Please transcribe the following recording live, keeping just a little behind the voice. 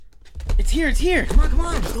It's here. Come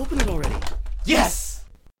on, just open it already. Yes!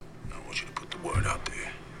 I want you to put the word out there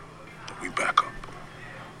that we back up.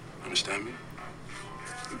 Understand me?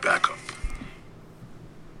 We back up.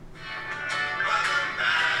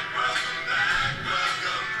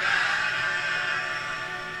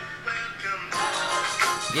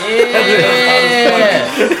 Yeah!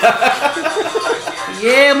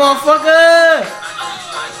 Yeah, motherfucker!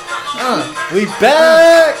 We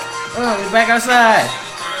back! We back outside.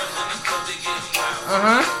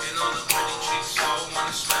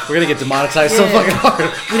 We're gonna get demonetized so fucking hard.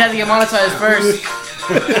 We'd have to get monetized first.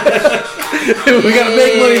 We gotta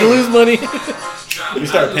make money to lose money. We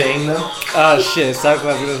start paying them. Oh shit,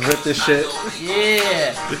 SoundCloud's gonna rip this shit.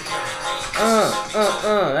 Yeah.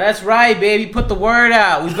 That's right, baby. Put the word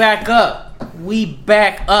out. We back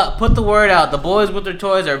up. Put the word out. The boys with their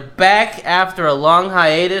toys are back after a long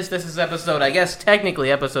hiatus. This is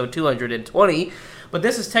technically episode 220, but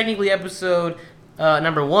this is technically episode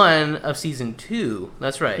number 1 of season 2.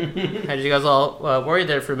 That's right. Had you guys all worried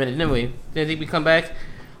there for a minute, didn't we? Didn't think we'd come back?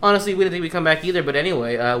 Honestly, we didn't think we'd come back either, but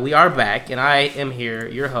anyway, we are back, and I am here,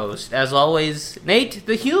 your host. As always, Nate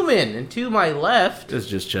the Human, and to my left... It's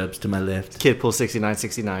just Chubbs to my left. Kidpool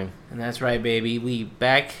 6969. And that's right, baby. We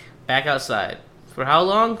back outside. For how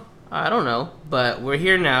long? I don't know, but we're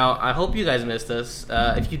here now. I hope you guys missed us.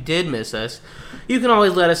 If you did miss us, you can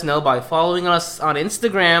always let us know by following us on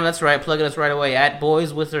Instagram. That's right, plugging us right away at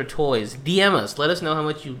Boys With Their Toys. DM us. Let us know how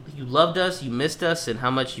much you loved us, you missed us, and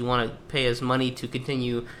how much you want to pay us money to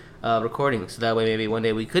continue recording. So that way maybe one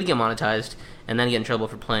day we could get monetized and then get in trouble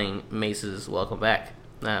for playing Mace's Welcome Back.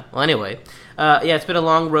 Well, anyway, it's been a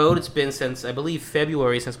long road. It's been since, I believe,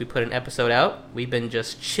 February since we put an episode out. We've been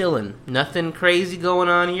just chilling. Nothing crazy going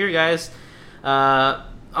on here, guys.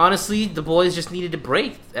 Honestly, the boys just needed a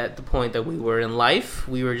break at the point that we were in life.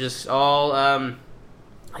 We were just all,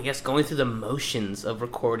 going through the motions of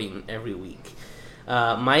recording every week.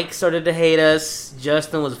 Mike started to hate us.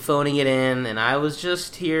 Justin was phoning it in, and I was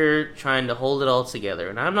just here trying to hold it all together.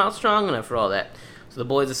 And I'm not strong enough for all that. So the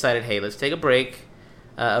boys decided, hey, let's take a break.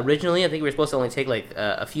 Originally, I think we were supposed to only take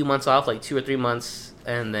a few months off, 2 or 3 months,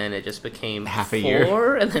 and then it just became half a 4,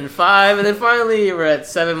 year, and then 5, and then finally we're at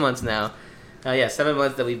 7 months now. 7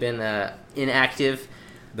 months that we've been inactive.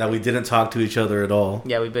 That we didn't talk to each other at all.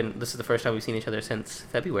 Yeah, this is the first time we've seen each other since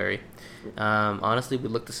February. Honestly, we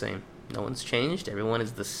look the same. No one's changed. Everyone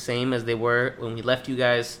is the same as they were when we left you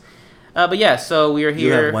guys. So we are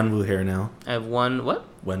here. You have Wenwu hair now. I have what?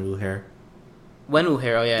 Wenwu hair. Wenwu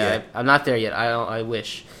hair, I'm not there yet. I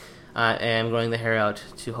wish. I am growing the hair out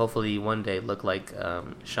to hopefully one day look like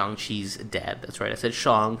Shang-Chi's dad. That's right, I said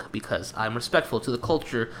Shang because I'm respectful to the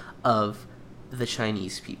culture of the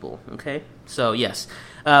Chinese people, okay? So, yes,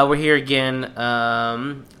 we're here again. We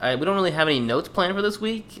don't really have any notes planned for this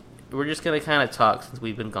week. We're just going to kind of talk since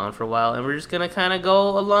we've been gone for a while, and we're just going to kind of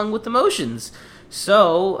go along with the motions.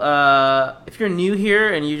 So, if you're new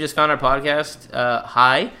here and you just found our podcast,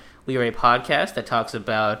 hi. We are a podcast that talks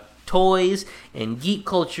about toys and geek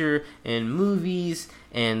culture and movies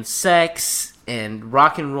and sex and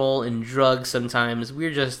rock and roll and drugs sometimes.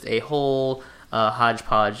 We're just a whole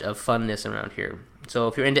hodgepodge of funness around here. So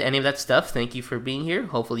if you're into any of that stuff, thank you for being here.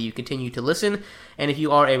 Hopefully you continue to listen. And if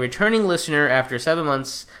you are a returning listener after 7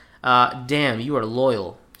 months, damn, you are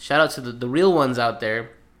loyal. Shout out to the real ones out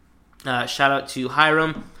there. Shout out to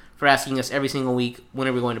Hiram for asking us every single week, when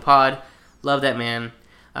are we going to pod? Love that man.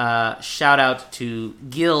 Shout out to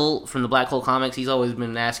Gil from the Black Hole Comics. He's always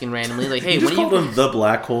been asking randomly, hey, you just called him the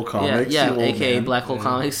Black Hole Comics? Yeah, aka Black Hole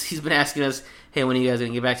Comics. He's been asking us, hey, when are you guys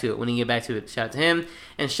going to get back to it? When are you going to get back to it? Shout out to him.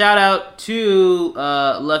 And shout out to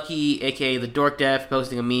Lucky, aka the Dork Deaf,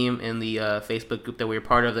 posting a meme in the Facebook group that we were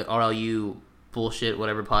part of, the RLU bullshit,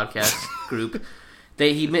 whatever podcast group.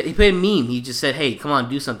 He put a meme. He just said, hey, come on,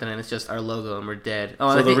 do something, and it's just our logo, and we're dead.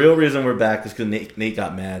 So the real reason we're back is because Nate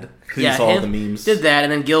got mad. Because he saw all the memes. Did that,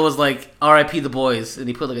 and then Gil was like, RIP the boys, and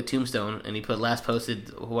he put a tombstone, and he put last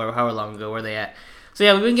posted however long ago, where are they at? So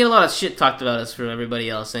yeah, we've been getting a lot of shit talked about us from everybody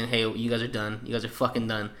else, saying, hey, you guys are done. You guys are fucking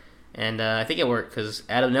done. And I think it worked, because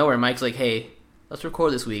out of nowhere, Mike's like, hey, let's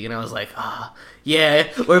record this week. And I was like, yeah,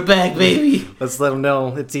 we're back, baby. Let's let them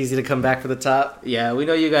know it's easy to come back for the top. Yeah, we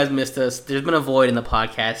know you guys missed us. There's been a void in the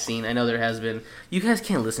podcast scene. I know there has been. You guys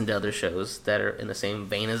can't listen to other shows that are in the same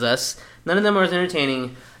vein as us. None of them are as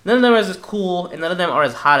entertaining. None of them are as cool. And none of them are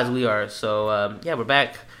as hot as we are. So, we're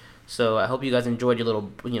back. So I hope you guys enjoyed your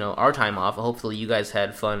little, our time off. Hopefully you guys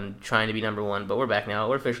had fun trying to be number one. But we're back now.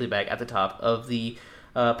 We're officially back at the top of the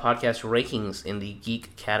podcast rankings in the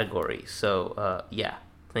geek category. So,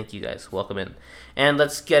 thank you guys. Welcome in. And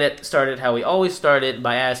let's get it started how we always started,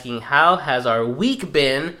 by asking, how has our week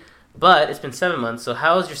been? But it's been 7 months. So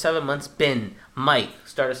how has your 7 months been, Mike?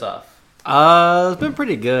 Start us off. It's been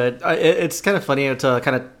pretty good. It's kind of funny to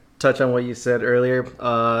kind of touch on what you said earlier.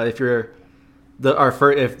 If there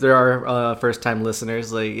are first time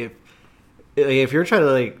listeners, like if you're trying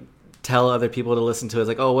to like tell other people to listen to it, it's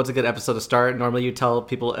like, oh, what's a good episode to start? Normally you tell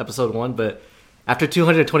people episode 1, but after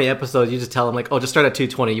 220 episodes, you just tell them like, oh, just start at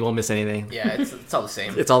 220. You won't miss anything. Yeah, it's all the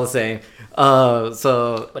same. It's all the same. But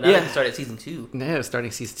now they can start at season 2. Yeah, starting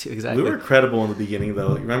season 2, exactly. We were credible in the beginning,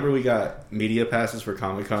 though. Remember we got media passes for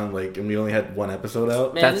Comic-Con, like, and we only had 1 episode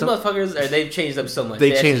out? Man, these motherfuckers, they've changed up so much.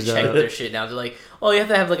 They changed check up their shit now. They're like, oh, you have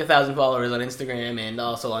to have like 1,000 followers on Instagram and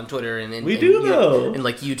also on Twitter and We do, though. and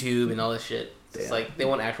like YouTube and all this shit. It's like they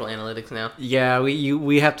want actual analytics now. Yeah,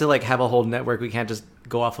 we have to like have a whole network. We can't just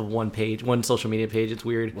go off of one social media page. It's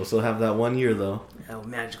weird. We'll still have that 1 year, though. Oh,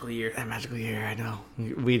 magical year. That magical year, I know.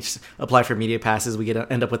 We just apply for media passes. We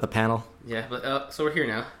end up with a panel. Yeah, but so we're here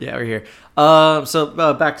now. Yeah, we're here.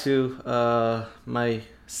 So back to my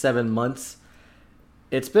 7 months.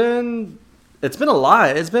 It's been a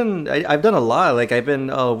lot. I've done a lot. Like I've been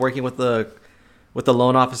working with the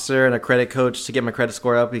loan officer and a credit coach to get my credit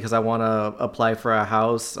score up because I want to apply for a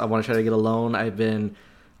house. I want to try to get a loan. I've been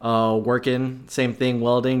working, same thing,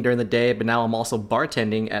 welding during the day, but now I'm also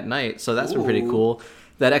bartending at night. So that's been pretty cool.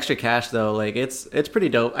 That extra cash though, like it's pretty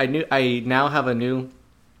dope. I now have a new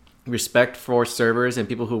respect for servers and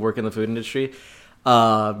people who work in the food industry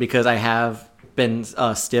because I have been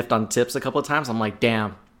stiffed on tips a couple of times. I'm like,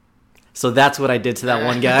 damn. So that's what I did to that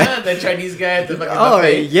one guy. The Chinese guy at the fucking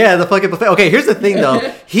buffet. Yeah, the fucking buffet. Okay, here's the thing though.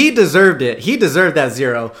 He deserved it. He deserved that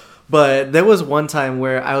 0. But there was one time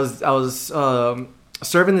where I was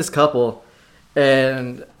serving this couple,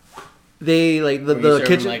 and they like the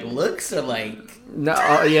kitchen like looks or like. No,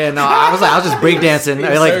 I was just breakdancing.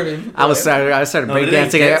 I started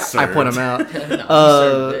breakdancing. I point them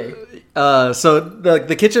out. So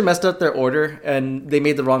the kitchen messed up their order, and they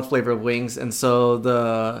made the wrong flavor of wings, and so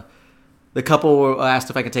the couple asked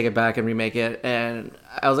if I could take it back and remake it, and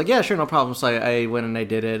I was like, yeah, sure, no problem. So I went and I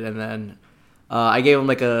did it, and then I gave them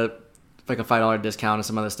like a $5 discount and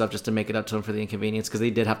some other stuff just to make it up to them for the inconvenience because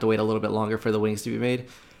they did have to wait a little bit longer for the wings to be made.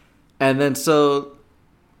 And then so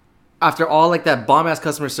after all like that bomb ass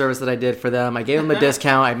customer service that I did for them, I gave them a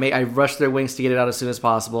discount. I rushed their wings to get it out as soon as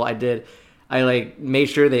possible. I like made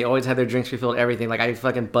sure they always had their drinks refilled, everything. Like I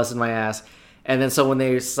fucking busted my ass. And then so when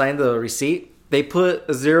they signed the receipt, they put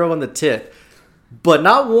a 0 on the tip, but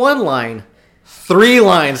not 1 line, 3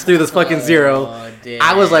 lines through this fucking 0. Damn.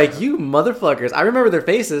 I was like, you motherfuckers. I remember their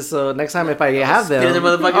faces, so next time if I have them,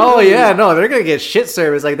 yeah, no, they're gonna get shit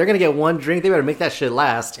service. Like they're gonna get 1 drink. They better make that shit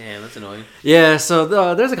last. Damn, that's annoying. Yeah,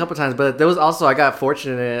 so there's a couple times, but there was also I got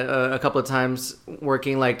fortunate a couple of times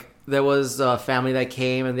working. Like there was a family that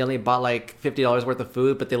came and they only bought like $50 worth of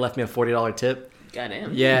food, but they left me a $40 tip.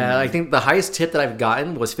 Goddamn. Yeah, I think the highest tip that I've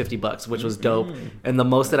gotten was $50, which was dope, and the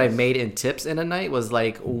most that I've made in tips in a night was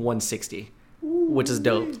like $160, which is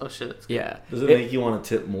dope. Oh shit. Yeah. Does it make you want to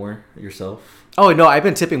tip more yourself? Oh no, I've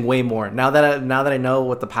been tipping way more now that I know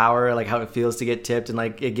what the power, like how it feels to get tipped, and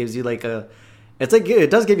like it gives you like it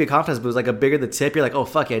does give you a confidence boost. Like a bigger the tip, you're like, oh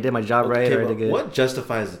fuck yeah, I did my job right. Or I did good. What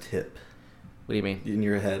justifies a tip? What do you mean? In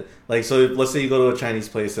your head, like so, let's say you go to a Chinese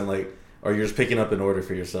place and like. Or you're just picking up an order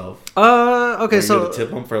for yourself. Okay, so so you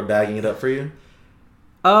tip them for bagging it up for you.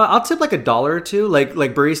 I'll tip like $1 or $2,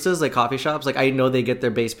 like baristas, like coffee shops. Like I know they get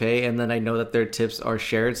their base pay, and then I know that their tips are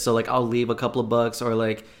shared. So like I'll leave a couple of bucks, or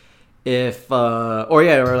like if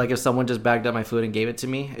if someone just bagged up my food and gave it to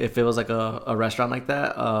me. If it was like a restaurant like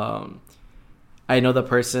that, I know the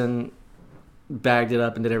person bagged it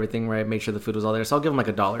up and did everything right, made sure the food was all there. So I'll give them like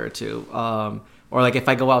 $1 or $2. Or like if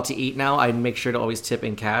I go out to eat now, I make sure to always tip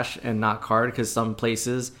in cash and not card, because some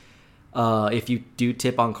places, if you do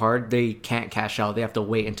tip on card, they can't cash out. They have to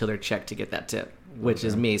wait until they're checked to get that tip, which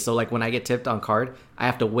is me. So like when I get tipped on card, I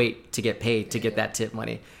have to wait to get paid to get that tip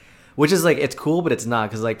money, which is like, it's cool, but it's not,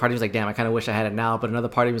 because like part of me was like, damn, I kind of wish I had it now. But another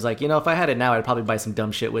part of me was like, if I had it now, I'd probably buy some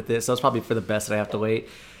dumb shit with it. So it's probably for the best that I have to wait.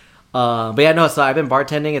 But yeah, no, so I've been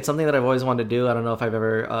bartending. It's something that I've always wanted to do. I don't know if I've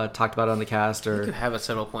ever talked about it on the cast or... You could have it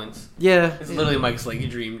several points. Yeah. It's literally Mike's like your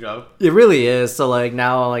dream job. It really is. So like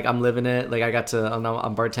now like I'm living it. Like I'm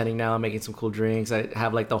bartending now. I'm making some cool drinks. I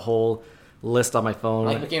have like the whole list on my phone.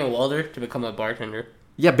 Like became a welder to become a bartender.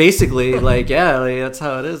 Yeah, basically, like that's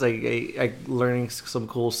how it is. I learning some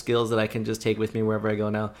cool skills that I can just take with me wherever I go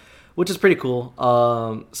now, which is pretty cool.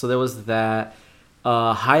 So there was that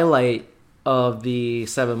highlight of the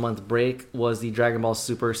 7-month break was the Dragon Ball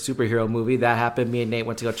Super superhero movie that happened. Me and Nate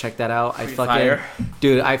went to go check that out. I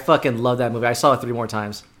fucking love that movie. I saw it 3 more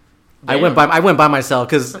times. I went by myself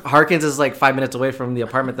because Harkins is like 5 minutes away from the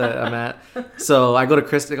apartment that I'm at. So I went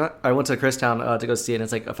to Christown to go see it. And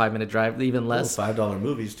it's like a 5-minute drive, even less. $5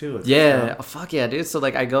 movies too. Yeah, fuck yeah, dude. So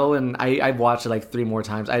like I go and I watched it like 3 more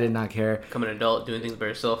times. I did not care. Become an adult, doing things by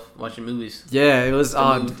yourself, watching movies. Yeah, it was.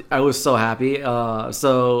 I was so happy.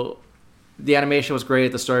 So the animation was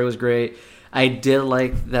great. The story was great. I did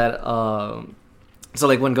like that. So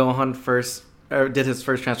like when Gohan first did his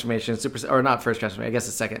first transformation, or not first transformation, I guess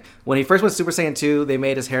the second. When he first went Super Saiyan 2, they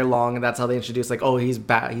made his hair long, and that's how they introduced like, oh, he's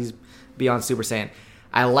beyond Super Saiyan.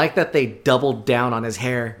 I like that they doubled down on his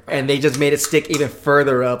hair and they just made it stick even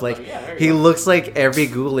further up. Like he looks like every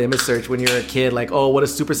Google image search when you're a kid. Like, oh, what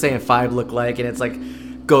does Super Saiyan 5 look like? And it's like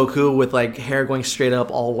Goku with like hair going straight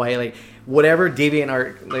up, all white. Like whatever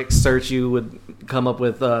DeviantArt like search you would come up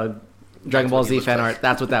with. Dragon Ball Z fan art.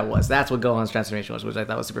 That's what that was. That's what Gohan's transformation was, which I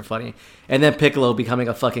thought was super funny. And then Piccolo becoming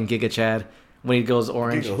a fucking Giga Chad when he goes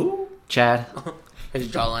orange. Giga who? Chad. His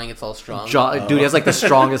jawline gets all strong. Dude, he has like the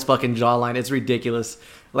strongest fucking jawline. It's ridiculous.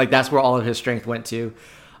 Like that's where all of his strength went to.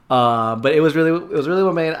 But it was really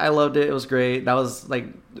well made. I loved it. It was great. That was like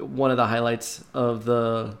one of the highlights of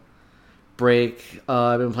the break.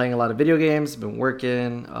 I've been playing a lot of video games. Been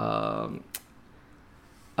working.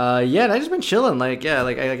 Yeah, and I just been chilling. Like, yeah,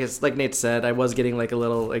 like I guess, like Nate said, I was getting like a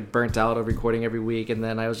little like burnt out of recording every week, and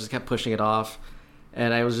then I was just kept pushing it off,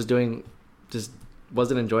 and I was just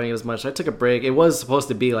wasn't enjoying it as much. So I took a break. It was supposed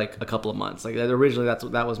to be like a couple of months. Like originally,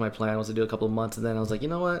 that was my plan, was to do a couple of months, and then I was like, you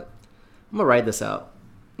know what, I'm gonna ride this out.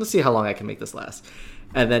 Let's see how long I can make this last.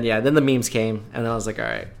 And then then the memes came, and then I was like, all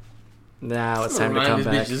right, now it's time to come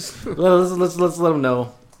back. let's let them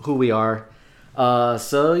know who we are.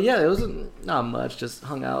 So yeah, it was not much. Just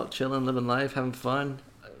hung out, chilling, living life, having fun.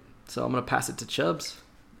 So I'm gonna pass it to Chubbs.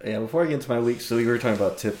 Yeah, before I get into my week, so we were talking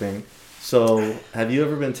about tipping. So have you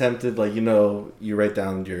ever been tempted, like, you write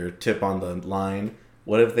down your tip on the line.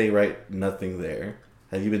 What if they write nothing there?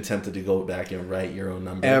 Have you been tempted to go back and write your own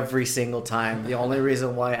number? Every single time. The only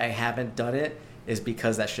reason why I haven't done it is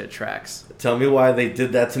because that shit tracks. Tell me why they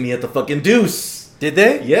did that to me at the fucking Deuce. Did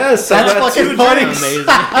they? Yes, that's fucking funny. Amazing.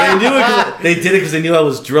 I knew it. They did it because they knew I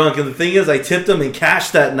was drunk, and the thing is, I tipped them in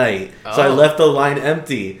cash that night, so I left the line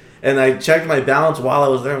empty. And I checked my balance while I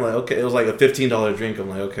was there. I'm like, okay, it was like a $15 drink. I'm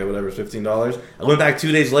like, okay, whatever, it's $15. I went back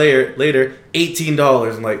 2 days later,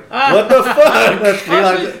 $18. I'm like, what the fuck?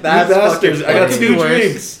 That's bastards. I got 2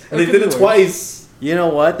 drinks, and they did it twice. You know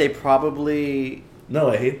what? They probably. No,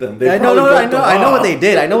 I hate them. I know what they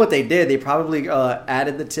did. I know what they did. They probably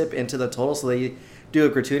added the tip into the total, so they do a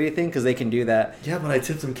gratuity thing because they can do that. Yeah, but I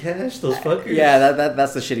tipped them cash. Those fuckers. Yeah,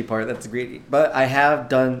 that's the shitty part. That's greedy. But I have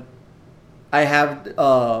done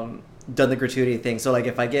the gratuity thing. So like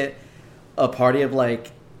if I get a party of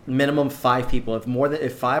like minimum 5 people,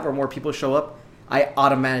 if 5 or more people show up, I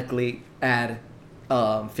automatically add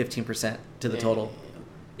 15% to the total.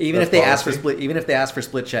 Even if they ask for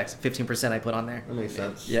split checks, 15% I put on there. That makes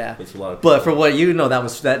sense. Yeah, that's a lot of but for what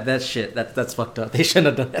that's shit. That's fucked up. They shouldn't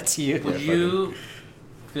have done that to you. Would you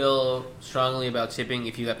feel strongly about tipping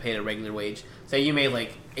if you got paid a regular wage? Say you made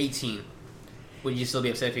like 18, would you still be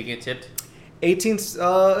upset if you get tipped? 18.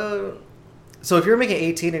 So if you're making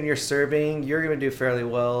 18 and you're serving, you're gonna do fairly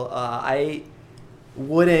well. I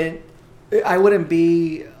wouldn't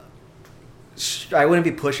be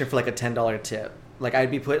pushing for like a $10 tip. Like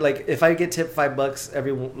I'd be if I get tipped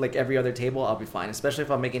 $5 every other table, I'll be fine. Especially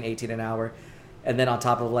if I'm making 18 an hour, and then on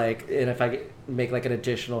top of and if I make like an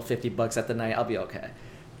additional $50 at the night, I'll be okay.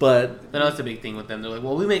 But I know that's a big thing with them. They're like,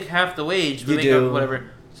 well, we make half the wage. We make up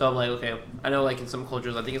whatever. So I'm like, okay. I know, like in some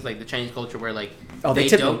cultures, I think it's like the Chinese culture where like they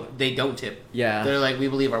don't tip. Yeah. They're like, we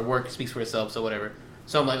believe our work speaks for itself, so whatever.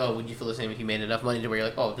 So I'm like, oh, would you feel the same if you made enough money to where you're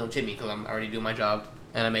like, oh, don't tip me because I'm already doing my job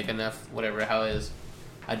and I make enough, whatever how it is.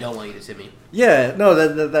 I don't want you to tip me. Yeah, no,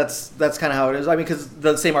 that's kind of how it is. I mean, because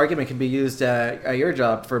the same argument can be used at your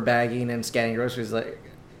job for bagging and scanning groceries. I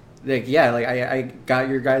got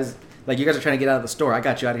your guys. Like, you guys are trying to get out of the store. I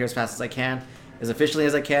got you out of here as fast as I can, as efficiently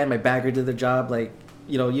as I can. My bagger did their job. Like,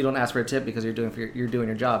 you don't ask for a tip because you're doing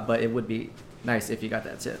your job. But it would be nice if you got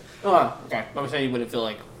that tip. Oh, okay. I'm saying you wouldn't feel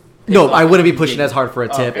like. No, I wouldn't be pushing as hard for a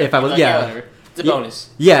tip if I was. Whatever. It's a bonus.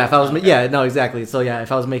 Yeah, if I was. Yeah, no, exactly. So yeah,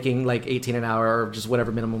 if I was making like 18 an hour or just whatever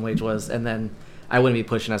minimum wage was, and then I wouldn't be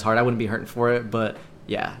pushing as hard. I wouldn't be hurting for it. But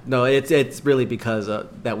yeah, no, it's really because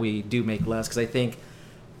that we do make less. Because I think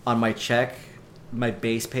on my check, my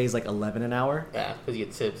base pay is like 11 an hour. Yeah, because you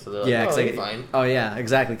get tips. So they're like, you're fine. Oh yeah,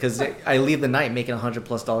 exactly. Because I leave the night making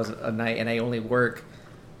 $100+ a night, and I only work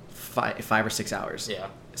 5 or 6 hours. Yeah.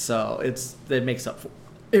 So it makes up.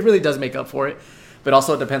 It really does make up for it, but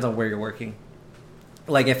also it depends on where you're working.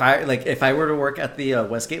 like if I were to work at the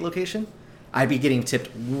Westgate location, I'd be getting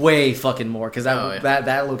tipped way fucking more because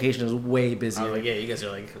that location is way busier. Oh, yeah, you guys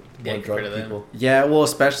are like More compared drunk to them. people. Yeah, well,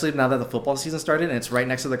 especially now that the football season started and it's right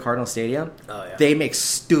next to the Cardinal Stadium. Oh, yeah. They make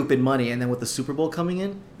stupid money, and then with the Super Bowl coming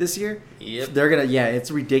in this year, Yep. they're gonna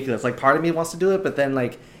it's ridiculous. Like part of me wants to do it, but then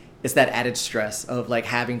like it's that added stress of like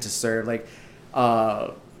having to serve. Like, I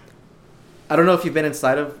don't know if you've been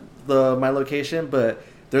inside of my location, but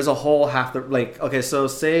there's a whole okay, so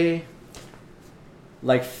say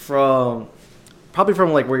like probably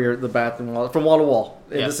from like where you're the bathroom wall, from wall to wall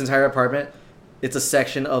in this entire apartment, it's a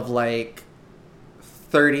section of like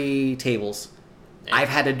 30 tables. Yeah. I've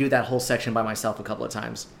had to do that whole section by myself a couple of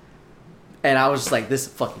times, and I was just like, this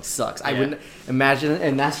fucking sucks. I wouldn't imagine,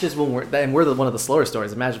 and that's just when we're one of the slower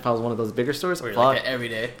stores. Imagine if I was one of those bigger stores. Where you're Fuck. like that every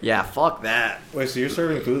day. Yeah, fuck that. Wait, so you're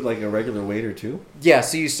serving food like a regular waiter too? Yeah,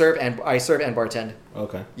 so I serve and bartend.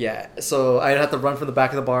 Okay. Yeah, so I'd have to run from the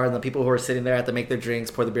back of the bar, and the people who are sitting there have to make their drinks,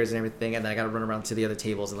 pour the beers and everything, and then I got to run around to the other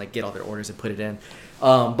tables and like get all their orders and put it in.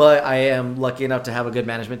 But I am lucky enough to have a good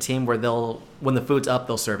management team where when the food's up,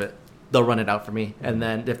 they'll serve it. They'll run it out for me, and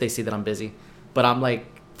then if they see that I'm busy, but I'm like,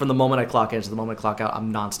 from the moment I clock in to the moment I clock out,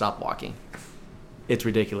 I'm nonstop walking. It's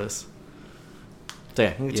ridiculous. So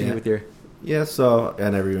yeah, continue with your. Yeah, so I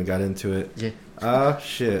never even got into it. Yeah.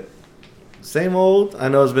 Shit. Same old. I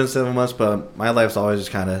know it's been 7 months, but my life's always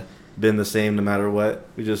just kind of been the same no matter what.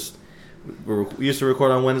 We used to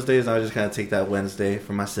record on Wednesdays, and I just kind of take that Wednesday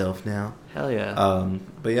for myself now. Hell yeah.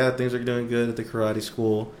 But yeah, things are doing good at the karate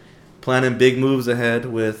school. Planning big moves ahead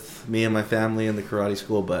with me and my family in the karate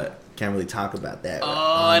school, but can't really talk about that. Oh,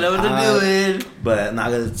 I know what they're doing. But I'm not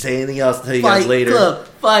going to say anything else. I'll tell you guys later.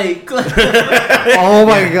 Fight Club. Oh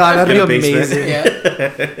my god, that'd In a be basement. amazing.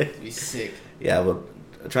 Yeah. It'd be sick. Yeah, but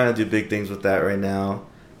I'm trying to do big things with that right now.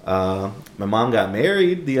 My mom got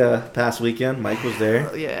married the past weekend. Mike was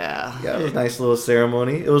there. Yeah. Yeah, it was a nice little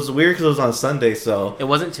ceremony. It was weird because it was on Sunday, so It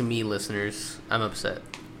wasn't to me, listeners. I'm upset.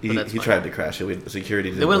 he But that's fine. tried to crash it. Security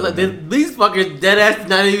didn't They would let him in. these fuckers dead ass did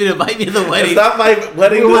not even invite me to the wedding. It's not my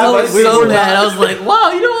wedding. I this was is my- so mad. I was like,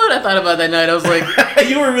 wow, you know what? I thought about that night. I was like,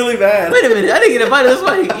 You were really mad. wait a minute, I didn't get invited to this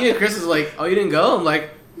wedding. Even Chris was like, oh, you didn't go? I'm like,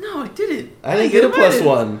 no, I didn't. I didn't get a plus invited.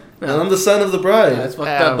 one. No. And I'm the son of the bride. That's fucked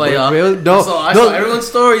up, but really? No, I no. saw everyone's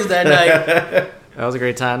stories that night. That was a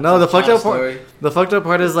great time. No, the fucked Child up part. story. The fucked up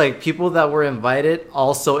part is like people that were invited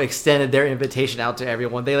also extended their invitation out to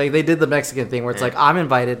everyone. They did the Mexican thing where it's like, I'm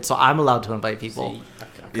invited, so I'm allowed to invite people.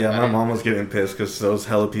 See, Yeah, my mom was getting pissed because there was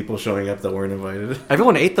hella people showing up that weren't invited.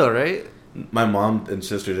 Everyone ate though, right? My mom and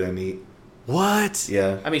sister didn't eat. What?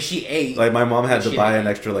 Yeah. I mean, she ate. Like, my mom had She to buy didn't an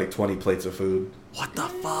eat. extra, like, 20 plates of food. What the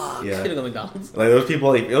fuck? Yeah. Could have gone McDonald's. Like, those people,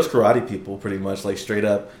 like, it was karate people, pretty much. Like, straight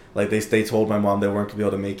up. Like, they told my mom they weren't going to be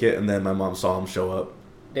able to make it, and then my mom saw them show up.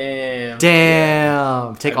 Damn.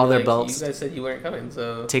 Damn. Take all their Like, belts. You guys said you weren't coming,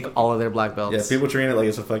 so Take all of their black belts. Yeah, people treat it like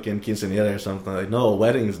it's a fucking quinceañera or something. Like, no, a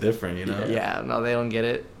wedding's different, you know? Yeah, no, they don't get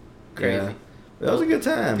it. crazy. Yeah. That was a good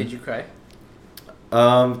time. Did you cry?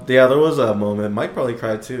 Yeah, there was a moment. Mike probably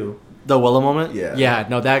cried, too. The Willow moment? Yeah. Yeah,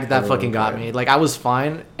 no, that Willow fucking got cried. me. Like, I was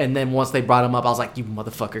fine, and then once they brought him up, I was like, you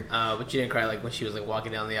motherfucker. But you didn't cry like when she was like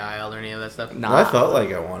walking down the aisle or any of that stuff. Nah. Well, I felt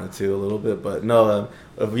like I wanted to a little bit, but no.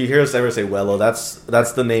 If you hear us ever say Wello,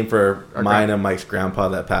 that's the name for Our mine and Mike's grandpa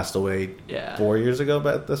that passed away Yeah. 4 years ago.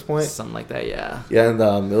 But at this point, Something like that, yeah. yeah,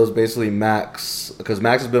 and it was basically Max, because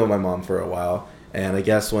Max has been with my mom for a while, and I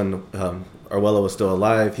guess when Arwella was still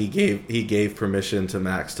alive, he gave permission to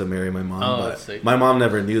Max to marry my mom. Oh, but that's sick. my mom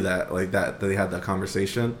never knew that, like that they had that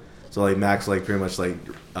conversation. So like Max like pretty much like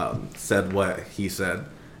said what he said,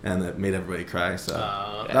 and it made everybody cry. So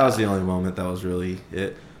that was the only moment that was really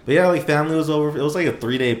it. But yeah, like family was over. It was like a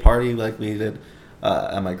 3-day party, like we did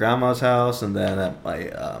at my grandma's house, and then at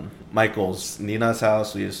my Michael's Nina's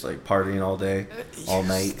house. We just like partying all day, all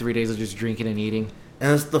night. 3 days of just drinking and eating.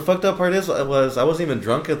 And the fucked up part was I wasn't even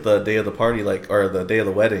drunk at the day of the party, or the day of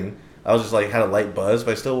the wedding. I was just like had a light buzz,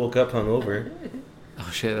 but I still woke up hungover. Oh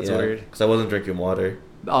shit, that's weird. Because I wasn't drinking water.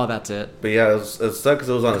 Oh, that's it. But yeah, it sucked because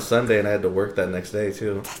it was on a Sunday and I had to work that next day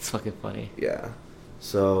too. That's fucking funny. Yeah,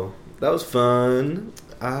 so that was fun.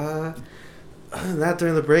 Other than that,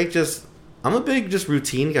 during the break, I'm a big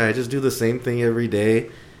routine guy. I just do the same thing every day.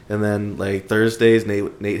 And then like Thursdays,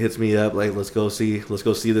 Nate hits me up like let's go see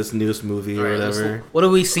this newest movie or All right, whatever. what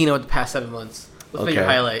have we seen over the past 7 months? What's been your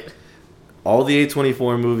Okay. highlight? All the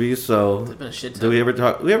A24 movies. So There's been a shit ton. do we ever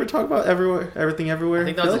talk? We ever talk about everything everywhere? I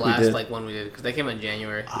think that was feel the like we last did. like one we did because they came out in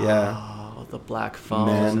January. Yeah. Oh, the Black Phone.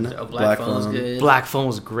 Men. Oh, Black Black Phone's Phone. good. Black Phone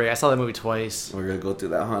was great. I saw that movie twice. We're gonna go through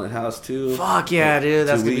that haunted house too. Fuck yeah, dude.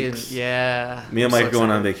 That's 2 gonna weeks. be yeah. Me and I'm Mike so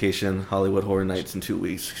going on excited. vacation, Hollywood Horror Nights in 2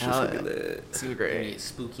 weeks. It's just Hell gonna be yeah. lit. It's gonna be Very great.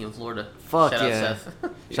 spooky in Florida. Fuck Shout yeah. out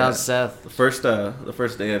Seth. Shout out Seth. The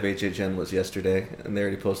first day of HHN was yesterday, and they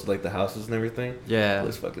already posted like the houses and everything. Yeah. It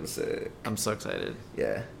was fucking sick. I'm so excited.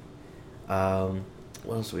 Yeah.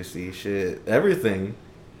 What else do we see? Shit, everything.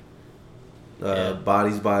 Yeah.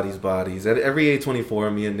 Bodies. At every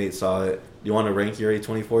A24, me and Nate saw it. You want to rank your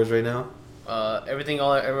A24s right now? Everything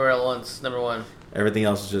all everywhere at once. Number 1. Everything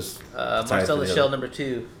else is just tied Marcel the together. Shell. Number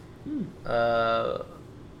 2. I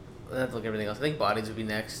have to look at everything else. I think Bodies would be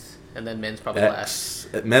next, and then Men's probably last.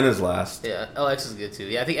 X. Men is last. Yeah, X is good too.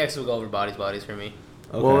 Yeah, I think X will go over Bodies for me.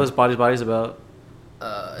 Okay. What was Bodies about?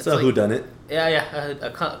 It's So like, who done it? Yeah, a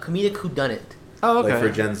comedic whodunit. Oh, okay. Like for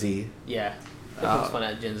Gen Z. Yeah, it was fun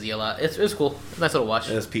at Gen Z a lot. It's cool. Nice little watch.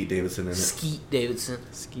 It has Pete Davidson in it. Skeet Davidson.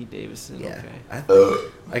 Skeet Davidson. Yeah. Okay.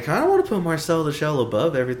 I kind of want to put Marcel the Shell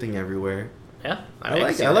above everything everywhere. Yeah, I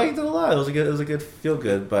liked it a lot. It was a good feel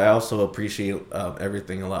good, but I also appreciate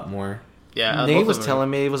everything a lot more. Yeah, Nate both was of them are- telling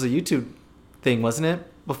me it was a YouTube thing, wasn't it?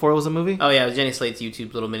 Before it was a movie. Oh yeah, it was Jenny Slate's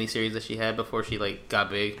YouTube little mini series that she had before she like got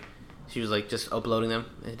big. She was like just uploading them.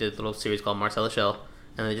 They did a little series called Marcella Shell,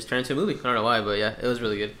 and they just turned into a movie. I don't know why, but yeah, it was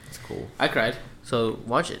really good. It's cool. I cried, so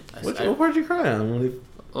watch it. What part did you cry on?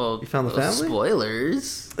 Well, You found the family?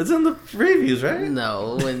 Spoilers. It's in the previews, right?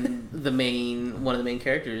 No, when one of the main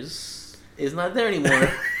characters is not there anymore.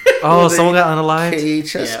 Oh, someone got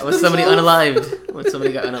unalived. Yeah, when somebody unalived. When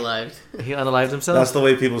somebody got unalived. He unalived himself. That's the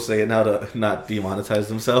way people say it now to not demonetize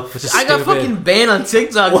themselves. Which is I got stupid. fucking banned on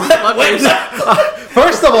TikTok.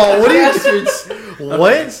 First of all, what are you? Bastards.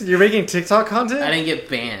 What? You're making TikTok content? I didn't get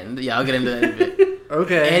banned. Yeah, I'll get into that in a bit.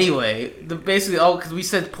 Okay. Anyway, basically, because we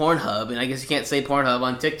said Pornhub, and I guess you can't say Pornhub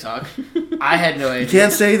on TikTok. I had no idea. You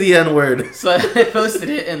can't say the N word. So I posted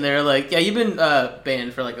it, and they're like, "Yeah, you've been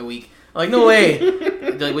banned for like a week." I'm like, no way.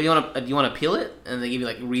 They're like, "What do you want to appeal it?" And they give you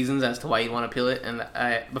like reasons as to why you want to appeal it. And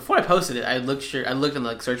before I posted it, I looked in the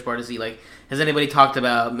like search bar to see like has anybody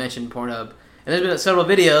mentioned Pornhub. And there's been several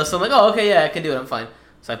videos, so I'm like, oh okay, yeah, I can do it. I'm fine.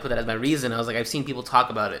 So I put that as my reason. I was like, I've seen people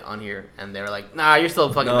talk about it on here, and they were like, nah, you're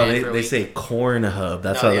still fucking No, banned for a they week. say corn hub.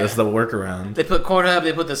 That's Oh, how yeah. that's the workaround. They put Pornhub,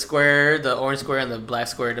 they put the square, the orange square, and the black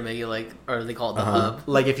square to make it like, or they call it the hub.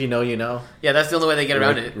 Like if you know, you know. Yeah, that's the only way they get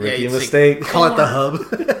around it. Ricky yeah, it's mistake. Call it the hub.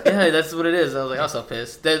 yeah, that's what it is. I was like, I was so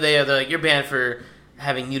pissed. They're like, you're banned for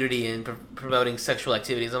having nudity and promoting sexual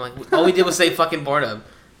activities. I'm like, all we did was say fucking Pornhub.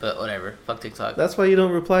 But whatever, fuck TikTok. That's why you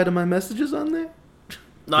don't reply to my messages on there?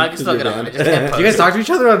 No, I can still get on. I just can't post. You guys talk to each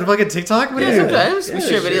other on fucking TikTok? What Yeah, is it? sometimes we Yeah,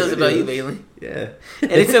 share share videos about you, videos. Bailey. Yeah.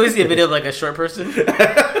 Anytime we see a video of like a short person,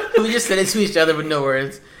 we just send it to each other with no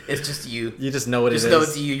words. It's just you. You just know what Just it know is.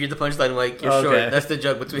 it's you. You're the punchline, Mike. You're Okay. short. That's the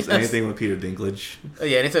joke between us. Anything with Peter Dinklage. Oh,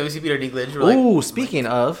 yeah, anytime we see Peter Dinklage, we're like, Ooh, speaking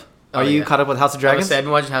of, are Oh, you yeah. caught up with House of I've Dragons? been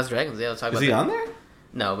watching House of Dragons. Yeah, let's talk Is about he that. on there?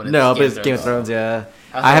 No, but it's No, but it's Game of Thrones, yeah. House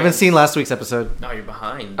I haven't Dragons. seen last week's episode. No, you're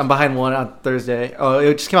behind. I'm behind one on Thursday. Oh,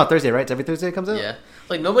 it just came out Thursday, right? It's every Thursday it comes out? Yeah,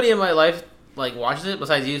 like nobody in my life like watches it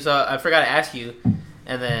besides you. So I forgot to ask you.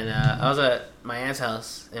 And then I was at my aunt's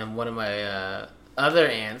house, and one of my other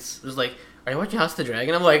aunts was like, "Are you watching House of the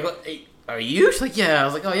Dragon?" I'm like, "What, are you?" She's like, "Yeah." I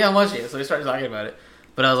was like, "Oh yeah, I'm watching it." So we started talking about it.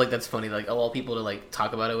 But I was like, "That's funny." Like of all people to like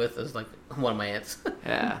talk about it with is like one of my aunts.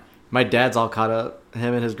 Yeah. My dad's all caught up.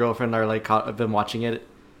 Him and his girlfriend are like have been watching it.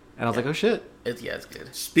 And I was like, oh shit. It's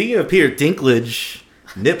good. Speaking of Peter Dinklage,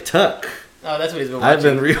 Nip Tuck. Oh, that's what he's been watching. I've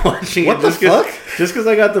been rewatching What it. the just 'cause- fuck? Just because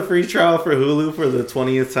I got the free trial for Hulu for the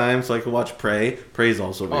 20th time so I could watch Prey. Prey's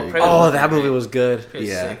also very Prey good. Oh, that movie was good. Pretty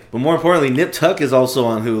Yeah. sick. But more importantly, Nip Tuck is also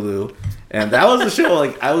on Hulu. And that was a show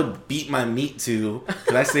like I would beat my meat to.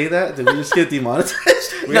 Can I say that? Did we just get demonetized?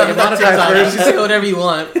 We No, got that's demonetized TikTok. first. You say whatever you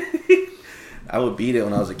want. I would beat it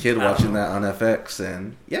when I was a kid watching that on FX,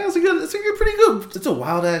 and yeah, it's pretty good. It's a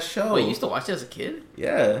wild ass show. Wait, you used to watch it as a kid?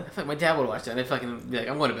 Yeah, I feel like my dad would watch that and I'd fucking be like,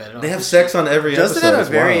 I'm going to bed. I don't they know. have sex on every Justin episode. had a It's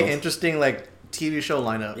very wild. interesting like TV show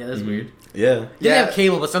lineup. Yeah, that's weird. Yeah. Didn't Yeah. have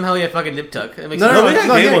cable, but somehow he had fucking Nip Tuck. It makes No, sense. no, we had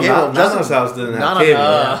no, he had cable. cable. Nana's Justin- house didn't have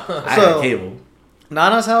Nana- cable. I So- had cable.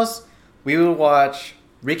 Nana's house, we would watch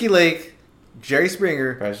Ricky Lake, Jerry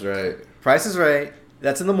Springer, Price right. Price is Right.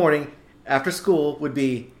 That's in the morning. After school would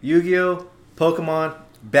be Yu-Gi-Oh, Pokemon,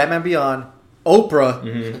 Batman Beyond, Oprah,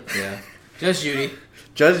 Yeah. Just Judy.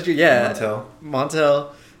 Judge, yeah, Montel. Montel.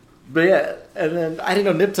 But yeah, and then I didn't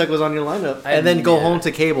know Nip Tuck was on your lineup. I And then go yeah. home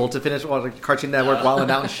to cable to finish watching Cartoon Network,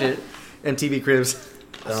 Wildin' Out and shit, and TV Cribs.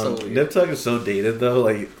 So weird. Nip Tuck is so dated though.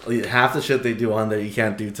 Like half the shit they do on there, you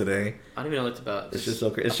can't do today. I don't even know what it's about. It's just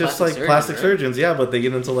so crazy. It's a just like surgeon, plastic right? surgeons, yeah, but they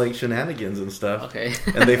get into like shenanigans and stuff. Okay.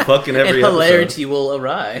 And they fuck in every and hilarity episode. will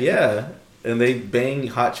arrive. Yeah. And they bang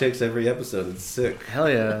hot chicks every episode. It's sick. Hell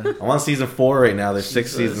yeah. I'm on season 4 right now. There's 6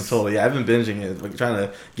 Jesus. seasons total. Yeah, I've been binging it, like trying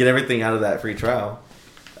to get everything out of that free trial.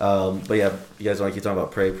 But yeah, you guys want to keep talking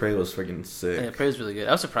about Prey? Prey was freaking sick. Yeah, Prey was really good.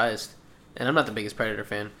 I was surprised. And I'm not the biggest Predator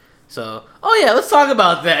fan. So, oh yeah, let's talk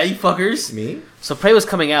about that, you fuckers. Me? So Prey was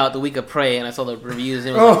coming out the week of Prey, and I saw the reviews,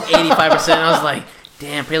 and it was like 85%, and I was like,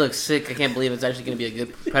 damn, Prey looks sick. I can't believe it's actually going to be a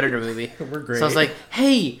good Predator movie. We're great. So I was like,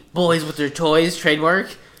 hey, boys with their toys,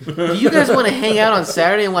 trademark, do you guys want to hang out on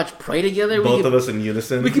Saturday and watch Prey together? Both of us in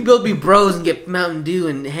unison. We could both be bros and get Mountain Dew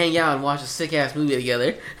and hang out and watch a sick-ass movie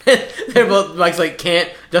together. They're both, Mike's like, can't.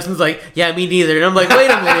 Justin's like, yeah, me neither. And I'm like, wait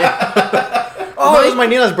a minute. Oh, it was my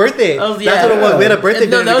Nina's birthday. Oh, That's yeah. what it was. We had a birthday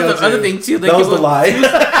No, dinner that to was go the other to. thing, too. That was the lie.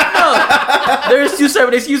 No, there's 2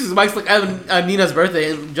 separate excuses. Mike's like, I have Nina's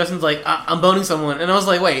birthday, and Justin's like, I'm boning someone. And I was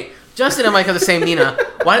like, wait, Justin and Mike have the same Nina.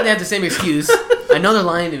 Why did they have the same excuse? I know they're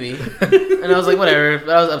lying to me. And I was like, whatever. But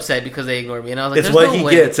I was upset because they ignored me. And I was like, It's there's what no he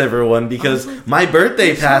way. gets, everyone, because like, my birthday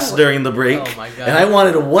there's passed no- during the break, Oh, my God. and I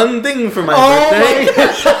wanted one thing for my Oh birthday,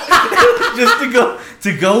 just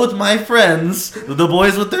to go with my friends, the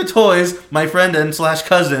boys with their toys, my friend and /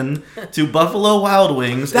 cousin, to Buffalo Wild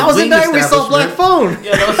Wings. That a was the wing night we saw Black establishment. Phone.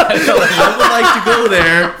 Yeah, that was I would like to go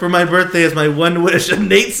there for my birthday as my one wish, and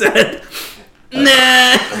Nate said, nah,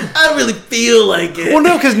 I don't really feel like it. Well,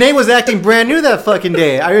 no, because Nate was acting brand new that fucking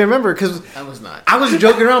day. I remember because I was not. I was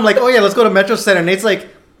joking around. I'm like, oh yeah, let's go to Metro Center. Nate's like,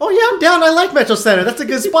 oh yeah, I'm down. I like Metro Center. That's a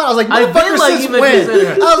good spot. I was like, I've been motherfucker, liking since Metro when?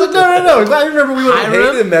 Center. I was like, no. I remember we were. I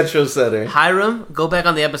hated Metro Center. Hiram, go back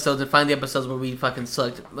on the episodes and find the episodes where we fucking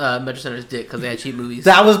sucked Metro Center's dick because they had cheap movies.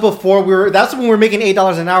 That was before we were. That's when we were making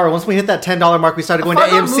 $8 an hour. Once we hit that $10 mark, we started going to I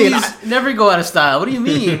thought AMC. movies never go out of style. What do you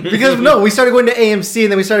mean? Because no, we started going to AMC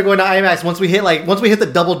and then we started going to IMAX. Once we hit the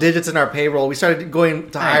double digits in our payroll, we started going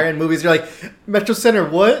to higher end movies. You're like, Metro Center,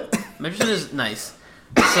 what? Metro Center's nice.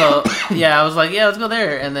 So, yeah, I was like, yeah, let's go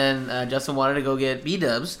there. And then Justin wanted to go get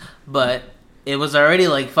B-dubs, but it was already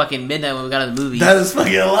like fucking midnight when we got to the movie. That is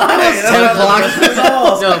fucking a lie. That was 10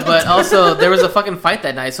 o'clock. No, but also there was a fucking fight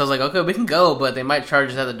that night, so I was like, okay, we can go, but they might charge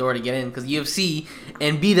us at the door to get in because UFC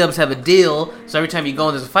and B-dubs have a deal. So every time you go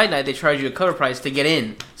and there's a fight night, they charge you a cover price to get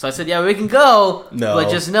in. So I said, yeah, we can go, No.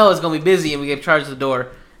 but just know it's gonna be busy, and we get charged at the door.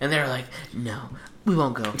 And they were like, no, we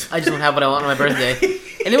won't go. I just won't have what I want on my birthday.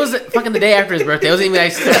 And it was fucking the day after his birthday. It wasn't even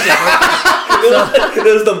like It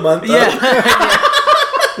was the month. yeah.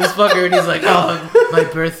 This fucker, and he's like, oh, my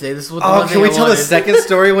birthday. This is what the Oh, one can thing we I tell the wanted. second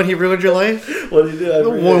story when he ruined your life? What did he do? I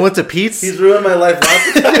forget. When we went to Pete's? He's ruined my life lots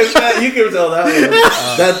of times. Matt. You can tell that one.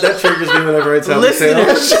 That triggers me whenever I tell the tale.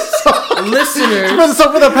 Listeners,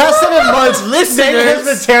 So for the past 7 months, Listeners. Nate has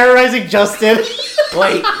been terrorizing Justin.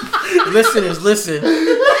 wait. Listeners, listen.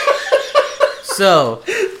 So,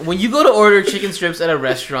 when you go to order chicken strips at a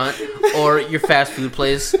restaurant or your fast food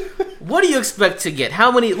place, what do you expect to get?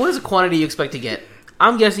 What is the quantity you expect to get?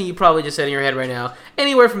 I'm guessing you probably just said in your head right now,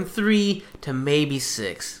 anywhere from 3 to maybe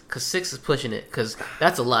 6. Because 6 is pushing it, because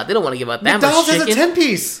that's a lot. They don't want to give out that McDonald's much has chicken. a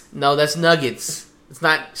 10-piece. No, that's nuggets. It's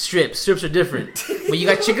not strips. Strips are different. When you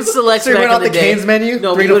got chicken selects So you back went in out the the day. Cane's menu?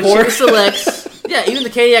 No, 3 we to go 4? chicken selects. Yeah, even the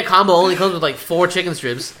Caniac combo only comes with like 4 chicken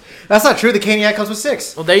strips. That's not true. The Caniac comes with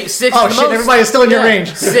 6. Well, there 6 Oh is the shit! most. Everybody's still in your range.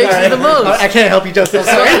 6 is the most. I can't help you, Justin.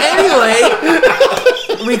 So Sorry.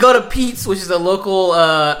 anyway, we go to Pete's, which is a local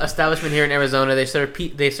establishment here in Arizona. They serve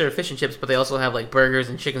fish and chips, but they also have like burgers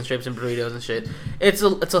and chicken strips and burritos and shit. It's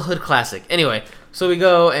a hood classic. Anyway, so we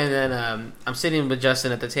go, and then I'm sitting with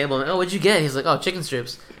Justin at the table, and oh, what'd you get? He's like, oh, chicken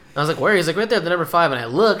strips. And I was like, where? He's like, right there at the number 5. And I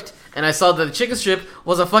looked, and I saw that the chicken strip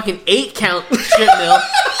was a fucking 8-count strip meal.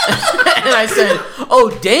 And I said, oh,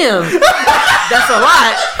 damn, that's a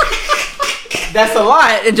lot. That's a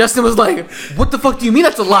lot. And Justin was like, what the fuck do you mean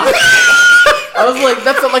that's a lot? I was like,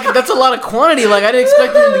 that's a lot of quantity. Like, I didn't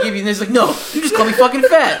expect him to give you. And he's like, no, you just call me fucking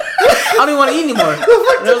fat. I don't even want to eat anymore. And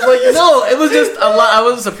I was like, no, it was just a lot. I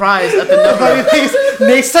was surprised at the Funny number. thing is,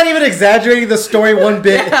 Nate's not even exaggerating the story one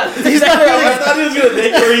bit. Yeah, He's not exactly. I even, thought he was gonna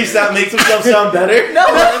make where he makes himself sound better. No,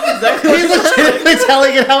 that's exactly what he's legitimately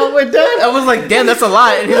telling it how it went down. I was like, damn, that's a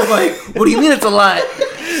lot. And he was like, what do you mean it's a lot?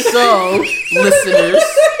 So, listeners,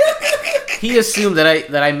 he assumed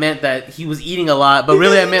that I meant that he was eating a lot, but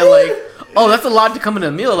really I meant like, oh, that's a lot to come in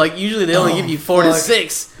a meal. Like, usually they only give you 4 to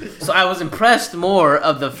 6. So I was impressed more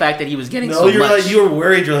of the fact that he was getting No, so you're much. like you were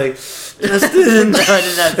worried. You're like Justin, No, I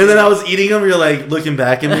did not. and then I was eating them. You're like looking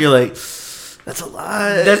back at me. You're like, that's a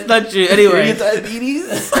lot. That's not true. You Anyway, get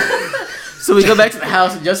diabetes. So we go back to the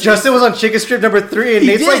house and Justin was on chicken strip number 3, and He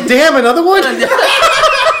Nate's did. like, "Damn, another one."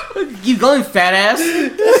 Keep going, fat ass.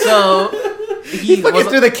 So he He fucking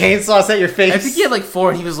threw the cane sauce at your face. I think he had like 4,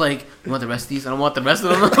 and he was like, "You want the rest of these? I don't want the rest of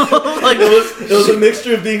them." Like It was a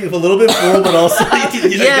mixture of being a little bit full, but also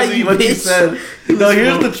Yeah, you what you bitch. said. No,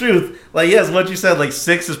 here's the truth. Like, yes, what you said, like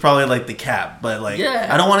 6 is probably like the cap, but like, Yeah.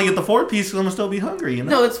 I don't want to get the 4-piece because I'm gonna still be hungry. You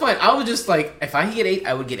know? No, it's fine. I would just like if I could get 8,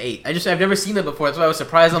 I would get 8. I've never seen that before. That's why I was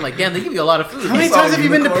surprised. I'm like, damn, they give you a lot of food. How many saw times have you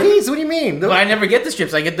been to unicorn? Pete's? What do you mean? But I never get the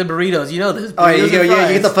strips. I get the burritos. You know this. Oh, you Burritos and get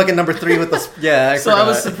fries. the fucking number 3 with the yeah. So I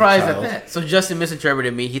was forgot. surprised Child. at that. So Justin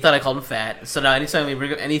misinterpreted me. He thought I called him fat. So now anytime we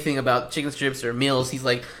bring up anything about chicken strips or meals, he's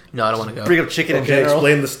like, "No, I don't want to go." Bring up chicken in Okay, general.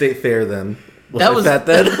 explain the state fair then. That was- that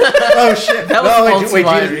then. Oh shit! That was no, false wait,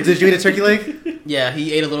 wiring. did you eat a turkey leg? Yeah,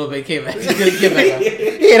 he ate a little bit, came back. He's gonna get back up.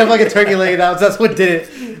 He ate a fucking turkey leg. That's what did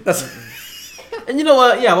it. That's And you know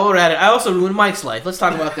what? Yeah, while we're at it, I also ruined Mike's life. Let's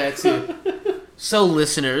talk about that too. So,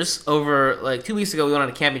 listeners, over like 2 weeks ago, we went on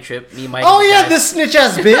a camping trip. Me, Mike. oh and yeah, Dad. this snitch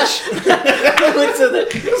ass bitch. We went to the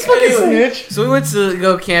fucking anyway, snitch. So we went to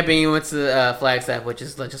go camping. We went to Flagstaff, which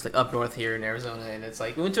is just like up north here in Arizona, and it's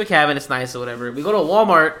like we went to a cabin. It's nice or whatever. We go to a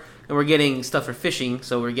Walmart and we're getting stuff for fishing.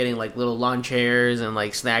 So we're getting like little lawn chairs and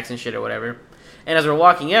like snacks and shit or whatever. And as we're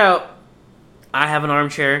walking out, I have an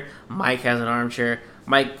armchair. Mike has an armchair.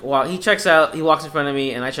 Mike, he checks out. He walks in front of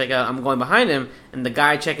me, and I check out. I'm going behind him, and the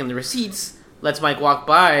guy checking the receipts lets Mike walk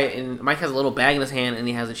by, and Mike has a little bag in his hand, and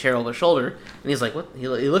he has a chair over his shoulder, and he's like, "What?" He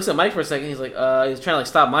looks at Mike for a second. He's like, he's trying to like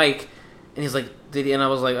stop Mike, and he's like, "Did he?" And I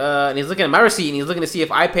was like, and he's looking at my receipt, and he's looking to see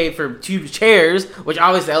if I paid for 2 chairs, which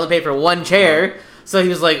obviously I only paid for 1 chair. So he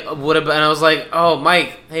was like, "What about?" And I was like, "Oh,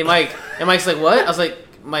 Mike, hey, Mike," and Mike's like, "What?" I was like,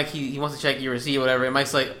 "Mike, he wants to check your receipt or whatever," and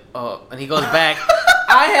Mike's like, "Oh," and he goes back.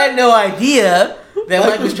 I had no idea that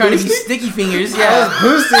Mike was trying to be sticky fingers. Yeah.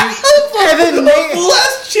 Boosting. And then Nate.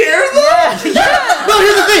 Last chair Yeah. No,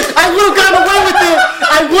 here's the thing. I would have gotten away with it.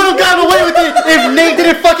 I would have gotten away with it if Nate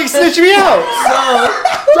didn't fucking snitch me out.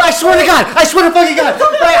 I swear to God. I swear to fucking God.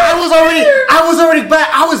 Like, I was already back.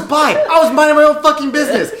 I was minding my own fucking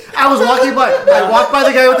business. I was walking by. I walked by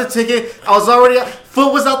the guy with the ticket. I was already,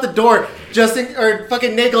 foot was out the door.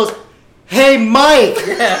 Fucking Nate goes, "Hey, Mike."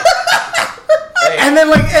 Yeah. And then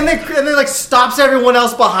like stops everyone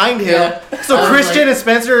else behind him. Yeah. So I was Christian like, and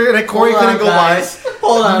Spencer and Corey Hold on, couldn't go guys. by.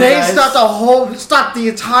 Hold on, Nate guys. stopped the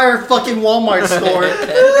entire fucking Walmart store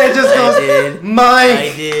and just goes, did. "Mike."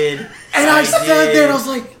 I did. And I sat did. there and I was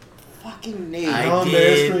like, "Fucking Nate." I I'm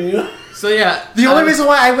did. there for you. So yeah. The only reason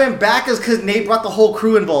why I went back is because Nate brought the whole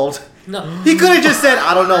crew involved. No. He could have just said,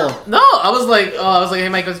 "I don't know." No, I was like, "Hey,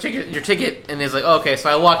 Mike, go check your ticket." And he's like, oh, "Okay." So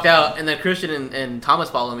I walked out, and then Christian and Thomas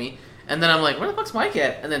follow me. And then I'm like, "Where the fuck's Mike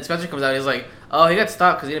at?" And then Spencer comes out. And he's like, "Oh, he got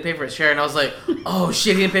stopped because he didn't pay for his chair." And I was like, "Oh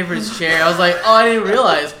shit, he didn't pay for his chair." I was like, "Oh, I didn't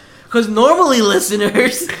realize." Because normally,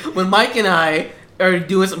 listeners, when Mike and I are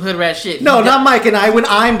doing some hood rat shit, No, not Mike and I. When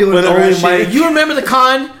I'm doing When the only right shit. Mike- You remember the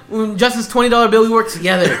con when Justin's $20 bill? We worked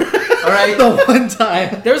together. All right. The one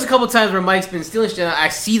time. There was a couple times where Mike's been stealing shit. I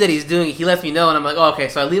see that he's doing it. He lets me know, and I'm like, oh, okay.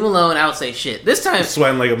 So I leave him alone. I don't say shit. This time,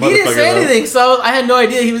 Sweating like a he didn't motherfucker, say though. anything. So I had no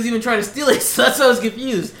idea he was even trying to steal it. So that's why I was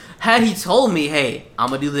confused. Had he told me, hey, I'm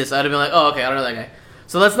gonna do this, I'd have been like, oh, okay, I don't know that guy.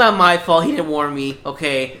 So that's not my fault. He didn't warn me.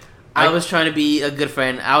 Okay. I was trying to be a good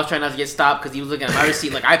friend. I was trying not to get stopped because he was looking at my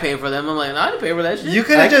receipt like I paid for them. I'm like, no, I didn't pay for that shit. You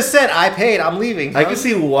could have just said, "I paid. I'm leaving." I can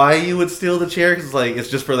see why you would steal the chair because like it's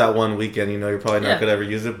just for that one weekend. You know, you're probably not Yeah. gonna ever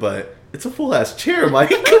use it, but it's a full ass chair,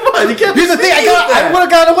 Mike. Come on, you can't. Here's the thing. I would have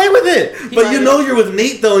gotten away with it. But you know you're with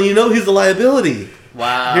Nate though, and you know he's a liability.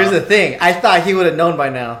 Wow. Here's the thing. I thought he would have known by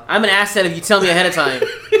now. I'm an asset if you tell me ahead of time.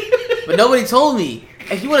 But nobody told me.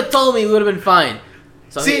 If you would have told me, we would have been fine.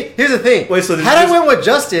 So See, here's the thing. Wait, so did had you I just- went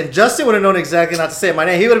with Justin would have known exactly not to say my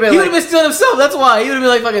name. He would have been he like, would have been stealing himself. That's why he would have been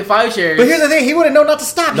like fucking 5 shares. but here's the thing. He would have known not to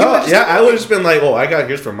stop. He No, would've just yeah, kept I would have just been like, oh, I got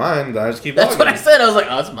here's for mine. I just keep That's walking. what I said. I was like,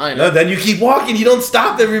 oh, it's mine. No, then you keep walking. You don't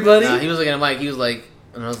stop everybody. Nah, he was looking at Mike. He was like,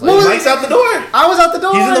 and I was What like, was Mike's out the door. I was out the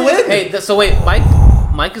door. He's in the wind. hey, so wait,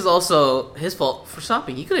 Mike is also his fault for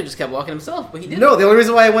stopping. He could have just kept walking himself, but he didn't. No, the only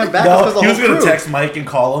reason why I went back was No, because he the was whole gonna crew. text Mike and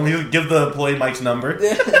call him. He would give the employee Mike's number.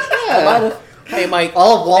 Hey, Mike.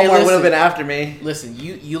 All of Walmart hey, would have listen. been after me. Listen,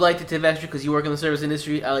 you like to tip extra because you work in the service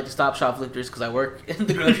industry. I like to stop shoplifters because I work in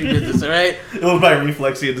the grocery business. All right. It was my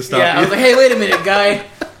reflex he had to stop Yeah, you. I was like, hey, wait a minute, guy.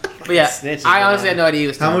 But yeah, Snitches, I honestly man. had no idea he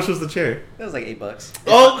was How stealing. much was the chair? It was like $8.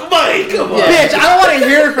 Oh, Mike, come on. Yeah. Bitch, I don't want to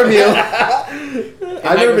hear it from you.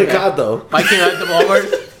 I've never been caught though. Mike came out to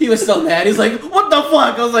Walmart. He was so mad. He's like, "What the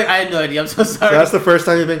fuck?" I was like, "I had no idea. I'm so So sorry." that's the first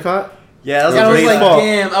time you've been caught? Yeah, I was Nate's like, fault.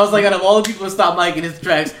 damn. I was like, out of all the people who stopped Mike in his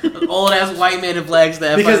tracks, an old ass white man in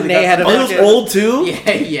Flagstaff. Because finally Nate got had the a Oh, best- he was old too?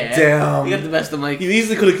 Yeah. Damn. He got the best of Mike. You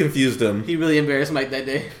easily could have confused him. He really embarrassed Mike that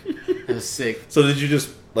day. That was sick. So did you just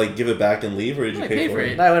like give it back and leave, or did you I pay paid for for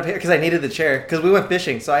it? it. No, I went because I needed the chair because we went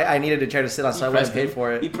fishing, so I needed a chair to sit on, so I went and paid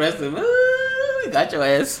for He it. pressed him. He got your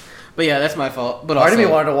ass. But yeah, that's my fault. But Part of also,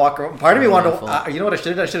 me wanted to walk. Part of me wanted My fault. to. You know what I should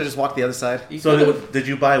have done? I should have just walked the other side. you So could've- did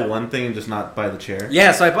you buy one thing and just not buy the chair?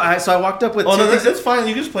 Yeah, so I walked up with. Oh two no, things. that's fine.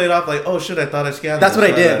 You can just play it off like, oh shit, I thought I scanned. That's this. what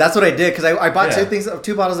I did. That's what I did because I bought Yeah.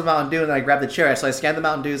 two bottles of Mountain Dew and then I grabbed the chair. So I scanned the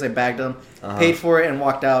Mountain Dews, I bagged them, paid for it, and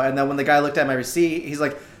walked out. And then when the guy looked at my receipt, he's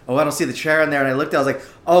like, "Oh, I don't see the chair in there." And I looked, I was like,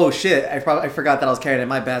 "Oh shit, I forgot that I was carrying it.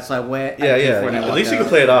 My bad." So I went. I Yeah, paid yeah. for it and I At walked least you out. can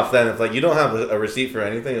play it off then. If like you don't have a receipt for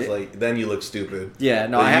anything, it's like then you look stupid. Yeah,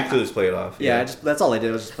 no, But I you could just play it off. Yeah, that's all I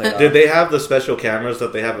did was just play it. Did off. they have the special cameras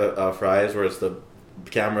that they have at Fry's, where it's the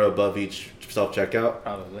camera above each self checkout?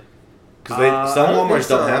 Probably. Because I some don't think Walmarts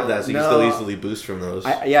don't so. have that, so you can No. still easily boost from those.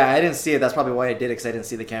 I didn't see it. That's probably why I did it because I didn't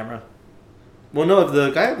see the camera. Well, no, if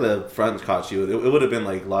the guy at the front caught you, it would have been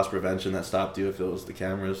like loss prevention that stopped you if it was the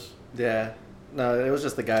cameras. Yeah, no, it was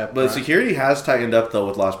just the guy. Up But front. security has tightened up though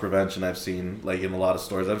with loss prevention. I've seen like in a lot of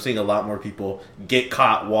stores. I'm seeing a lot more people get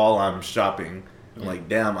caught while I'm shopping. I'm like,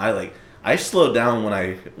 damn, I slowed down when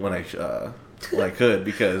I could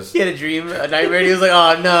because He had a dream, a nightmare, and he was like,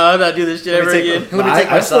 "Oh no, I'm not doing this shit Let me ever take- again." Let me take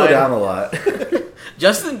my I slow side. down a lot.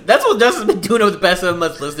 Justin, that's what Justin's been doing over the past 7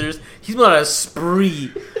 months, listeners. He's been on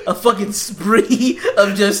a fucking spree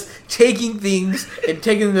of just taking things and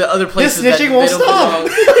taking them to other places. snitching that won't they don't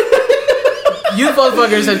belong. You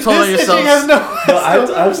motherfuckers have told on This yourselves. snitching has no.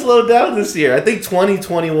 No, I've slowed down this year. I think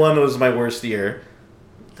 2021 was my worst year.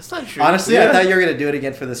 That's not true. Honestly, Yeah. I thought you were gonna do it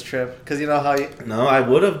again for this trip because you know how you. No, I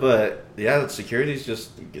would have, but yeah, security's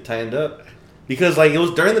just get tightened up. Because like it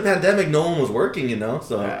was during the pandemic, no one was working, you know.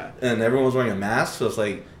 So Yeah. and everyone was wearing a mask, so it's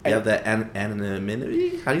like you have that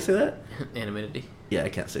anonymity. How do you say that? Anonymity. Yeah, I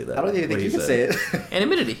can't say that. I don't even What think you can said. say it.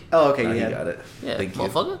 Anonymity. Oh, okay, No, yeah. you got it. Yeah, Thank you.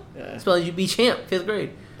 motherfucker. Yeah. Spelling you be champ, 5th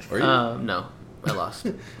grade. Were you? No, I lost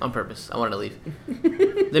on purpose. I wanted to leave.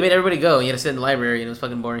 They made everybody go. You had to sit in the library, and it was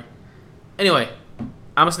fucking boring. Anyway,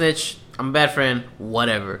 I'm a snitch. I'm a bad friend.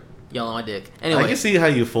 Whatever. Y'all on my dick. Anyway, I can see how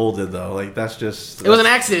you folded though. Like that's just. it was an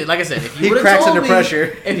accident. Like I said, if you He would have cracks told under me,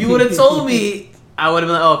 pressure. if you would have told me, I would have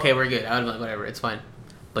been like, oh, okay, we're good. I would have been like, whatever, it's fine.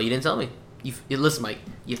 But you didn't tell me. You listen, Mike.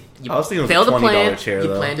 You I was thinking it was failed a to plan. $20 chair, you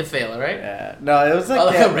though. planned to fail, all right? Yeah. No, it was like. Oh,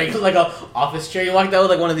 like yeah. a regular, like a office chair. You walked out with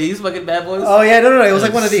like one of these fucking bad boys. Oh yeah, no. It was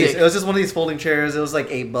like That's one of these. sick. It was just one of these folding chairs. It was like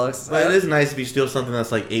 $8. But it is nice if you steal something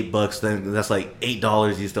that's like $8, then that's like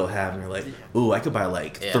 $8 you still have, and you're like, ooh, I could buy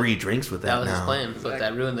like Yeah. 3 drinks with that, That was now. his plan, but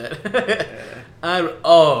that ruined that.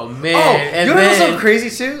 Oh man! Oh, and you want to know then, something crazy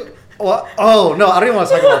too? Well, oh no, I don't even want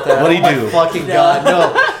to talk about that. What'd he Oh my do? Fucking god,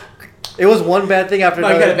 no. It was one bad thing after Oh,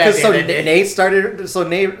 you another. got a bad 'Cause so day that day. Nate started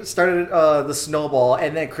the snowball,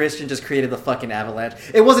 and then Christian just created the fucking avalanche.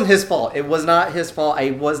 It wasn't his fault. It was not his fault.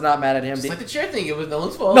 I was not mad at him. Just like the chair thing, it was no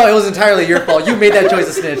one's fault. No, it was entirely your fault. You made that choice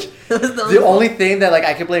to snitch. It was no one's The fault. only thing that like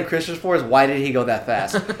I could blame Christian for is why did he go that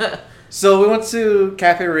fast? So we went to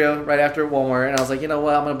Cafe Rio right after Walmart, and I was like, you know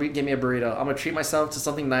what? I'm gonna give me a burrito. I'm gonna treat myself to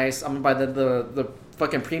something nice. I'm gonna buy the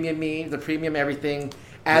fucking premium meat, the premium everything.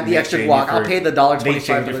 Add the Nate extra shamed guac. you I'll for- pay the Nate $1.25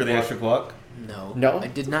 shamed for you the for the guac. extra guac. No, I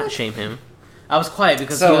did not shame him. I was quiet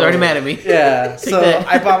because he was already mad at me. Yeah. Take So that.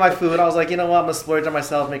 I bought my food. I was like, you know what? I'm gonna splurge on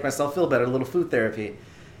myself, make myself feel better. A little food therapy.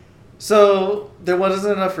 So there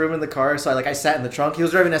wasn't enough room in the car, so I sat in the trunk. He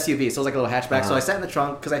was driving an SUV, so it was like a little hatchback. So I sat in the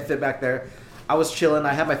trunk because I fit back there. I was chilling.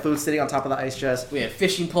 I had my food sitting on top of the ice chest. We had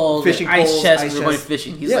fishing poles, Fishing ice poles, chest. ice We were going chest.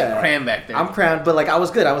 fishing. He's Yeah. like crammed back there. I'm crammed, but like I was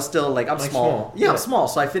good. I was still like I'm Like small. small. Yeah, I'm small,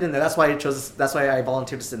 so I fit in there. That's why I chose. That's why I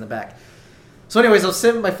volunteered to sit in the back. So, anyways, I was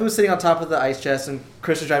sitting. My food's sitting on top of the ice chest, and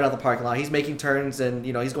Chris is driving out the parking lot. He's making turns, and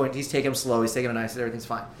he's taking them slow. He's taking it nice. Everything's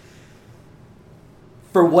fine.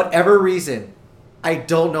 For whatever reason, I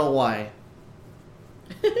don't know why.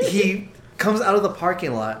 He comes out of the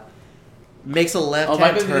parking lot, makes a oh my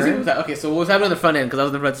left-hand goodness! turn. Okay, so what was happening on the front end? Because I was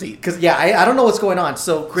in the front seat. Because I don't know what's going on.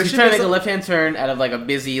 So He's Christian trying to makes make a a- left-hand turn out of like a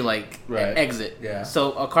busy Right. exit. Yeah.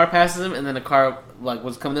 So a car passes him, and then a car like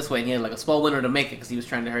was coming this way, and he had like a small window to make it because he was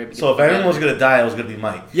trying to hurry up. And get So the if fuck out anyone of was there. gonna die, it was gonna be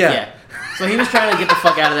Mike. Yeah. So he was trying to get the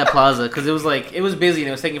fuck out of that plaza because it was busy and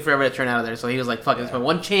it was taking forever to turn out of there. So he was like, "Fuck, it's my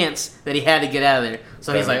one chance that he had to get out of there."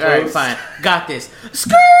 So he's like, "All right, Close. fine, got this."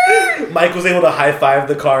 Skirt! Mike was able to high five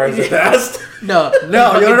the car as it passed. No,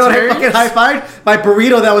 No, you don't know what I fucking high fived? My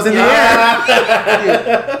burrito that was in the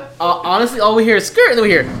air. Honestly, all we hear is skirt, and then we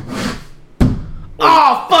hear,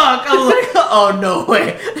 "Oh fuck!" I was like, "Oh no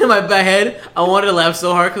way!" In my head, I wanted to laugh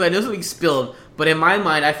so hard because I knew something spilled, But in my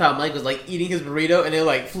mind, I thought Mike was like eating his burrito, and it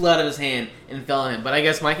like flew out of his hand and fell on him. But I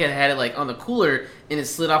guess Mike had it like on the cooler, and it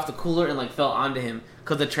slid off the cooler and like fell onto him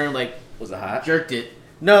because the turn like Was it hot? jerked it.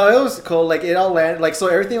 No, it was cool. Like it all landed. Like so,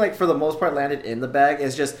 everything like for the most part landed in the bag.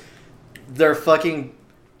 It's just their fucking.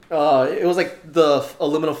 It was like the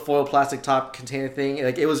aluminum foil plastic top container thing.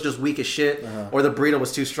 Like it was just weak as shit, or the burrito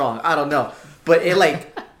was too strong. I don't know, but it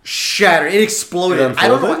like shattered. It exploded. I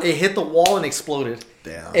don't know. It hit the wall and exploded.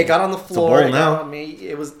 Damn. It got on the floor. bowl It now. got on me.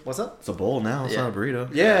 It was what's up? It's a bowl now. It's Yeah. not a burrito.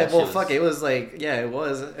 Yeah, that well, shit fuck was- it. Was like, yeah, it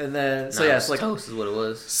was, and then so Nah, yeah, it it's was like toast is what it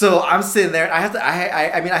was. so I'm sitting there. I have to.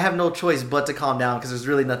 I mean, I have no choice but to calm down because there's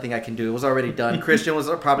really nothing I can do. It was already done. Christian was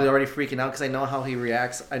probably already freaking out because I know how he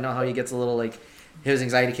reacts. I know how he gets a little like his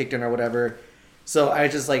anxiety kicked in or whatever. So I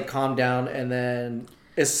just like calmed down, and then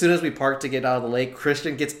as soon as we parked to get out of the lake,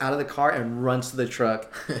 Christian gets out of the car and runs to the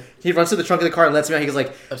truck. He runs to the trunk of the car and lets me out. He goes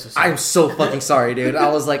like, I'm so sorry. "I'm so fucking sorry, dude." I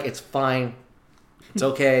was like, "It's fine." It's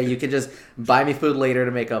okay. You can just buy me food later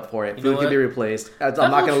to make up for it. You know Food can what? be replaced. I'm That not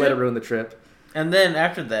whole going to let it trip- ruin the trip. And then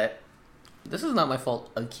after that, this is not my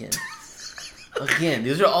fault again. Again,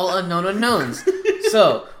 these are all unknown unknowns.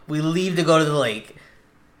 So we leave to go to the lake.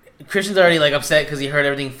 Christian's already like upset because he heard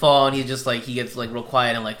everything fall, and he's just like he gets like real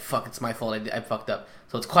quiet and like fuck, it's my fault. I fucked up.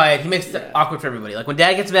 So it's quiet. He makes it awkward for everybody. Like when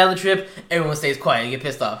Dad gets mad on the trip, everyone stays quiet and get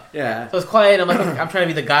pissed off. Yeah. So it's quiet. I'm like, I'm trying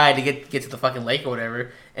to be the guy to get to the fucking lake or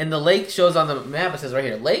whatever. And the lake shows on the map. It says right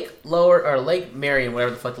here, Lake Lower or Lake Marion,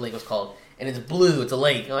 whatever the fuck the lake was called. And it's blue. It's a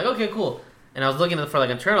lake. I'm like, okay, cool. And I was looking for like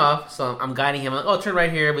a turn off, so I'm guiding him. I'm like, oh, turn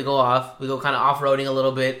right here. We go off. We go kind of off roading a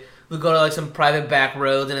little bit. We go to like some private back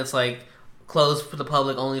roads, and it's like closed for the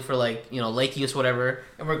public, only for like lake use, whatever.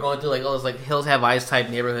 And we're going through like all this like Hills Have Eyes type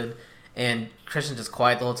neighborhood. And Christian's just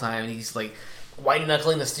quiet the whole time, and he's like white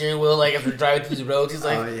knuckling the steering wheel like as we're driving through the roads. He's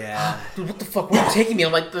like, Oh, yeah. dude, what the fuck? Where are you taking me?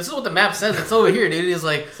 I'm like, this is what the map says. It's over here, dude. He's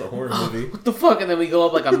like, It's a horror movie. what the fuck? And then we go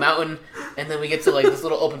up like a mountain, and then we get to like this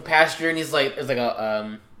little open pasture, and he's like, it's like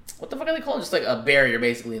a what the fuck are they called? Just like a barrier,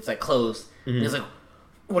 basically. It's like closed. And he's like,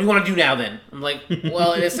 what do you want to do now then? I'm like,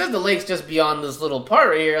 well, it says the lake's just beyond this little part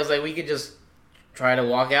right here. I was like, we could just try to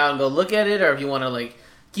walk out and go look at it, or if you want to like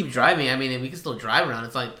keep driving, I mean, we can still drive around.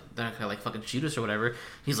 It's like they're not gonna like fucking shoot us or whatever.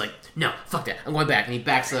 He's like, no, fuck that. I'm going back, and he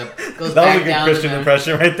backs up, goes That back was a good down. Christian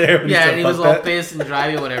impression right there. when Yeah, said, and he was "Fuck all that." pissed and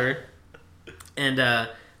driving, whatever. And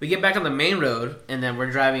we get back on the main road, and then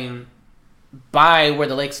we're driving by where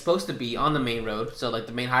the lake's supposed to be on the main road, so like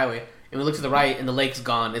the main highway. And we look to the right, and the lake's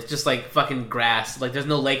gone. It's just like fucking grass. Like there's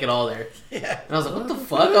no lake at all there. Yeah. And I was like, what the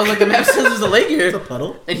fuck? I was like, the map says there's a lake here. It's a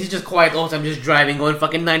puddle. And he's just quiet the whole time, just driving, going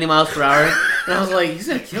fucking 90 miles per hour. And I was like, he's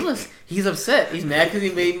gonna kill us. He's upset. He's mad because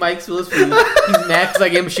he made Mike spill his food. He's mad because I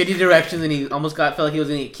gave him shitty directions, and he almost felt like he was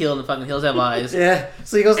gonna get killed. And the fucking Hills Have Eyes. Yeah.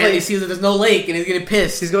 So he goes And he like, sees that there's no lake, and he's getting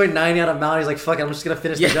pissed. he's going 90 out of mountain. He's like, fuck it, I'm just going to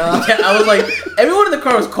finish the Yeah, job. yeah, I was like, everyone in the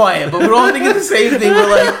car was quiet, but we're all thinking the same thing. We're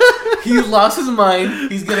like, he's lost his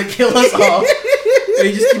mind. He's gonna kill us all. And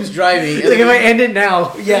he just keeps driving. He's like, if I end it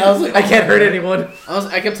now, Yeah, I was like, I can't oh, hurt man. anyone.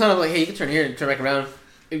 I kept telling him like, hey, you can turn here and turn back around.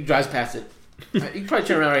 He drives past it. You can probably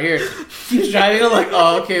turn around right here. Keeps driving. I'm like,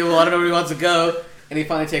 oh, okay. Well, I don't know where he wants to go. And he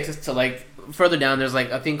finally takes us to like further down. There's like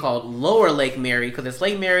a thing called Lower Lake Mary because it's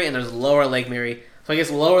Lake Mary and there's Lower Lake Mary. So I guess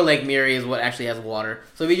Lower Lake Mary is what actually has water.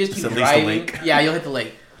 So if you just keep It's at least a driving, lake. yeah, you'll hit the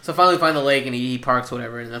lake. So finally we find the lake and he parks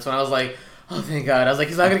whatever. And that's when I was like, oh, thank God. I was like,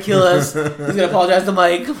 he's not gonna kill us. He's gonna apologize to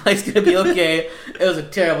Mike. Mike's gonna be okay. It was a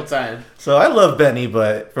terrible time. So I love Benny,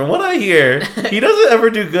 but from what I hear, he doesn't ever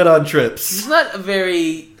do good on trips. He's not a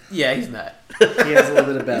very. Yeah, he's not. He has a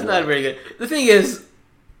little bit of bad He's luck. not very good. The thing is,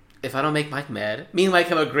 if I don't make Mike mad, me and Mike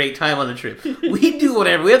have a great time on the trip. We do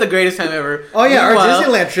whatever. We have the greatest time ever. Oh yeah, our Meanwhile-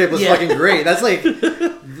 Disneyland trip was Yeah. fucking great. That's like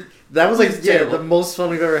that was like It's terrible. the most fun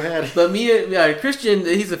we've ever had. But Christian,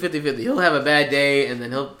 he's a 50-50. He'll have a bad day, and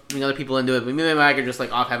then he'll bring other people into it. But me and Mike are just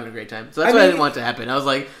like off having a great time. So that's I why I mean- didn't want it to happen. I was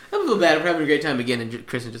like, I don't feel bad. We're having a great time again, and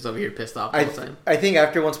Christian just over here pissed off all the time. I think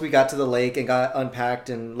after once we got to the lake and got unpacked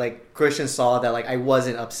and like Christian saw that like I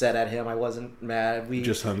wasn't upset at him, I wasn't mad. We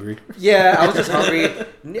Just hungry. yeah, I was just hungry.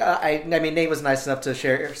 I mean Nate was nice enough to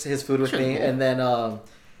share his food with Sure, me, cool. and then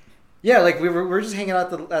yeah, like we were just hanging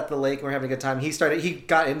out at the lake. We were having a good time. He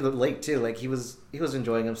got into the lake too. Like he was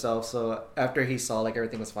enjoying himself. So after he saw like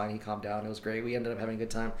everything was fine, he calmed down. It was great. We ended up having a good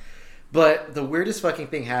time. But the weirdest fucking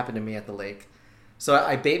thing happened to me at the lake. So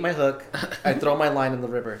I bait my hook. I throw my line in the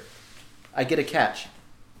river. I get a catch.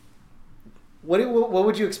 What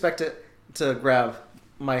would you expect to grab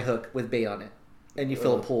my hook with bait on it? And you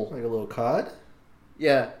fill a pool. Like a little cod?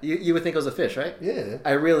 Yeah, you would think it was a fish, right? Yeah.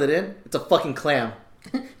 I reel it in. It's a fucking clam.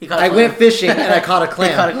 He caught a I clam. went fishing and I caught a He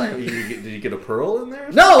clam. caught a clam. Did you get a pearl in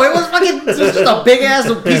there? No, it was just a big ass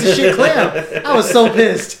piece of shit clam. I was so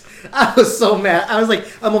pissed. I was so mad. I was like,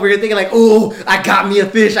 I'm over here thinking like, oh, I got me a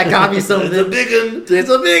fish. I got me something. It's a big one. It's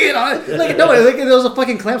a big one. Like, no, like, there was a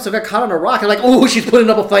fucking clam, so I got caught on a rock. I'm like, oh, she's putting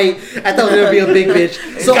up a fight. I thought it would be a big fish.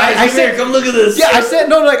 So Guys, I come said, here, come look at this. yeah, I said,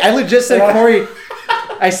 no, like, I legit said, Corey,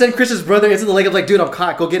 I sent Chris's brother into the lake. I'm like, dude, I'm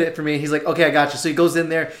caught. Go get it for me. He's like, okay, I got you. So he goes in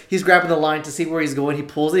there. He's grabbing the line to see where he's going. He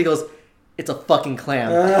pulls it. He goes, it's a fucking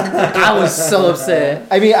clam. I was so upset.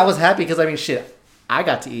 I mean, I was happy because, I mean, shit, I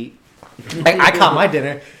got to eat. I caught my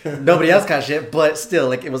dinner. Nobody else caught shit, but still,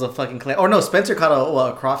 like, it was a fucking clam. Or no, Spencer caught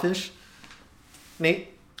a crawfish. Nate?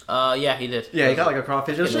 Yeah, he did. Yeah, he got like a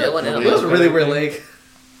crawfish. It was, Yeah, it went in a it was a little really bit. weird lake.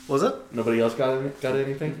 Was it? Nobody else got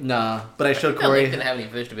anything? Nah, but I showed That lake Corey. didn't have any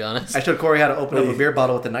fish, to be honest. I showed Corey how to open up a Wait. beer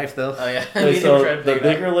bottle with a knife, though. Oh yeah. Wait, We so didn't try to the figure it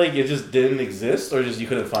out. bigger lake, it just didn't exist, or just you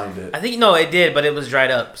couldn't find it? I think no, it did, but it was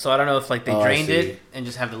dried up. So I don't know if like they Oh, I drained see. it and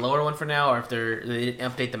just have the lower one for now, or if they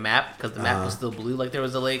didn't update the map because the map was still blue, like there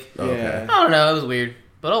was a lake. Okay. Yeah. I don't know. It was weird,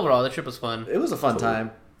 but overall the trip was fun. It was a fun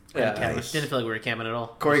time. Yeah. Nice. Didn't feel like we were camping at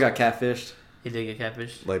all. Corey got catfished He did get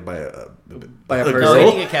catfish. Like by a by a girl? No, he person.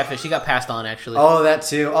 didn't get catfish. He got passed on actually. Oh, that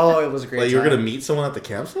too. Oh, it was a great Like you were time. gonna meet someone at the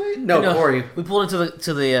campsite? No, Corey. We pulled into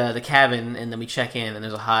the cabin and then we check in and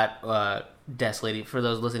there's a hot desk lady. For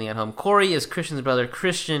those listening at home, Corey is Christian's brother.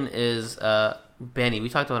 Christian is Benny. We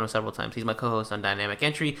talked about him several times. He's my co-host on Dynamic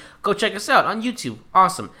Entry. Go check us out on YouTube.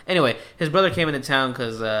 Awesome. Anyway, his brother came into town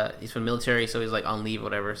because he's from the military, so he's like on leave or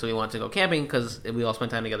whatever. So we wanted to go camping because we all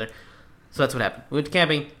spent time together. So that's what happened. We went to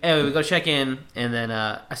camping. Anyway, we go check in, and then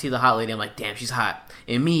I see the hot lady. I'm like, damn, she's hot.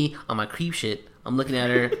 And me, on my creep shit, I'm looking at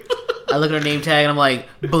her. I look at her name tag, and I'm like,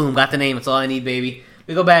 boom, got the name. That's all I need, baby.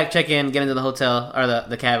 We go back, check in, get into the hotel, or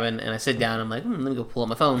the cabin, and I sit down. I'm like, let me go pull up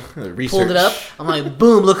my phone. Research. Pulled it up. I'm like,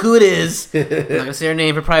 boom, look who it is. I'm not going to say her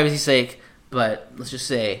name for privacy's sake, but let's just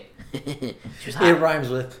say she was hot. It rhymes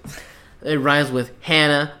with. It rhymes with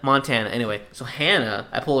Hannah Montana. Anyway, so Hannah,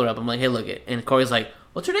 I pull her up. I'm like, hey, look it. And Corey's like,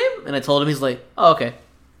 what's her name? And I told him. He's like, oh, okay.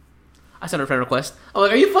 I sent her a friend request. I'm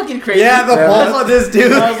like, are you fucking crazy? Yeah, the balls on this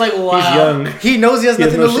dude. I was like, wow. He's young. He knows he has He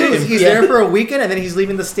has nothing no to lose. shame. He's Yeah. there for a weekend, and then he's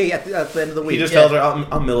leaving the state at the end of the week. He just Yeah. tells her,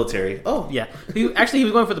 I'm military. Oh, Yeah. He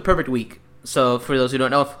was going for the perfect week. So for those who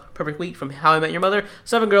don't know, perfect week from How I Met Your Mother,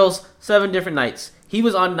 7 girls, 7 different nights. He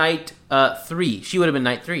was on night 3. She would have been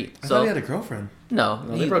night 3. I So thought he had a girlfriend. no,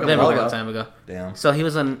 they he broke up they a broke while up a ago. time ago. Damn. So he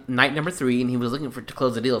was on night number 3, and he was looking to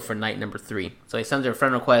close the deal for night number 3. So he sends her a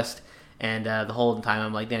friend request, and the whole time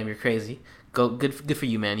I'm like, damn, you're crazy. Good for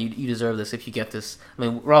you, man. You deserve this if you get this. I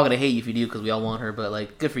mean, we're all gonna hate you if you do because we all want her, but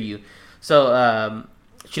like, good for you. So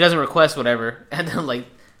she doesn't request whatever, and then like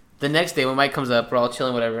the next day when Mike comes up, we're all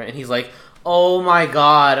chilling, whatever, and he's like, oh my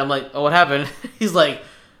god. I'm like, oh, what happened? He's like,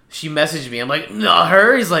 she messaged me. I'm like, no,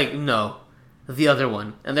 her? He's like, no, the other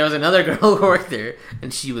one. And there was another girl who worked there,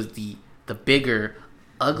 and she was the bigger,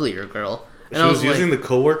 uglier girl. And She I was like, using the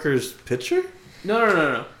coworker's picture?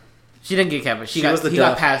 no. She didn't get catfish. She was the he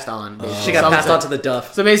got duff. passed on. She got passed on to the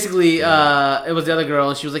duff. So basically, it was the other girl,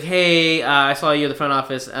 and she was like, "Hey, I saw you at the front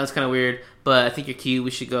office. That's kind of weird, but I think you're cute. We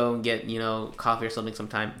should go and get coffee or something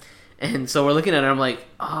sometime." And so we're looking at her. I'm like,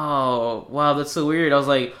 "Oh, wow, that's so weird." I was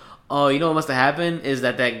like, "Oh, you know what must have happened is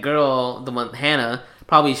that girl, the one Hannah,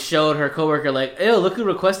 probably showed her coworker like, ew, look who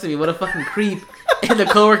requested me. What a fucking creep." And the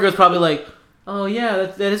coworker was probably like, "Oh yeah,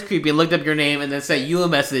 that is creepy." And looked up your name and then sent you a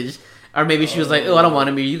message. Or maybe she was like, "Oh, I don't want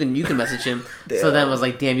him here. You can message him." So then I was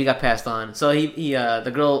like, "Damn, you got passed on." So he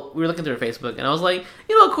the girl, we were looking through her Facebook, and I was like,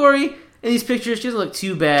 Corey, in these pictures, she doesn't look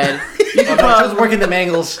too bad. You can She was working the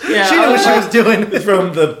mangles. Yeah, She knew what she was doing. It's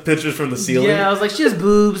from the pictures from the ceiling. Yeah, I was like, she has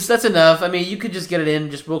boobs. That's enough. I mean, you could just get it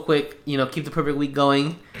in just real quick. Keep the perfect week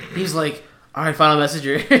going. He's like, all right, final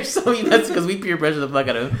messenger. So he messaged because we peer pressure the fuck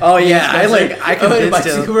out of him. Oh yeah, I convinced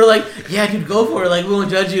We him. were like, yeah, dude, go for it. Like, we won't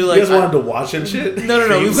judge you. You Like, guys wanted to watch and shit? No.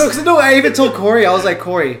 No, I even told Corey. I was like,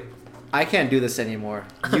 Corey, I can't do this anymore.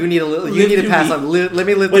 You need You need to pass on. Let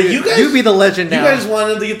me live. Wait, you guys- You be the legend You now. guys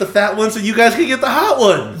wanted to get the fat one so you guys could get the hot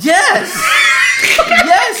one. Yes!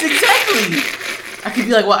 Yes, exactly! I could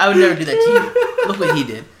be like, well, I would never do that to you. Look what he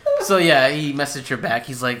did. So yeah, he messaged her back.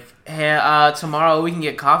 He's like, hey, tomorrow we can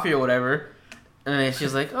get coffee or whatever. And then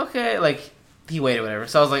she's like, okay. Like, he waited, whatever.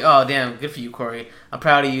 So I was like, oh, damn, good for you, Corey. I'm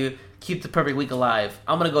proud of you. Keep the perfect week alive.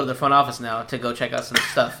 I'm going to go to the front office now to go check out some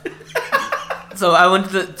stuff. So I went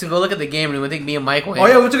to go look at the game, and I think me and Mike went. Oh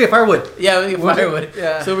yeah, we took get firewood. Yeah, we get firewood.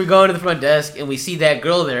 Yeah. So we go into the front desk, and we see that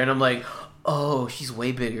girl there, and I'm like, oh, she's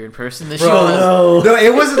way bigger in person than she Bro, was. no,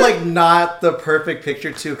 it wasn't like not the perfect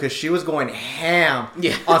picture too, because she was going ham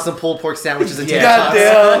Yeah. on some pulled pork sandwiches and Yeah. tater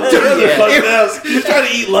tots. Goddamn. Yeah. Fuck else. He's trying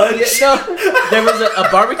to eat lunch. No, there was a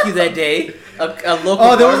barbecue that day, a local.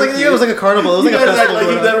 Oh, there was like barbecue. it was like a carnival. It was You like a guys act festival. like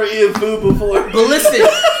going you've on. never eaten food before.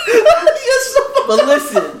 But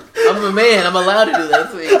listen, I I'm a man. I'm allowed to do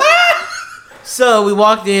that. So we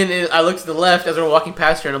walked in, and I looked to the left as we were walking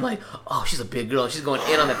past her, and I'm like, oh, she's a big girl. She's going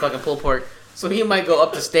in on that fucking pulled pork. So he might go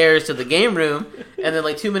up the stairs to the game room, and then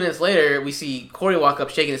like 2 minutes later, we see Corey walk up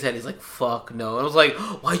shaking his head. He's like, fuck no. And I was like,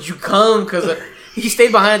 why'd you come? Because he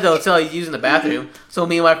stayed behind at the hotel. He's using the bathroom. So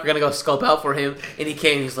me and my wife were going to go scope out for him, and he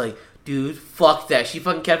came, and he's like, dude, fuck that. She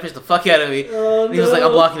fucking catfished the fuck out of me. Oh, and he was like,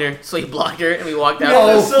 I'm blocking her. So he blocked her, and we walked out. No,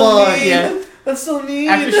 that's so mean. Yeah. That's so mean.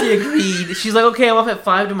 After she agreed, she's like, okay, I'm off at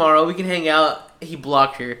 5 tomorrow. We can hang out. He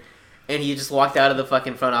blocked her. And he just walked out of the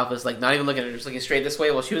fucking front office, like, not even looking at her, just looking straight this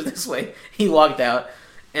way while she was this way. He walked out.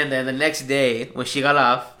 And then the next day, when she got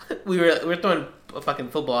off, we were throwing a fucking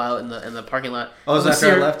football out in the parking lot. Oh, was that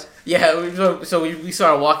after I left? Yeah, so we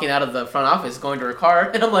saw her walking out of the front office, going to her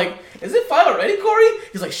car. And I'm like, is it 5 already, Corey?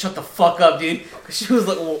 He's like, shut the fuck up, dude. Because she was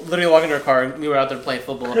like, literally walking to her car, and we were out there playing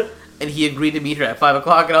football. And he agreed to meet her at 5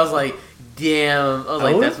 o'clock, and I was like, damn. I was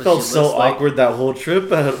like, that's what felt she so looks like. awkward that whole trip.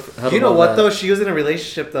 You know what, though? She was in a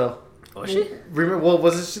relationship, though. Was she? Remember, what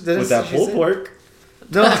was it? With that pulled pork.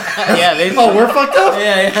 No. Yeah, they. Oh, we're fucked up?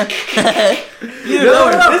 Yeah. You No, know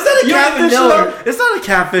her. no. Is that a You don't even catfish? know Though? her. It's not a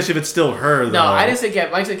catfish if it's still her, though. No, I didn't say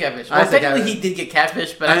catfish. Mike said catfish. I Well, said technically, catfish. he did get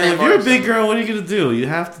catfish, but I And meant if more you're a so- big girl, what are you gonna do? You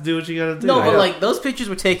have to do what you gotta do. No, but know. like those pictures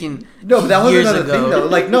were taken. No, but that was years another ago. thing, though.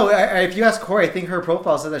 Like, no, if you ask Corey, I think her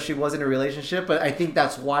profile said that she was in a relationship, but I think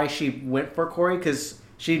that's why she went for Corey, because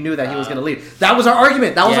she knew that he was going to leave. That was our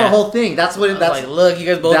argument. That was Yeah. our whole thing. That's what. I was That's like, look, you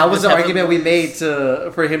guys both. that was just the have argument a- we made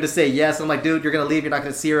for him to say yes. I'm like, dude, you're going to leave. You're not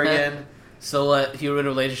going to see her again. So what? If you were in a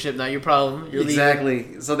relationship, not your problem. You're leaving.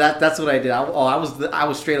 Exactly. So that's what I did. I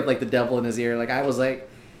was straight up like the devil in his ear. Like I was like,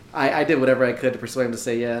 I did whatever I could to persuade him to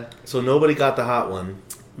say yeah. So nobody got the hot one.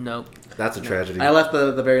 Nope. That's a tragedy. I left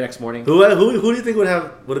the very next morning. Who do you think would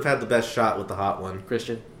have had the best shot with the hot one?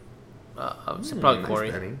 Christian. I would say probably Nice,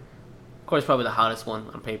 Corey. Benny. Corey's probably the hottest one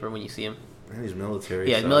on paper when you see him. Man, he's military.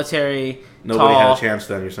 Yeah, so military. Nobody tall, had a chance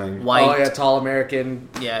then. You're saying? White. Oh yeah, tall American.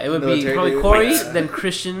 Yeah, it would be military probably dude. Corey, White. then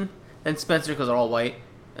Christian, then Spencer because they're all white,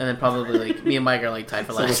 and then probably like me and Mike are like tied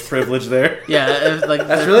for So much last. privilege there. Yeah, it's like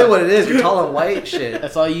That's really what it is. You're tall and white. Shit.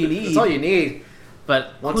 That's all you need. That's all you need.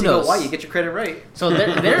 But Once who you knows? go white, you get your credit right. So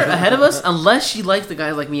they're ahead of us unless she likes the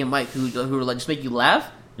guys like me and Mike who are like just make you laugh.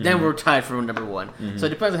 Then we're tied for number one. So it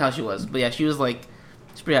depends on how she was. But yeah, she was like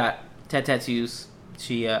she's pretty hot. Tattoos.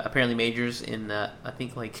 She apparently majors in I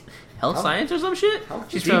think like health science or some shit.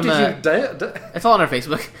 She's Deep from. did you It's all on her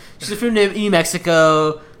Facebook. She's from New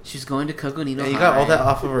Mexico. She's going to Coconino. Yeah, you got all High. that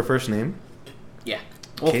off of her first name. Yeah.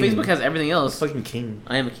 Well, King. Facebook has everything else. Fucking king.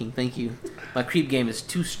 I am a king. Thank you. My creep game is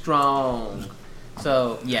too strong.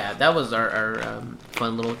 So yeah, that was our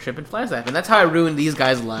fun little trip in Flagstaff, and that's how I ruined these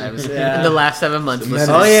guys' lives Yeah. in the last 7 months. Menace.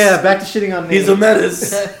 Oh yeah, back to shitting on me. He's a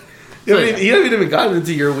menace. You So, haven't even gotten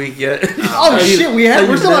into your week yet. Oh shit,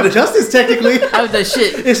 we're still on justice technically. How was that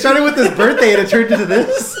shit? It started with his birthday and it turned into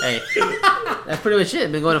this. Hey, that's pretty much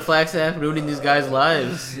it. Been going to Flagstaff, ruining these guys'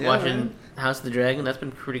 lives, Yeah, watching man. House of the Dragon. That's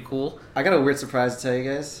been pretty cool. I got a weird surprise to tell you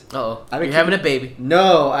guys. Oh, I've you're been having a keeping- baby.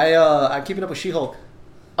 No, I'm keeping up with She-Hulk.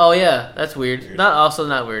 Oh yeah, that's weird.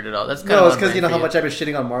 Not weird at all. That's kind No, of it's because you know on how brand much I've been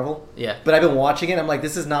shitting on Marvel. for you. Yeah, But I've been watching it. And I'm like,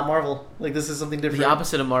 this is not Marvel. Like this is something different. the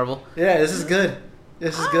opposite of Marvel. Yeah, this is good.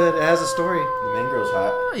 This is good. It has a story. The main girl's hot.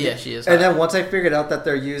 Oh, yeah, she is. And then once I figured out that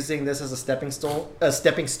they're using this as a stepping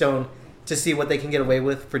stone to see what they can get away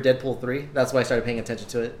with for Deadpool 3, that's why I started paying attention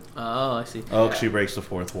to it. Oh, I see. Oh, she breaks the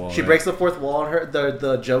fourth wall. She right? breaks the fourth wall, and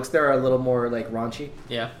the jokes there are a little more like raunchy.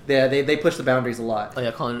 Yeah. They push the boundaries a lot. Oh yeah,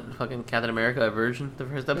 calling fucking Captain America a virgin the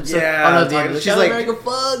first episode. Yeah, oh, no, talking- dude, she's Captain like- America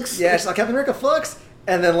fucks. Yeah, she's like Captain America fucks,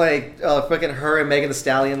 and then like fucking her and Megan Thee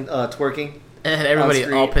Stallion twerking. And everybody On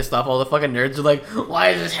screen. all pissed off. All the fucking nerds are like, "Why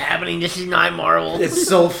is this happening? This is not Marvel." It's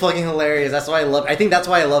so fucking hilarious. That's why I love. I think that's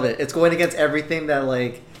why I love it. It's going against everything that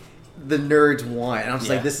like the nerds want, and I'm just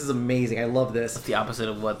Yeah. like, this is amazing. I love this. the opposite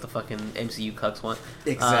of what the fucking MCU cucks want.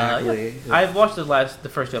 Exactly. Yeah. I've watched the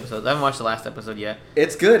first 2 episodes. I haven't watched the last episode yet.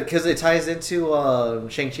 It's good because it ties into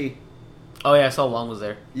Shang-Chi. Oh yeah, I saw Wong was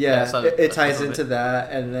there. I Yeah, saw it ties some of into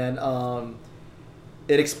that, and then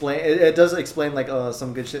it does explain like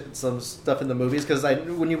some good shit, some stuff in the movies. Because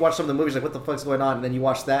when you watch some of the movies, like what the fuck's going on, and then you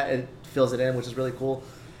watch that, it fills it in, which is really cool.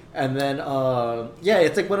 And then yeah,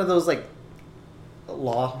 it's like one of those like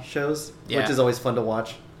law shows, Yeah. which is always fun to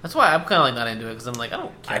watch. That's why I'm kind of like not into it because I'm like I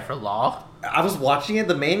don't care for law. I was watching it.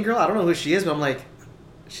 The main girl, I don't know who she is, but I'm like,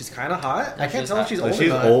 she's kind of hot. I can't she's tell hot. if she's Like, old. or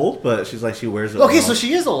she's not. old, but she's like she wears it. Okay, well. so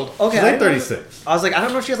she is old. Okay, She's I like didn't know- 36. I was like, I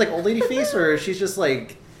don't know if she has like old lady face or if she's just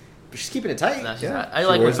like, she's keeping it tight. No, she's Yeah, hot. I she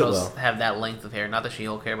like when wears it girls well. have that length of hair. Not that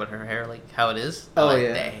She-Hulk hair, but her hair, like how it is. I Oh, like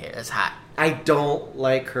yeah. that hair. That's hot. I don't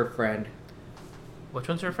like her friend. Which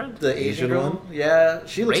one's her friend? The Asian Asian girl. one? Yeah,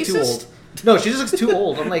 she looks too Racist? old. No, she just looks too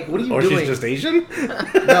old. I'm like, what are you Or doing? she's just Asian?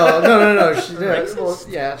 No. She, Racist? well,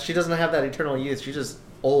 yeah, she doesn't have that eternal youth. She's just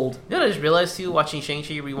old. You know what I just realized too, watching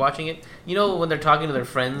Shang-Chi, rewatching it? You know when they're talking to their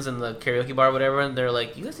friends in the karaoke bar or whatever, and they're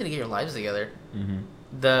like, you guys need to get your lives together. Mm-hmm.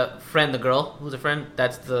 The friend, the girl, who's a friend,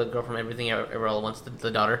 that's the girl from Everything Ever All at Once,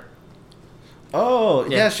 the daughter. Oh,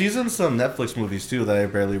 Yeah. yeah, she's in some Netflix movies too that I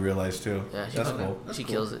barely realized too. Yeah, That's cool. She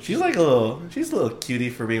kills it. She's like a little cutie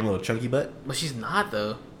for being a little chunky butt. But she's not,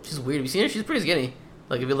 though. She's weird. Have you seen her? She's pretty skinny.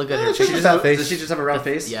 Like, if you look at Yeah, her... she's She a just fat have, face. does she just have a round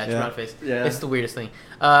face? Yeah, it's Yeah. round face. Yeah. It's the weirdest thing.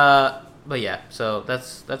 But yeah, so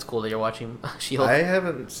that's cool that you're watching She-Hulk. I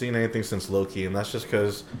haven't seen anything since Loki, and that's just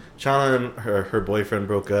because Chana and her boyfriend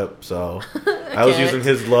broke up, so I was can't using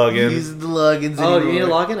his login. Use the logins Oh, anymore. you need a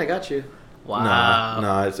login? I got you. Wow.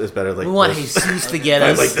 No, it's better like We want this. Jesus to get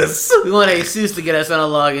I us. like this. We want Jesus to get us on a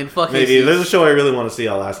login. Fuck Maybe Jesus. there's a show I really want to see.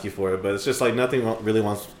 I'll ask you for it, but it's just like nothing really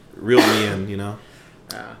wants reel me in, you know.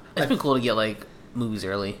 It's been cool to get like movies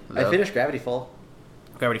early. I though. finished Gravity Fall.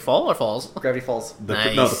 Gravity Fall or Falls? Gravity Falls.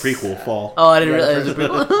 Nice. No, the prequel Fall. Oh, I didn't Yeah, realize it was a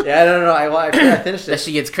prequel. Yeah, no. I finished That it.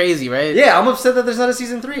 shit gets crazy, right? Yeah, I'm upset that there's not a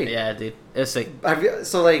season 3. Yeah, dude. It's sick.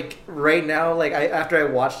 So like right now, like after I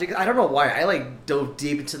watched it, I don't know why I like dove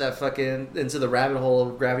deep into the rabbit hole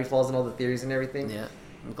of Gravity Falls and all the theories and everything. Yeah.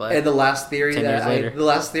 I'm glad. And the last theory 10 years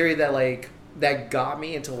later. that got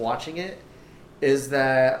me into watching it is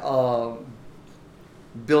that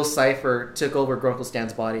Bill Cipher took over Grunkle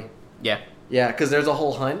Stan's body. Yeah. Yeah, because there's a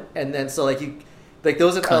whole hunt, and then so like there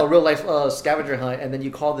was a Cut. real life scavenger hunt, and then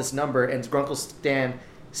you call this number, and it's Grunkle Stan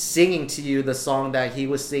singing to you the song that he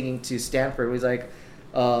was singing to Stanford. He's like,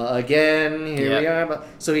 again, here we are.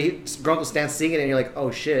 So Grunkle Stan's singing, and you're like,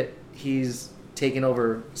 oh shit, he's taking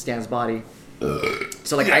over Stan's body.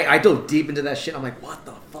 So like I dove deep into that shit. I'm like, what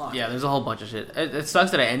the fuck? Yeah, there's a whole bunch of shit. It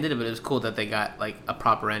sucks that I ended it, but it was cool that they got like a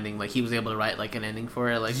proper ending. Like he was able to write like an ending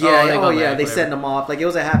for it. Like They whatever. send them off. Like it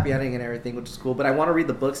was a happy ending and everything, which is cool. But I want to read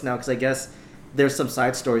the books now because I guess there's some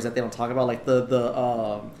side stories that they don't talk about, like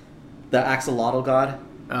the axolotl god.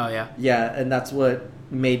 Oh yeah. Yeah, and that's what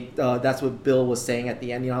that's what Bill was saying at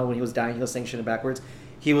the end. You know how when he was dying, he was saying shit backwards.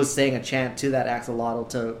 He was saying a chant to that axolotl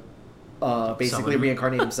to basically Summon him.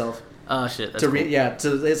 reincarnate himself. Oh shit. That's cool.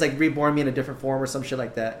 It's like reborn me in a different form or some shit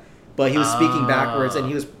like that. But he was speaking backwards and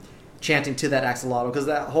he was chanting to that axolotl because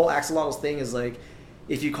that whole axolotl's thing is like,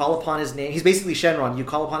 if you call upon his name, he's basically Shenron. You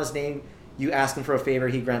call upon his name, you ask him for a favor,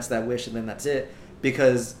 he grants that wish, and then that's it.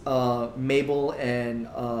 Because Mabel and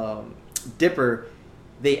Dipper,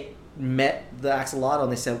 they met the axolotl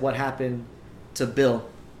and they said, "What happened to Bill?"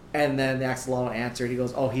 And then the axolotl answered. He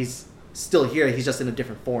goes, "Oh, he's still here. He's just in a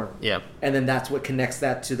different form." Yeah. And then that's what connects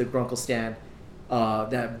that to the Grunkle Stan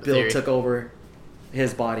that Bill Theory. took over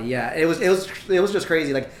his body. Yeah, it was just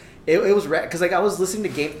crazy. Like it was because like I was listening to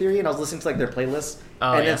Game Theory and I was listening to like their playlists,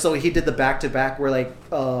 Oh, and yeah. then so he did the back to back where like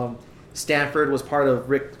Stanford was part of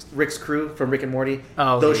Rick's crew from Rick and Morty.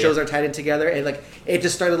 Oh, those yeah. shows are tied in together, and like it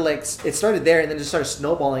just started it started there, and then it just started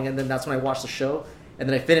snowballing, and then that's when I watched the show. And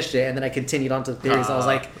then I finished it, and then I continued on to the theories. And I was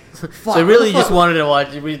like, "Fuck!" So you really what the just fuck? wanted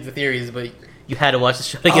to read the theories, but you had to watch the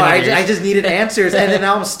show to Oh, get the I theories. just needed answers, and then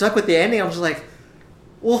now I'm stuck with the ending. I'm just like,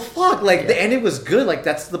 well, fuck. Like the ending was good. Like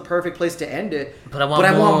that's the perfect place to end it. But I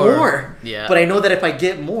want more. more. Yeah. But I know that if I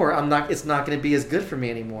get more, It's not going to be as good for me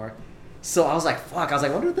anymore. So I was like, fuck. I was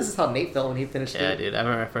like, I wonder if this is how Nate felt when he finished Yeah, it. dude. I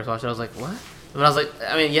remember when I first watched it, I was like, what? But I was like,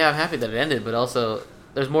 I mean, yeah, I'm happy that it ended, but also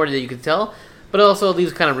there's more that you could tell. But it also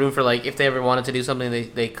leaves kind of room for, like, if they ever wanted to do something,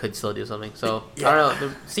 they could still do something. So, I don't know.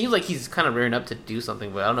 It seems like he's kind of rearing up to do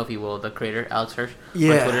something, but I don't know if he will. The creator, Alex Hirsch, on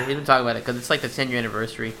Twitter, he's been talking about it because it's like the 10-year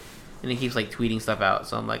anniversary, and he keeps, like, tweeting stuff out.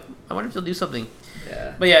 So I'm like, I wonder if he'll do something.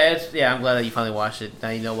 Yeah. But yeah, I'm glad that you finally watched it. Now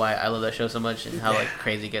you know why I love that show so much and how like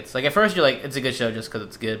crazy it gets. Like at first you're like, it's a good show just because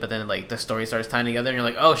it's good, but then like the story starts tying together and you're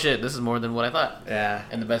like, oh shit, this is more than what I thought. Yeah.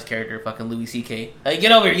 And the best character, fucking Louis C.K. Hey,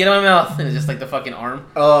 get over here, get out of my mouth, and it's just like the fucking arm.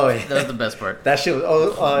 Oh, yeah. That was the best part. That shit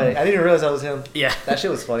was. I didn't even realize that was him. Yeah, That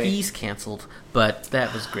shit was funny. He's canceled, but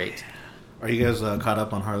that was great. Are you guys caught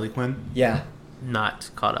up on Harley Quinn? Yeah.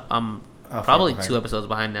 Not caught up. I'm Oh, probably fine. 2 episodes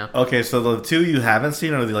behind now. Okay, so the 2 you haven't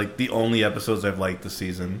seen are like the only episodes I've liked this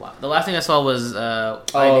season. Wow. The last thing I saw was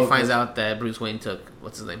Ivy finds out that Bruce Wayne took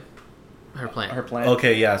what's his name, her plant. Her plan.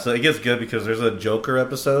 Okay, yeah, so it gets good because there's a Joker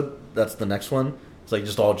episode. That's the next one. It's like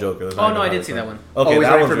just all Joker. There's Oh, not no, even I did Harley see Quinn. that one. Oh, Okay, he's that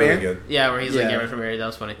ready one's for really Mary? good. Yeah, where he's like, Yeah. yeah, right from Mary. That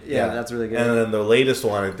was funny. Yeah, that's really good. And then the latest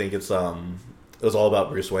one, I think it's it was all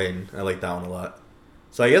about Bruce Wayne. I like that one a lot.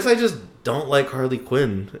 So I guess I just don't like Harley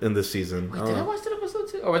Quinn in this season. Wait, I don't did I know. watch that episode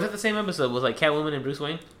too? Or was that the same episode with like Catwoman and Bruce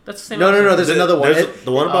Wayne? That's the same No, episode. there's another one. There's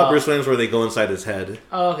the one about Oh. Bruce Wayne's where they go inside his head.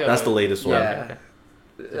 Oh, okay. That's okay. the latest one. Yeah.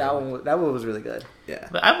 That one was really good. Yeah.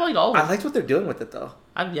 But I've liked all of I them. liked what they're doing with it though.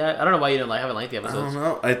 I don't know why you haven't liked the I don't episodes.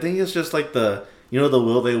 know. I think it's just like the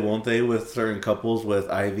will they won't they with certain couples with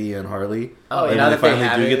Ivy and Harley. Oh, Like yeah. now when they that they finally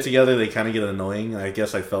have do it- get together, they kind of get annoying. I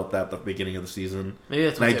guess I felt that at the beginning of the season. Maybe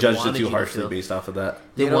that's And what I they judged it wanted too you to harshly feel. based off of that.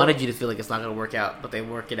 They You know- wanted you to feel like it's not going to work out, but they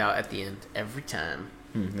work it out at the end every time.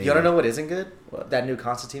 Maybe. You wanna know what isn't good? What? That new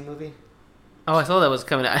Constantine movie. Oh, I saw that was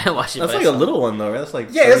coming out. I didn't watch it. That's but like I a saw little one though, right? That's like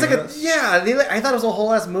Yeah, it's like 30 a minutes? I thought it was a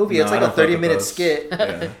whole ass movie. No, It's I like a don't fuck with 30-minute those. skit.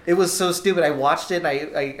 Yeah. It was so stupid. I watched it and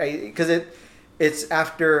I because it's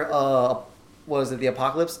after what was it, the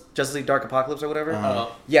Apocalypse, Justice League Dark Apocalypse or whatever.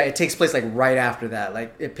 Oh. Yeah, it takes place like right after that.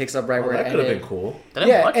 Like it picks up right Well, where that it could have ended. been cool. Did I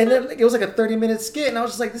Yeah, watch and that? then like, it was like a 30-minute skit, and I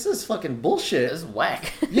was just like, this is fucking bullshit. This is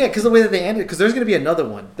whack. Yeah, because the way that they ended, because there's gonna be another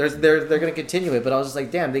one. They're gonna continue it, but I was just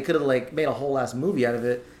like, damn, they could have like made a whole ass movie out of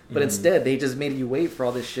it, but instead they just made you wait for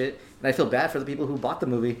all this shit, and I feel bad for the people who bought the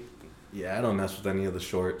movie. Yeah, I don't mess with any of the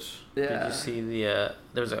shorts. Did Yeah, you see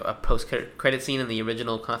there was a post credit scene in the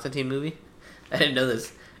original Constantine movie? I didn't know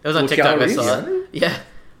this. It was on With TikTok. Keanu I Reeves? saw it. Yeah,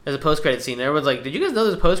 there's a post credit scene. Everyone's like, "Did you guys know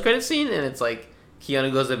there's a post credit scene?" And it's like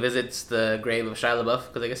Keanu goes and visits the grave of Shia LaBeouf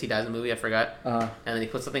because I guess he dies in the movie. I forgot. And then he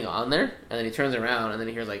puts something on there, and then he turns around, and then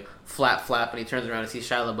he hears like flap flap, and he turns around and sees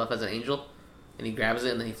Shia LaBeouf as an angel, and he grabs it,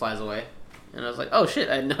 and then he flies away. And I was like, "Oh shit!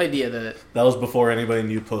 I had no idea that." That was before anybody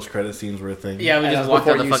knew post-credit scenes were a thing. Yeah, we And just that was walked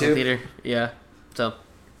out the before fucking YouTube? theater. Yeah, so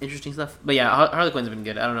interesting stuff. But yeah, Harley Quinn's been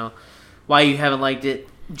good. I don't know why you haven't liked it,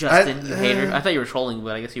 Justin. You hater. I thought you were trolling,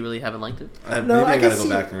 but I guess you really haven't liked it. No, Maybe I I can gotta go see-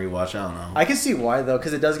 back and rewatch. I don't know. I can see why though,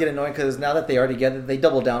 because it does get annoying. Because now that they are together, they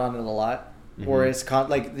double down on it a lot. Where it's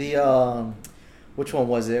like the which one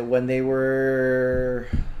was it when they were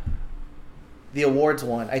the awards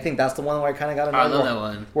one? I think that's the one where I kind of got annoyed. I love where- that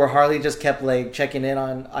one. Where Harley just kept like checking in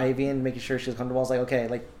on Ivy and making sure she was comfortable. I was like, okay,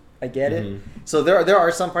 like I get it. So there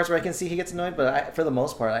are some parts where I can see he gets annoyed, but for the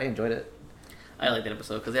most part, I enjoyed it. I like that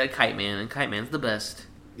episode because they had Kite Man, and Kite Man's the best.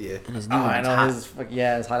 Yeah. And his new Oh, I one's know hot. his hot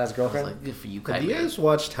ass I was girlfriend. like, good for you, Have Kite you Man. guys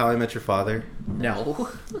watched How I Met Your Father? No.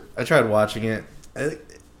 I tried watching it.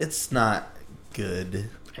 It's not good.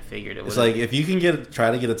 I figured it was. It's like if you can try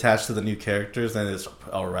to get attached to the new characters, then it's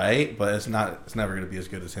all right. But it's not. It's never going to be as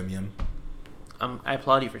good as Him. I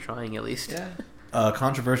applaud you for trying at least. Yeah,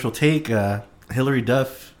 Controversial take. Hillary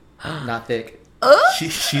Duff. not thick.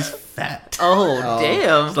 She's fat. Oh, Oh.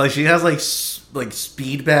 damn. It's like she has like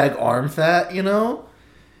speed bag arm fat. You know.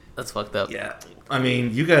 That's fucked up. Yeah. I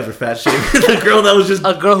mean, you guys were fat shaming the girl that was just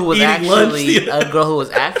A girl who was eating lunch actually the- a girl who was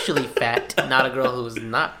actually fat, not a girl who was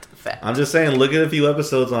not fat. I'm just saying, look at a few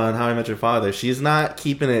episodes on How I Met Your Father. She's not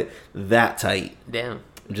keeping it that tight. Damn,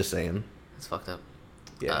 I'm just saying. that's fucked up.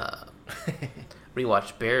 Yeah.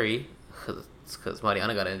 Rewatched Barry because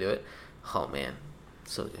Mariana got into it. Oh man,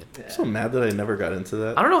 so good. I'm so mad that I never got into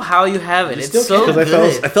that. I don't know how you haven't. You It's still so can't.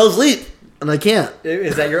 good. I fell asleep and I can't.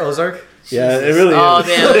 Is that your Ozark? Yeah, it really Oh is.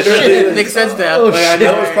 damn, It really shit, is. makes sense now. Oh, Like, I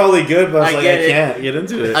know it's probably good, but I I was get like, I it. can't get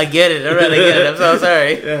into it. I get it. All right, I get it. I'm so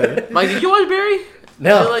sorry. Yeah. Mike, did you watch Barry?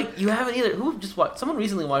 No. I feel like you haven't either. Who just watched? Someone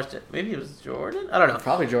recently watched it. Maybe it was Jordan. I don't know.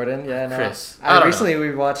 Probably Jordan. Yeah, no. Chris. I don't Recently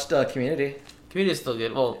we watched Community. Community is still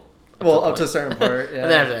good. Well, Up to a certain part. and then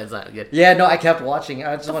Yeah. after that, it's not good. Yeah, no, I kept watching.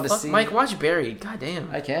 I just wanted to Fuck, see. Mike, watch Barry. God damn.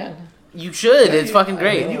 I can. You should. It's fucking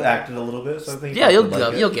great. You acted a little bit, so I think Yeah, you you'll would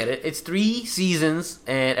like it. you'll get it. It's 3 seasons,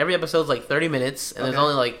 and every episode's like 30 minutes, and there's Okay.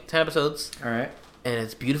 only like 10 episodes, All right. and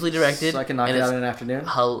it's beautifully directed. So I can knock and it out it's in an afternoon.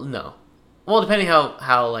 no. Well, depending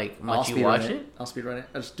how like much you speedrun watch it. I'll speedrun it.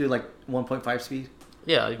 I'll just do like 1.5 speed.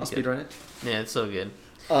 Yeah, I'll speedrun it. Yeah, it's so good.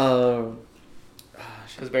 Oh,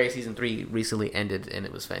 Because Barry season 3 recently ended, and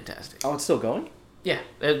it was fantastic. it's still going? Yeah,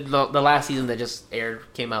 the last season that just aired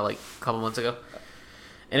came out like a couple months ago,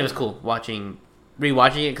 and it was cool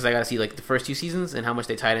rewatching it because I got to see like the first 2 seasons and how much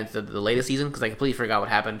they tied into the latest season because I completely forgot what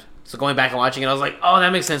happened. So going back and watching it, I was like, oh,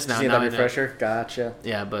 that makes sense now. See Now that I know. refresher? Gotcha.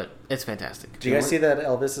 Yeah, but it's fantastic. Do you guys see that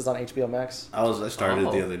Elvis is on HBO Max? I started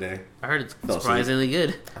it the Oh. other day. I heard it's Fell asleep. surprisingly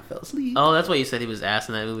good. I fell asleep. Oh, that's why you said he was ass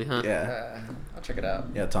in that movie, huh? Yeah. I'll check it out.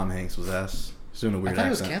 Yeah, Tom Hanks was ass. He's doing a I weird thought he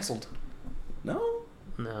was accent. canceled. No.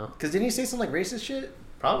 No, Because didn't he say some like racist shit?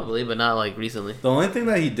 probably, but not like recently. The only thing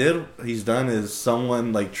that he's done is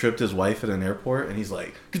someone like tripped his wife at an airport, and he's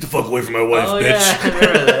like, "Get the fuck away from my wife, Oh bitch!" yeah, I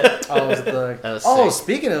remember that. Oh, was it the... That was oh, sick.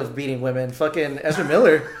 speaking of beating women, fucking Ezra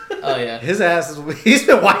Miller, Oh yeah. his ass is—he's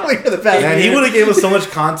been wilding for the past. Man, he year. would have gave us so much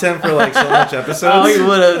content for like so much episodes. Oh, he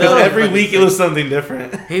would've. That Because was every fucking week it was something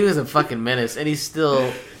different. He was a fucking menace, and he's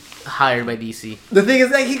still hired by DC. The thing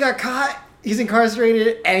is that he got caught He's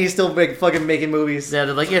incarcerated and he's still fucking making movies. Yeah,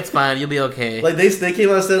 they're like, it's fine, you'll be okay. Like they came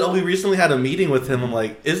out and said, "Oh, we recently had a meeting with him." I'm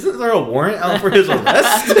like, "Isn't there a warrant out for his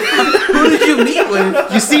arrest?" Who did you meet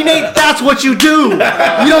with? You see, Nate? That's what you do. You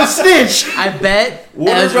don't snitch. I bet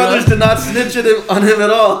Warner Ezra- Brothers did not snitch on him at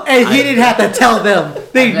all. And he didn't have to tell them.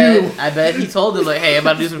 They knew. I bet he told them, like, hey, I'm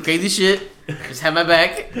about to do some crazy shit. Just have my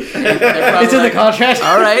back. It's in the contract.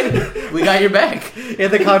 All right, we got your back.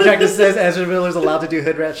 In the contract, it says Ezra Miller's allowed to do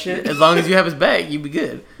hood rat shit. As long as you have his back, you'd be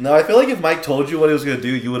good. No, I feel like if Mike told you what he was gonna do,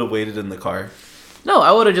 you would have waited in the car. No,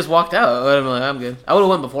 I would have just walked out. I would have been like, I'm good. I would have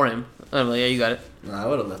went before him. I'd have been like, yeah, you got it. No, I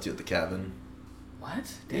would have left you at the cabin.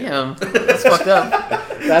 What? Damn. That's fucked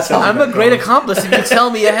up. That's how I'm a great accomplice if you tell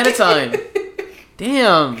me ahead of time.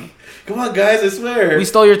 Damn. Come on, guys! I swear. We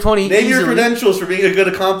stole your 20 Name easily. your credentials for being a good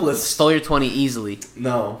accomplice. Stole your 20 easily.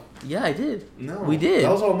 No. Yeah, I did. No. We did.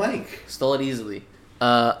 That was all Mike. Stole it easily. He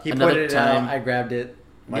Another pointed it time. out. I grabbed it.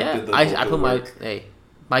 Mike Yeah, did the I put my... work. Hey,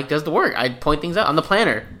 Mike does the work. I point things out. I'm the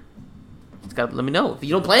planner. Just gotta let me know. If you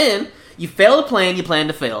don't plan, you fail to plan, you plan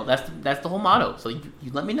to fail. That's the whole motto. So you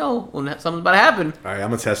let me know when something's about to happen. All right, I'm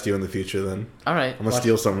gonna test you in the future. Then All right. I'm gonna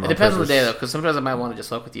steal something. It depends on the day, though, because sometimes I might want to just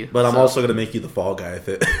fuck with you. But I'm So, also gonna make you the fall guy if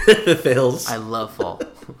it, if it fails. I love fall.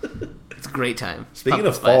 It's a great time. Speaking Pumpkin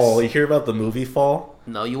of spice. fall, you hear about the movie Fall?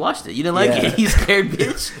 No, you watched it. You didn't like Yeah. it. You scared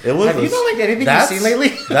bitch. It was. Have you not liked anything you've that's- seen lately?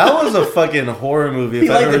 That was a fucking horror movie. If He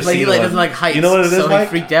I've liked ever it, but he seen like, one. doesn't like heights. You know what it is, so Mike? he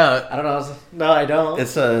freaked out. I don't know. No, I don't.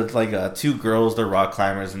 It's like two girls. They're rock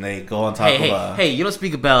climbers, and they go on top Hey, of hey, you don't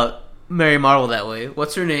speak about Mary Marvel that way.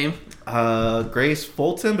 What's her name? Grace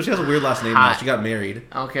Fulton, but she has a weird last name now. Hot. She got married.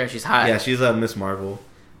 I don't care if she's hot. Yeah, she's Miss Marvel.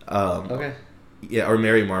 Okay. Yeah, or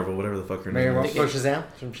Mary Marvel, whatever the fuck her Mary name Marvel is. for Shazam?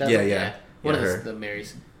 From Shazam? Yeah. One of her. the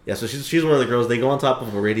Marys. Yeah, so she's one of the girls. They go on top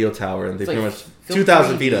of a radio tower, and they It's pretty like much filmed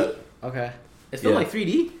 2,000 3D. feet up. Okay. It's filmed Yeah. like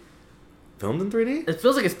 3D. Filmed in 3D? It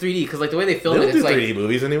feels like it's 3D because like the way they They film don't it, do it's 3D like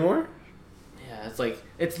movies anymore. yeah, it's like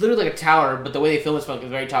it's literally like a tower, but the way they film it's from like the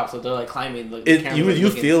very top, so they're like climbing. Like, the You camera's you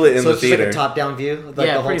looking- feel it in So the it's just theater. like a top-down view, like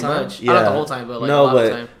yeah, the whole pretty time. much. Not the whole time, but like a no, lot but of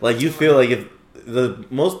the time. like you feel like if the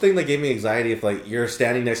most thing that gave me anxiety if like you're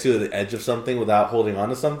standing next to the edge of something without holding on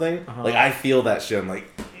to something, like I feel that shit. I'm like,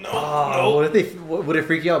 no, Oh, what if they? Would it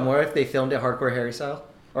freak you out more if they filmed it Hardcore Harry style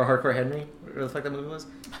or Hardcore Henry? Whatever the fuck that movie was.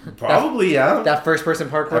 probably yeah. That first-person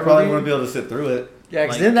I parkour probably movie. wouldn't be able to sit through it. Yeah,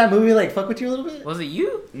 because Like- didn't that movie like fuck with you a little bit? Was it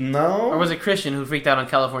you No, or was it Christian who freaked out on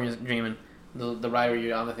California Dreaming? The ride where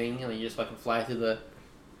you're on the thing and you just fucking fly through the.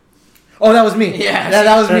 Oh, that was me. Yeah,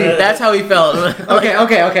 that was me. That's how he felt. Okay, all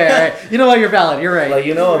right. You know what? You're valid. You're right. like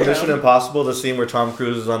in Mission Impossible, the scene where Tom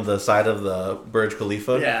Cruise is on the side of the Burj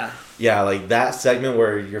Khalifa. Yeah, like that segment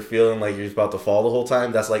where you're feeling like you're about to fall the whole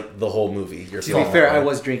time. That's like the whole movie. You're To be falling fair, apart. I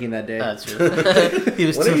was drinking that day. That's true. He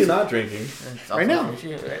was When too- are you not drinking? Right now.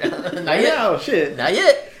 Not yet. Oh shit. Not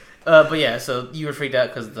yet. But yeah, so you were freaked out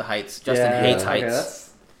because of the heights. Justin hates okay,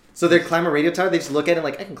 heights. so they climb a radio tower. They just look at it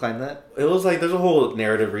like I can climb that. It was like there's a whole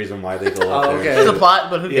narrative reason why they go up Oh, there. okay. There's a plot,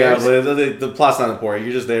 but who Yeah, cares? but the plot's not important.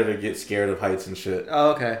 You're just there to get scared of heights and shit.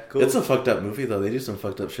 Oh, okay, cool. It's a fucked up movie though. They do some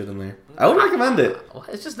fucked up shit in there. I would recommend it. Well,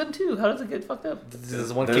 it's just them too. How does it get fucked up? This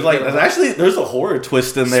is one There's kick like in the- there's a horror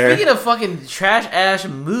twist in there. Speaking of fucking trash ass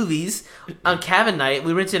movies, on cabin night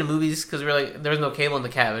we rented movies because we were like there was no cable in the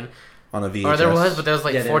cabin, On a VHS. or there was, but there was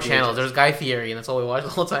like Yeah, 4 VHS. channels. There was Guy Fieri, and that's all we watched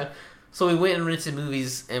the whole time. So we went and rented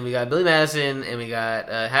movies, and we got Billy Madison, and we got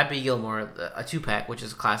Happy Gilmore, a 2-pack, which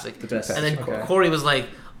is a classic. The best. And then Okay. Corey was like,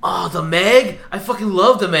 "Oh, the Meg! I fucking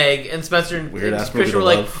love the Meg." And Spencer and Weird ass Christian movie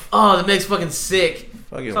were to like, love. "Oh, the Meg's fucking sick."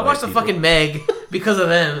 Fucking So I white watched the people. fucking Meg because of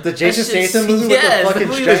them. The Jason That shit's- Statham movie with the yes, fucking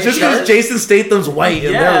movie stripes. It's just because Jason Statham's white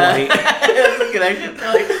and yeah. they're white. That's the connection.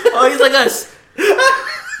 They're like, oh, he's like us.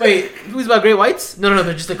 Wait, who's about Great Whites? No,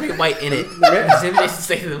 they're just a Great White in it. His name is Jason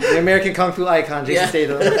Statham. The American Kung Fu icon, Jason Yeah.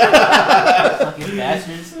 Statham. Fucking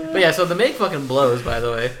bastards. But yeah, so the Meg fucking blows, by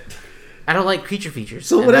the way. I don't like creature features.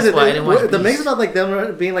 So and what is that's it? why I didn't watch The Beast. Meg's about like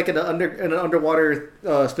them being like in an underwater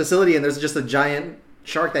facility, and there's just a giant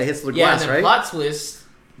shark that hits the Yeah, glass, and then right? plot twist,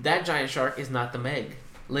 that giant shark is not the Meg.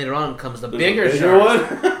 Later on comes the bigger Bigger shark.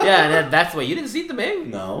 one? Yeah, and that's why you didn't see the Meg.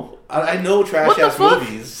 No. I know trash What the ass fuck?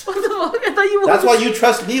 movies. What the fuck? I thought you. That's why watched- you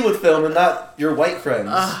trust me with film and not your white friends.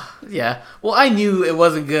 Yeah. Well, I knew it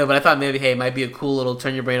wasn't good, but I thought maybe, hey, it might be a cool little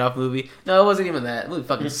turn your brain off movie. No, it wasn't even that. The movie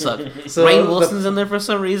fucking sucked. So Rainn the- Wilson's in there for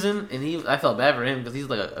some reason, and I felt bad for him because he's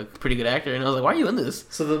like a pretty good actor, and I was like, why are you in this?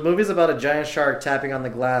 So the movie's about a giant shark tapping on the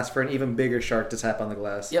glass for an even bigger shark to tap on the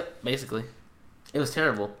glass. Yep, basically. It was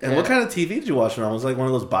terrible. and what kind of TV did you watch it on? Was it like one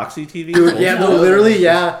of those boxy TVs? Dude, yeah, no, literally,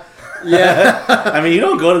 yeah. I mean, you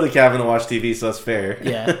don't go to the cabin to watch TV, so that's fair.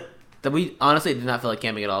 Yeah. That we honestly did not feel like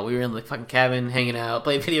camping at all. We were in the fucking cabin, hanging out,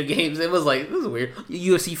 playing video games. It was like, this is weird.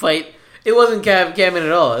 UFC fight. It wasn't camming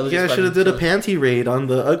at all. It was Yeah, I just should have fucking did a panty raid on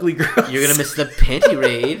the ugly girl. You're gonna miss the panty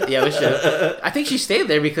raid. Yeah, we should. I think she stayed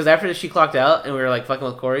there because after she clocked out and we were like fucking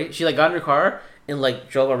with Corey, she like got in her car and like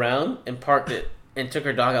drove around and parked it and took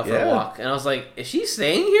her dog out for a walk. And I was like, is she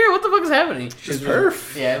staying here? What the fuck is happening? She's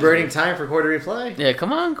perf. Yeah, Burning time for Corey to reply. Yeah,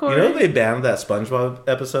 come on, Corey. You know they banned that SpongeBob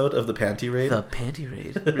episode of the panty raid? The panty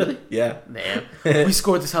raid. Really? Yeah. Damn. We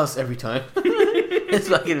scored this house every time. It's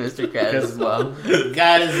fucking Mr. Krabs as well.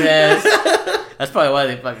 Got his ass. That's probably why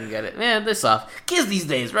they fucking get it. Man, they're soft. Kids these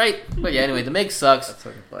days, right? But yeah, anyway, the make sucks. That's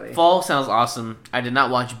fucking funny. Fall sounds awesome. I did not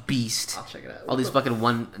watch Beast. I'll check it out. All these fucking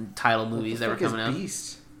one title movies that were What the fuck coming out. is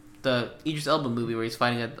Beast? The Idris Elba movie where he's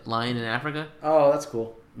fighting a lion in Africa. Oh, that's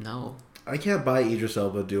cool. No, I can't buy Idris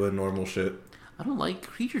Elba doing normal shit. I don't like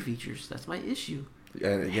creature features. That's my issue.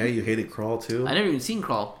 Yeah, you hated Crawl too. I never even seen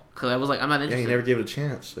Crawl because I was like, I'm not Yeah, interested. you never gave it a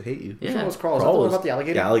chance. I hate you. Which one Yeah. was Crawl? Is that the one about the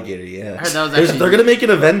alligator? The alligator, yeah. I heard that was actually. They're gonna make an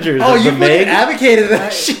Avengers. Oh, of you the fucking Meg, advocated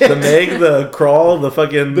that shit. the Meg, the Crawl, the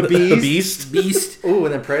fucking the Beast. Beast Ooh,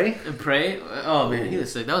 and then Prey. and Prey. Oh man, he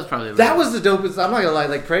was sick. That was probably That was the dopest. I'm not gonna lie.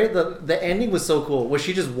 Like Prey, the ending was so cool. Where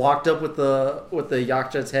she just walked up with the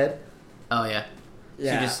Yakja's head. Oh yeah.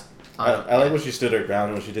 Yeah. She just. I like when she stood her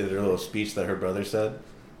ground when she did her little speech that her brother said.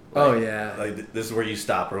 Oh yeah. Like this is where you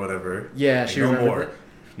stop or whatever. Yeah, Like, she no remembered more. it.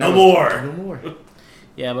 No more. No more.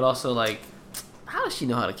 Yeah, but also like, how does she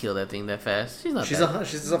know how to kill that thing that fast? She's not. She's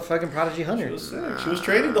that. a fucking prodigy hunter. She was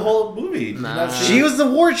training the whole movie. Did you Nah. not see She it? was the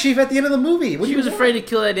war chief at the end of the movie. What do She you was want? afraid to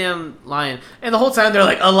kill that damn lion, and the whole time they're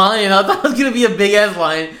like, "A lion!" I thought it was gonna be a big ass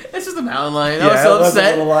lion. It's just a mountain lion. I was Yeah, so it was a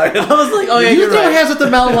upset. little lion. I was like, "Oh yeah, You you're throw right." hands with the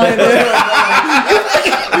mountain lion.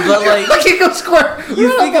 But like, Look at go square.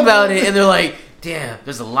 you think about it, and they're like, "Damn,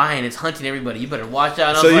 there's a lion. It's hunting everybody. You better watch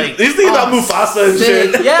out." And I So was you like, thinking about "Oh, Mufasa and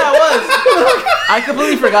sick." shit. Yeah, it was. I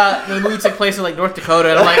completely forgot the movie took place in like North Dakota,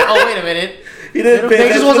 and I'm like, "Oh wait a minute." He didn't They pay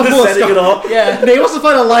just attention wasn't to full the of setting at all. Yeah. They also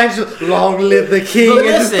find a lion. Just, long live the king. But and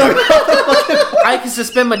just listen, start- I can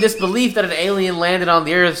suspend my disbelief that an alien landed on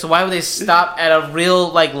the earth. So why would they stop at a real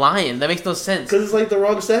like lion? That makes no sense. Because it's like the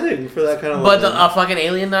wrong setting for that kind of. But lion. a fucking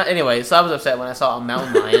alien. Not, anyway, so I was upset when I saw a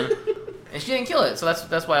mountain lion, and she didn't kill it. So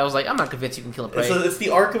that's why I was like, I'm not convinced you can kill a prey. it's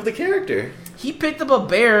the arc of the character. He picked up a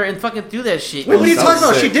bear and fucking threw that shit. Wait, what are you That talking was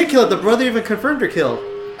about? sick. She did kill it. The brother even confirmed her kill.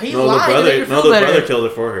 He No, lied. the to make her brother. feel No, the better. brother killed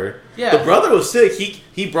it for her. Yeah. The brother was sick.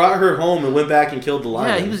 He brought her home and went back and killed the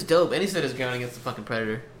lion. Yeah, he was dope, and he stood his ground against the fucking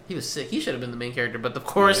predator. He was sick. He should have been the main character, but of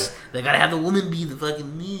course they gotta have the woman be the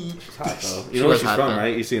fucking me. hot though. She You know where was she's hot, from, though.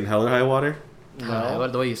 right? You see in Hell or High Water. No,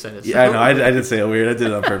 the way you said it. Yeah, I know. I did say it weird. I did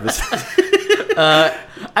it on purpose.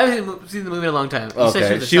 I haven't seen the movie in a long time. You said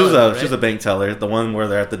Okay, she was teller, a bank teller. The one where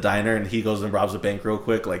they're at the diner and he goes and robs a bank real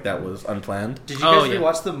quick. Like that was unplanned. Did you Oh, guys yeah.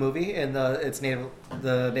 rewatch the movie and the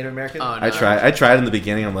Native American? Oh, no. I tried in the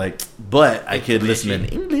beginning. I'm like, but I could Comanche. listen in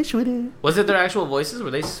English with it. Was it their actual voices?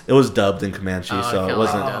 Were they? It was dubbed in Comanche, I so kinda it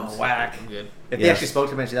wasn't. like dubs. whack. I'm good. If they Yeah. actually spoke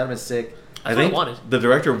to Comanche, that'd have been sick. That's I what I think wanted. the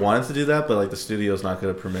director wanted to do that, but like the studio's not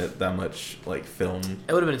going to permit that much like film.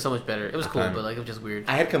 It would have been so much better. It was cool, Okay. but like it was just weird.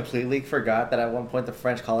 I had completely forgot that at one point the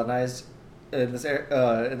French colonized in in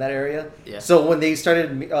that area. Yeah. So when they started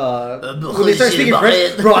speaking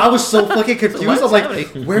French, bro, I was so fucking confused. I What's was like,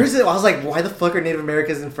 happening? "Where is it?" I was like, "Why the fuck are Native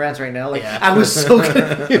Americans in France right now?" Like, Yeah. I was so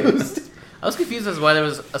confused. I was confused as to why there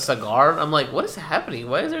was a cigar. I'm like, what is happening?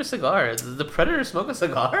 Why is there a cigar? Did the predator smoke a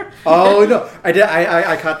cigar? Oh no, I did.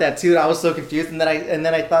 I caught that too. I was so confused, and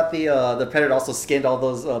then I thought the predator also skinned all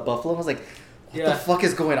those buffalo. I was like, "What Yeah. the fuck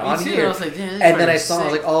is going on too, here?" I was like, "Damn, this and then I predator's saw, I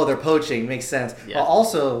was sick." like, "Oh, they're poaching. Makes sense." Yeah.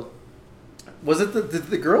 Also, was it did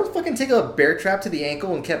the girl fucking take a bear trap to the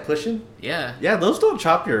ankle and kept pushing? Yeah. Yeah, those don't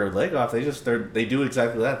chop your leg off. They do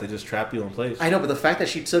exactly that. They just trap you in place. I know, but the fact that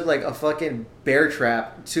she took like a fucking bear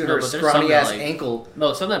trap to No, her but there's scrawny some ass that, like- ankle.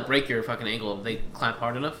 No, some that break your fucking ankle if they clamp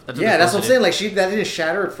hard enough. That's Yeah, that's what I'm they saying. Like that didn't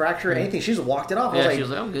shatter or fracture or anything. She just walked it off. I Yeah, was she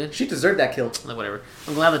was like, I'm good. She deserved that kill. Like, whatever.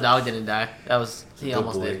 I'm glad the dog didn't die. He Good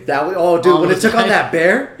almost boy. did. That was, oh, dude, when it Almost took on died. that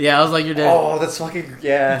bear. Yeah, I was like, you're dead. Oh, that's fucking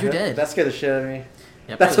yeah. You're dead. That scared the shit out of me.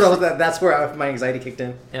 Yeah, That's Prey what was- that's where my anxiety kicked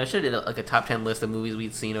in. Yeah, I should have did like a top 10 list of movies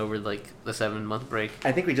we'd seen over like the 7-month break.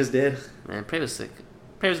 I think we just did. Man, Prey was sick.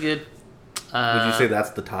 Prey was good. Would you say that's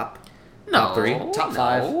the top? No, top three? Top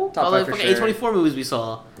five. No. Top All five the for fucking sure. A24 movies we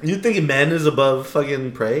saw. You think Men is above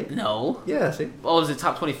fucking Prey? No. Yeah, see. Oh, was it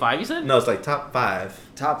top 25? You said? No, it's like top 5.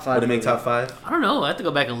 Top five. Would it make top 5? I don't know. I have to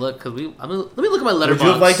go back and look because let me look at my Would letterbox. you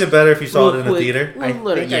have liked it better if you saw it real in a quick. theater? I think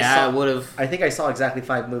I Yeah, saw- I would have. I think I saw exactly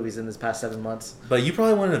 5 movies in this past 7 months. But you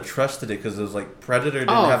probably wouldn't have trusted it because it was like Predator didn't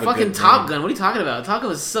Oh, have a fucking good Top name. Gun. What are you talking about? Top Gun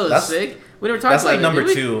was so That's- sick. We never talked That's about like it. number did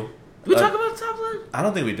we? 2. Did we Uh, talk about Top Gun? one? I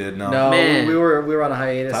don't think we did. No. No, Man. we were on a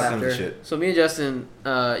hiatus Top Gun after. was shit. So me and Justin,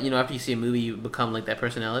 after you see a movie, you become like that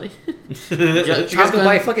personality. Did you guys go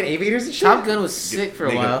buy fucking aviators and shit? Top Gun was sick for a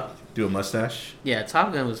Make while. do a mustache. Yeah,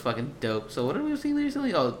 Top Gun was fucking dope. So what did we see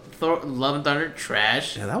recently? Oh, Thor, Love and Thunder,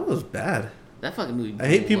 trash. Yeah, that was bad. That fucking movie. I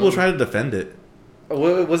hate people trying to defend it.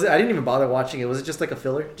 Was it? I didn't even bother watching it. Was it just like a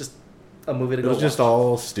filler? Just a movie to It go was watch? just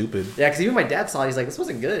all stupid. Yeah, because even my dad saw it. He's like, this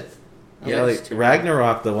wasn't good. Yeah, it's like too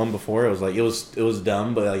Ragnarok, the one before, it was like it was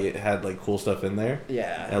dumb, but like it had like cool stuff in there.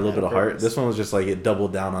 Yeah. And a little bit of heart. This one was just like it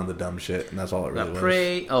doubled down on the dumb shit, and that's all it really Got was.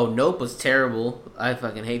 Prey. Oh, Nope was terrible. I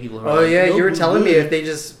fucking hate people who are Oh like, yeah, Nope you were was telling me good.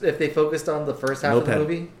 if they focused on the first half Nope of the had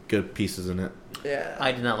movie. good pieces in it. Yeah.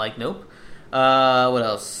 I did not like Nope. What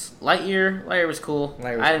else? Lightyear. Lightyear was cool.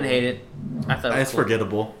 Lightyear was I didn't cool. hate it. I thought it was It's cool.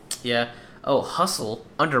 forgettable. Yeah. Oh, Hustle.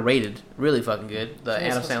 Underrated. Really fucking good. The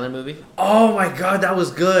Adam Hustle? Sandler movie. Oh my god, that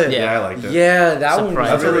was good. Yeah. Yeah, I liked it. Yeah, that one was Surprise.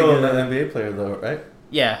 That's a really real good. NBA player though, right?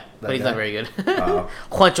 Yeah, but That he's guy? not very good. Oh.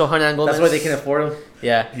 Juancho Hernan Gomez. That's why they can afford him.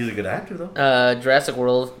 Yeah. He's a good actor though. Jurassic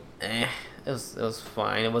World. It was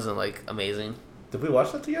fine. It wasn't like amazing. Did we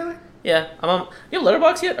watch that together? Yeah. I'm on. You have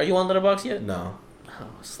Letterboxd yet? Are you on Letterboxd yet? No. Oh,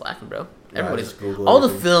 slacking, bro. I Everybody's just Google all the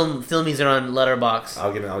everything. filmies are on Letterboxd.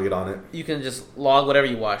 I'll get on it. You can just log whatever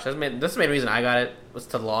you watch. That's the main reason I got it, was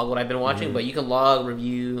to log what I've been watching. Mm-hmm. But you can log,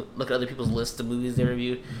 review, look at other people's lists of movies they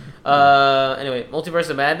reviewed. Anyway, Multiverse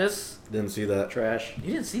of Madness. Didn't see that. Trash.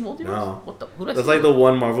 You didn't see Multiverse? No. What the? Who did I That's see? like the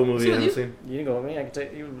one Marvel movie See I with haven't you? seen. You didn't go with me. I can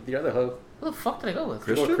take you with the other hoe. Who the fuck did I go with?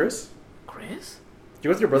 Chris? You go with Chris? Chris? You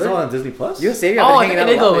with your It's brother? all on Disney Plus. You and Savion Oh, been I hanging think I out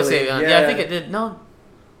did a lot go with lately. Savion. Yeah, I think I did. No,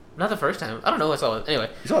 not the first time. I don't know who I saw it. Anyway,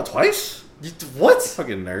 You saw it twice? What?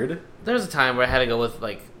 Fucking nerd. there was a time where I had to go with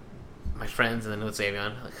like my friends and then with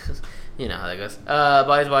Savion. You know how that goes.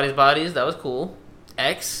 Bodies. That was cool.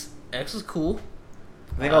 X was cool.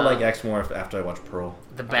 I think I'll like X more after I watch Pearl.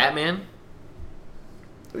 The Batman.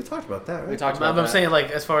 We talked about that, right? We talked about I'm that. saying like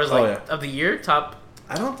as far as Oh, like yeah. of the year top.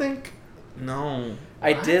 I don't think. No.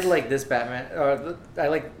 I did like this Batman. I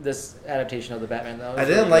like this adaptation of the Batman though. I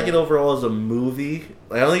didn't like it overall as a movie.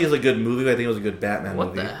 Like, I don't think it was a good movie. But I think it was a good Batman What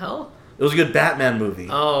movie. the hell? It was a good Batman movie.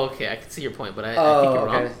 Oh, okay. I can see your point, but I Oh, think you're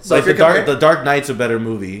okay. wrong. So Like if you're the Dark Knight's a better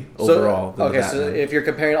movie overall. Than okay, the so Batman. if you're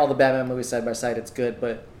comparing all the Batman movies side by side, it's good.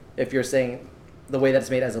 But if you're saying the way that it's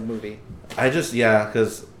made as a movie,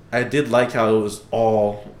 because I did like how it was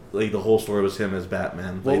all like the whole story was him as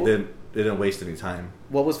Batman. Like, Well- they didn't waste any time.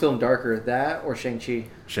 what was filmed darker, that or Shang-Chi?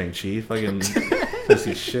 Shang-Chi, fucking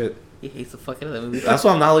pussy shit. He hates the fuck out of that movie. That's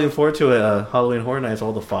why I'm not looking forward to it. Halloween Horror Nights,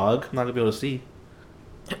 all the fog. I'm not gonna be able to see.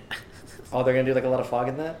 Oh, they're gonna do like a lot of fog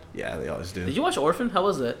in that. Yeah, they always do. Did you watch Orphan? How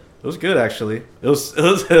was it? It was good actually. It was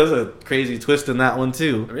a crazy twist in that one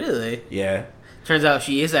too. Really? Yeah, Turns out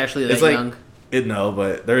she is actually that it's like young. no,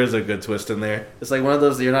 but there is a good twist in there. It's like one of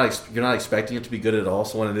those that you're not expecting it to be good at all.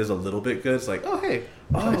 So when it is a little bit good, it's like, oh hey,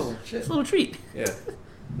 Oh nice. shit! It's a little treat. Yeah.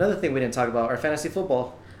 Another thing we didn't talk about: our fantasy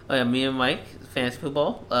football. Oh yeah, me and Mike, fantasy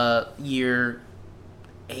football. Year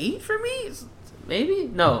 8 for me? Maybe?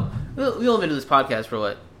 No. We only been doing this podcast for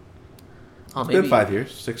what? Oh, It's been 5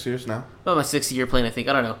 years, 6 years now. About my 6th year playing, I think.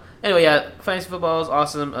 I don't know. Anyway, yeah, fantasy football is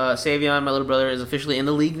awesome. Savion, my little brother, is officially in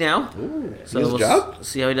the league now. Ooh, So his we'll job?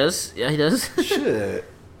 see how he does. Yeah, he does. Shit. Who the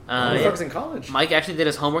Yeah. fuck's in college? Mike actually did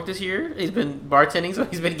his homework this year. He's been bartending, so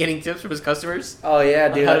he's been getting tips from his customers. Oh yeah,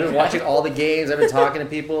 dude! How I've did been you- watching all the games. I've been talking to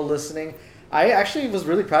people, listening. I actually was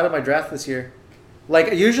really proud of my draft this year.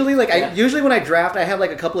 Like usually, when I draft, I have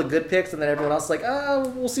like a couple of good picks, and then everyone else is like, oh,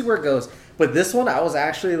 we'll see where it goes. But this one, I was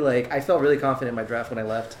actually like, I felt really confident in my draft when I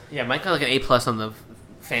left. Yeah, Mike got like an A+ on the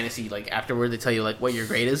fantasy. Like afterward, they tell you like what your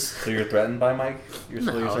grade is. So you're threatened by Mike?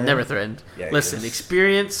 No, never threatened. Yeah, he Listen, is.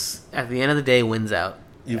 experience at the end of the day wins out.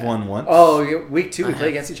 You've won once. Oh, week 2 we I play have.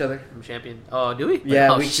 against each other. I'm champion. Oh, do we?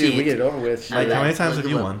 Yeah, oh, week 2 we shit. get it over with. Mike, how many times have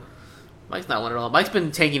you Look. won? Mike's not won at all. Mike's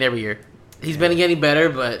been tanking every year. He's been getting better,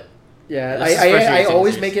 but Yeah, This is first year I taking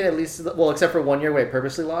always series. make it at least, well, except for 1 year where I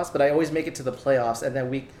purposely lost, but I always make it to the playoffs, and then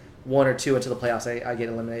week 1 or 2 into the playoffs, I get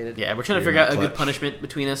eliminated. yeah, we're trying to You're figure out a clutch. good punishment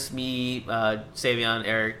between us. Me, Savion,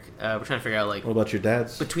 Eric. We're trying to figure out like What about your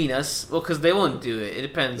dads? between us. Well, because they won't do it. It They're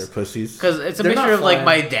depends. pussies. Because it's a They're mixture not of like fun.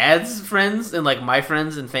 my dad's friends and like my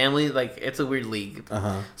friends and family. Like it's a weird league.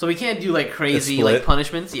 Uh-huh. So we can't do like crazy split? like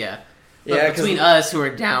punishments. Yeah. But Yeah, 'cause between us who are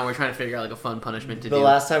down, we're trying to figure out like a fun punishment to The do.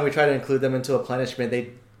 last time we tried to include them into a punishment,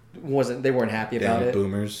 they weren't happy about Damn it.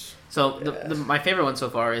 boomers. So my favorite one so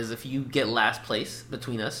far is if you get last place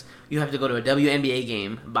between us, you have to go to a WNBA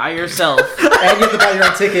game by yourself. And you have to buy your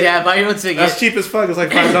own ticket. Yeah, buy your own ticket. That's cheap as fuck. It's like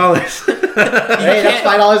 $5. Hey, that's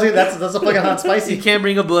 $5. That's a fucking hot spicy. You can't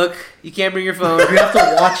bring a book. You can't bring your phone. You have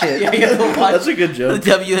to watch it. Yeah, you have to watch That's a good joke.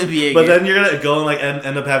 the WNBA But game. then you're gonna go and like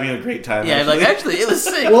end up having a great time. Yeah, like actually, it was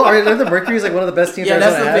sick. Well, are the Mercury's like one of the best teams Yeah,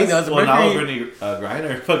 that's Arizona the thing, has? though. well, now Mercury- Brittany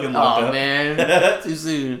Griner fucking locked Oh up. man, too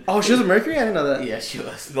soon. Oh, she was a Mercury? I didn't know that. Yeah, she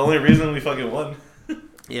was. The only reason we fucking won.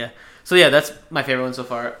 Yeah. So yeah, that's my favorite one so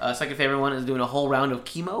far. Second favorite one is doing a whole round of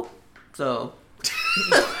chemo. So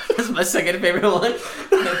that's my second favorite one.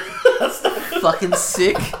 Fucking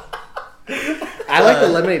sick. I like the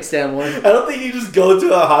lemonade stand one. I don't think you just go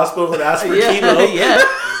to a hospital and ask for Yeah, chemo. yeah.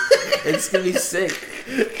 It's gonna be sick.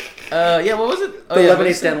 Yeah, what was it? Oh, The yeah, lemonade what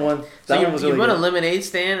was it? stand one. So That you, one was you really run a good. lemonade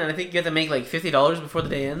stand, and I think you have to make like $50 before the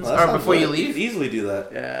day ends, Well, that or sounds before you good. leave. You could easily do that.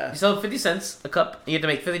 Yeah. You sell 50 cents a cup, and you have to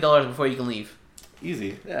make $50 before you can leave.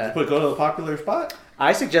 Easy. Yeah. You go to a popular spot.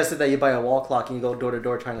 I suggested that you buy a wall clock and you go door to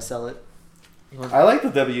door trying to sell it. I like the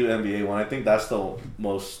WNBA one. I think that's the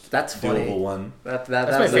most That's funny. doable one. That's my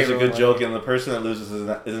the That's a favorite good one. joke, and the person that loses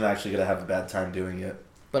isn't actually gonna have a bad time doing it.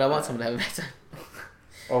 But I want someone to have a bad time.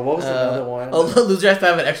 Or what was another one? Oh, loser has to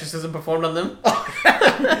have an exorcism performed on them.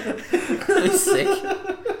 That'd be sick.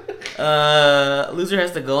 Loser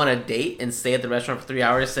has to go on a date and stay at the restaurant for 3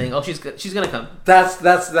 hours, saying, "Oh, she's gonna come That's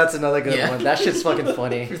another good Yeah. one. That shit's fucking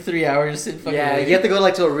funny. for 3 hours." And fucking Yeah, wait. you have to go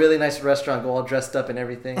like to a really nice restaurant, go all dressed up and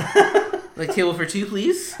everything. Like table for two,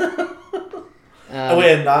 please. Oh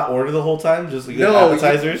wait, and not order the whole time? Just like No,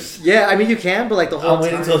 appetizers? Yeah, I mean you can, but like the whole I'll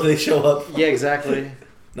wait time. until they show up. Yeah, exactly.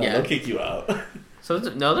 No, Yeah. they'll kick you out. So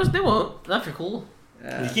they won't. Not for cool.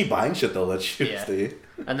 You keep buying shit, they'll let you Yeah. stay.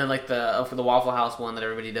 And then like for the Waffle House one that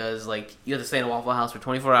everybody does, like you have to stay in a Waffle House for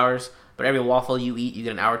 24 hours, but every waffle you eat, you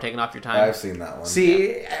get an hour taken off your time. I've seen that one.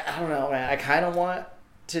 See, I don't know, man. I kind of want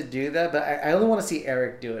to do that, but I only want to see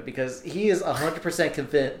Eric do it because he is 100%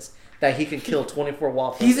 convinced that he can kill 24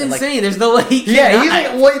 waffles. He's in, like, insane. There's no way he can. yeah, he's like,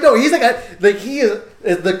 well, no, he's like he is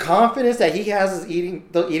the confidence that he has is eating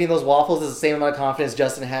those waffles is the same amount of confidence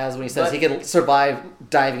Justin has when he says But- he can survive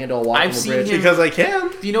diving into a waffle I've seen bridge. him- Because I can.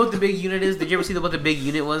 Do you know what the big unit is? Did you ever see what the big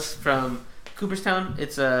unit was from Cooperstown?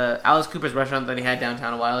 It's Alice Cooper's restaurant that he had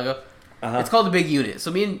downtown a while ago. Uh-huh. It's called the Big Unit. So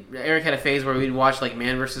me and Eric had a phase where we'd watch like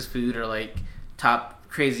Man vs. Food or like top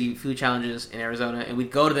crazy food challenges in Arizona, and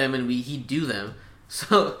we'd go to them and he'd do them.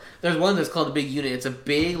 So there's one that's called the Big Unit. It's a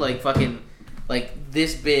big like fucking like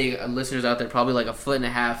this big. Listeners out there probably like a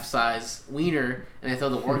 1.5 foot size wiener, and they throw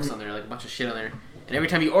the orcs on there, like a bunch of shit on there. And every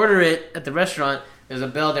time you order it at the restaurant, there's a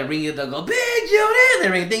bell that rings. They'll go Big Unit. They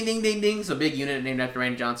ring ding ding ding ding. So Big Unit named after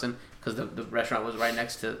Randy Johnson because the restaurant was right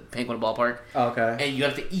next to Penguin Ballpark. Oh, okay. And you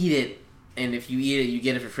have to eat it, and if you eat it, you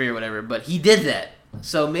get it for free or whatever. But he did that,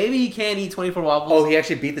 so maybe he can eat 24 waffles. Oh, he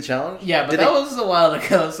actually beat the challenge. Yeah, but Did that they- was a while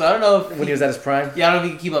ago, so I don't know if when he was at his prime. yeah, I don't know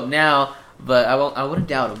if he can keep up now, but I wouldn't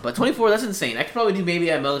doubt him. But 24, that's insane. I could probably do maybe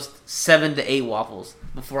at most 7 to 8 waffles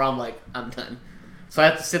before I'm done. So I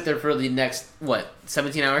have to sit there for the next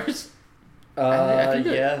 17 hours. I can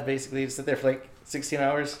do it. Yeah, basically sit there for like 16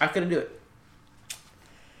 hours. I couldn't do it.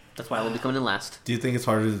 That's why I will be coming in last. Do you think it's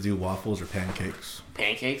harder to do waffles or pancakes?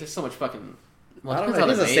 Pancakes, there's so much fucking. Well, I it don't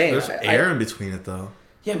depends know, how it's they're the made. same. There's air in between it though.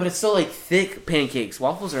 Yeah, but it's still like thick pancakes.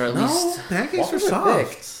 Waffles are at least pancakes Waffles are are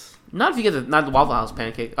soft. not if you get not the Waffle House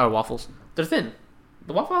pancake or waffles. They're thin.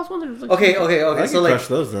 The Waffle House ones are like Okay. I can So like, crush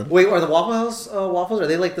those then. wait, are the Waffle House waffles? Are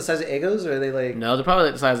they like the size of Eggos, or are they like? No, they're probably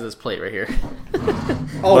like the size of this plate right here.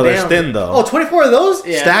 Oh, But they're damn. thin, though. Oh, 24 of those?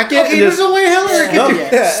 Yeah. Stack it Okay, and there's just no way in hell Eric no,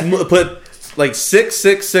 can do that. put like 6,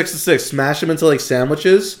 6, 6, and 6. Smash them into like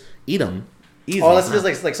sandwiches. Eat them. Easy. Oh, that's just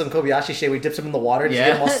like some Kobayashi shit. We dips them in the water and just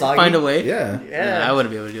get them all soggy. Find a way. Yeah. Yeah. I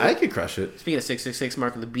wouldn't be able to do it. I could crush it. Speaking of 666,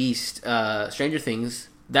 Mark of the Beast, Stranger Things,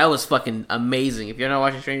 that was fucking amazing. If you're not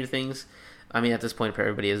watching Stranger Things, I mean, at this point,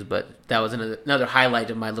 everybody is, but that was another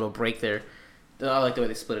highlight of my little break there. I like the way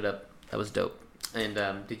they split it up. That was dope. And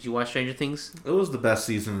did you watch Stranger Things? It was the best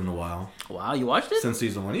season in a while Wow, you watched it? since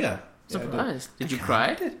season 1. Yeah. Surprised. Did you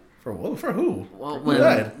cry? For what? For who? Well, Who when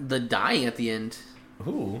died? the dying at the end,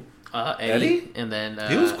 Who? Eddie, and then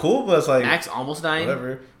He was cool, but it's like Max almost dying.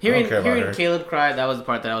 whatever. I Hearing don't care about her. Caleb cry, that was the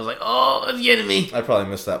part that I was like, oh, it's getting me. I probably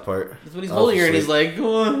missed that part. It's when he's I was holding her and he's asleep. like,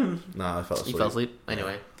 go on. Nah, I fell He asleep. fell asleep.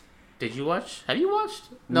 Anyway, did you watch? Have you watched?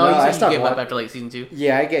 No, you I said you stopped gave up wa- after like season 2.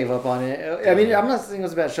 Yeah, I gave up on it. I mean, I'm not saying it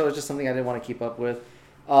was a bad show. It's just something I didn't want to keep up with.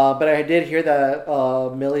 But I did hear that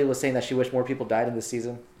Millie was saying that she wished more people died in this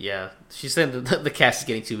season. Yeah, she said the cast is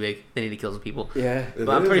getting too big. They need to kill some people. Yeah. It But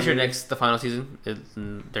I'm is, pretty I sure mean- the final season,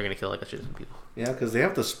 they're gonna kill like a shit ton of people. Yeah, because they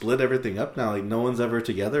have to split everything up now. Like no one's ever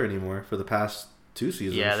together anymore for the past 2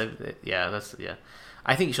 seasons. Yeah.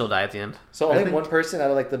 I think she'll die at the end. So I only think- one person out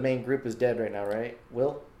of like the main group is dead right now, right?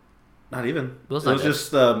 Will? Not even. Will's It not was dead.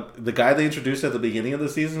 just the guy they introduced at the beginning of the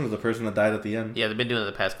season was the person that died at the end. Yeah, they've been doing it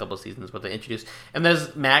the past couple of seasons, but they introduced. And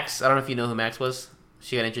there's Max. I don't know if you know who Max was.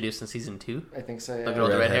 She got introduced in season 2. I think so. The Yeah. girl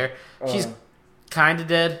with the red Redhead. hair. She's kind of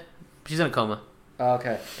dead. She's in a coma, Oh,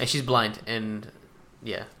 okay. and she's blind. And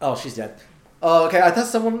yeah, Oh, she's dead. Oh, okay. I thought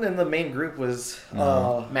someone in the main group was.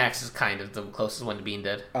 No. Max is kind of the closest one to being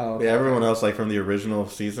dead. Oh, okay. Yeah, everyone else, like from the original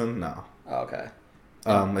season, no. Oh, okay.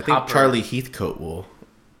 I think Hopper. Charlie Heathcote will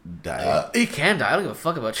die. He can die. I don't give a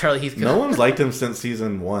fuck about Charlie Heathcote. No one's liked him since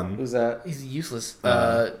season 1. Who's that? He's useless.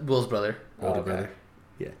 Uh, Will's brother. Older okay. brother.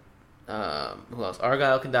 Who else?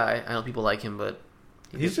 Argyle can die. I know people like him, but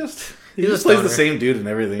He's just He's he a just plays the stoner. same dude and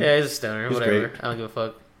everything. yeah, he's a stoner. He's Whatever. great. I don't give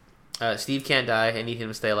a fuck. Steve can't die. I need him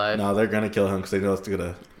to stay alive. No, they're gonna kill him because they know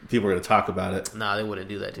people are gonna talk about it. Nah, they wouldn't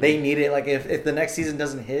do that to They me. need it. Like if the next season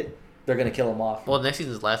doesn't hit, they're gonna kill him off. Well, next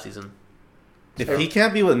season's last season. If he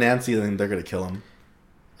can't be with Nancy, then they're gonna kill him.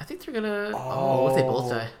 I think they're gonna. Oh, what if they both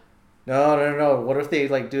die? No. What if they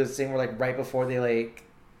like do this thing where like right before they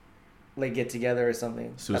like get together or something?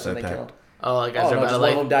 That's Suicide when they pact. kill 'em. Oh, like guys Oh are no, about just to one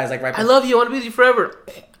of them like. dies like right. I love you. I want to be with you forever.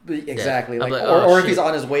 Exactly. Yeah. Like, I'm like, or oh, if he's shit.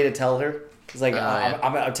 on his way to tell her, he's like, Yeah.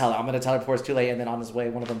 I'm gonna tell her. I'm gonna tell her before it's too late, and then on his way,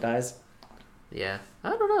 one of them dies. Yeah, I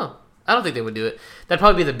don't know. I don't think they would do it. That'd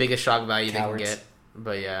probably be the biggest shock value Cowards. they can get.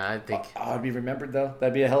 But yeah, I think. Oh, I'd be remembered though.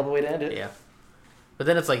 That'd be a hell of a way to end it. Yeah. But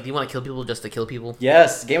then it's like, do you want to kill people just to kill people?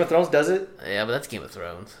 Yes, Game of Thrones does it, Yeah, but that's Game of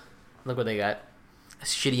Thrones. Look what they got. A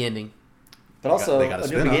shitty ending. but also they got a a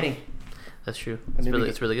new spin-off. beginning. That's true. A new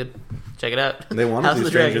It's really good. Check it out. They want House to of do the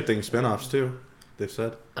Stranger Dragon. Things spin-offs too. They've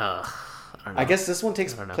said. I don't know. I guess this one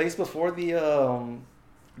takes I don't know. place before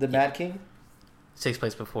the Mad King. It takes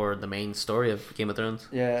place before the main story of Game of Thrones.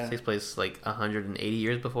 Yeah. It takes place like 180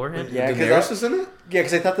 years beforehand. Yeah, Daenerys is in it. Yeah,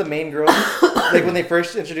 because I thought the main girl, like when they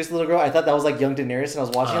first introduced the little girl, I thought that was like young Daenerys, and I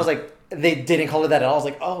was watching. I was like, they didn't call her that at all. I was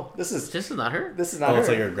like, oh, this is This is not her. not Oh, her. it's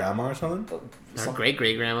like her grandma or something. Her Some- great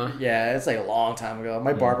grandma. Yeah, it's like a long time ago.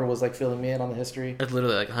 My barber was like filling me in on the history. It's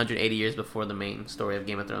literally like 180 years before the main story of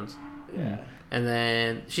Game of Thrones. Yeah. And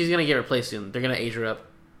then she's gonna get replaced soon. They're gonna age her up.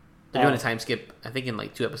 They're Oh. doing a time skip. I think in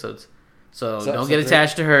like 2 episodes. So So- don't so get they're-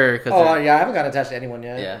 attached to her. Cause Oh they're- yeah, I haven't gotten attached to anyone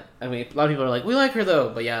yet. yeah. I mean, a lot of people are like, we like her though,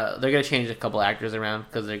 but yeah, they're gonna change a couple actors around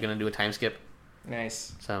because they're gonna do a time skip.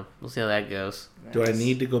 Nice. So we'll see how that goes. Do I Nice.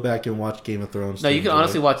 need to go back and watch Game of Thrones? No, to you can enjoy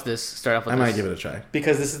honestly it? watch this. Start off with I this. might give it a try.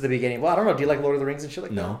 Because this is the beginning. Well, I don't know. Do you like Lord of the Rings and shit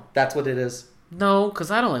like that? No. That's what it is. No, because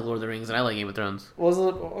I don't like Lord of the Rings and I like Game of Thrones.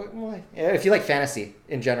 Yeah, if you like fantasy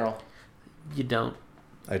in general, You don't.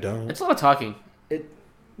 I don't. It's a lot of talking.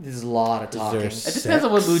 there's a lot of there talking. s- It depends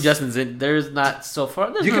on what Sex? mood Justin's in. There's not so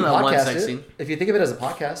far. There's You can not one podcast sex it scene. if you think of it as a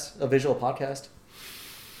podcast, a visual podcast.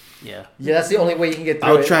 Yeah. Yeah, that's the only way you can get through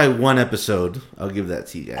I'll it. try one episode. I'll give that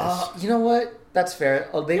to you guys. You know what? That's fair.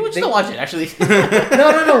 Oh, they, You would they, still watch it, actually.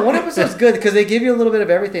 no. One episode's good because they give you a little bit of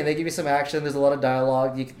everything. They give you some action. There's a lot of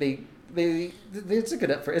dialogue.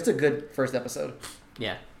 It's a good first episode.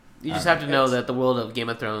 Yeah. You just have to know It's- that the world of Game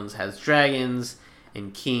of Thrones has dragons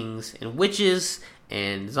and kings and witches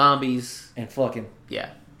and zombies. And fucking Yeah.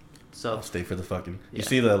 So I'll stay for the fucking. Yeah. You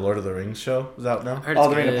see the Lord of the Rings show is out now? I heard it's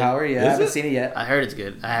the Ring of good. Power. Yeah, Is I haven't it? seen it yet. I heard it's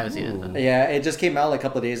good. I haven't seen Ooh. it. Yeah, it just came out like a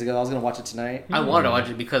couple of days ago. I was gonna watch it tonight. I wanted to watch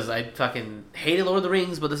it because I fucking hated Lord of the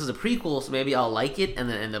Rings, but this is a prequel, so maybe I'll like it and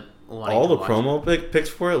then end up wanting All to the watch promo pics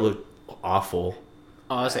for it look awful. it.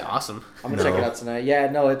 Oh, I say awesome. I'm gonna check it No. out tonight. Yeah,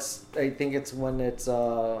 no, I think it's when it's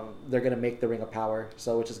they're gonna make the Ring of Power,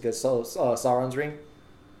 so which is good. So Sauron's ring.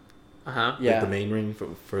 Uh-huh. Yeah, Like the main ring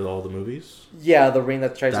for all the movies. yeah, the ring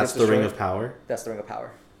that tries That's to the get Ring destroyed. of Power. That's the Ring of Power.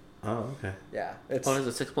 Oh, okay. Yeah, it's Oh,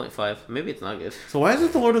 it's a 6.5. Maybe it's not good. So why is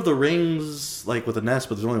it the Lord of the Rings like with an S,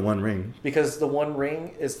 but there's only one ring? because the one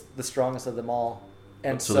ring is the strongest of them all,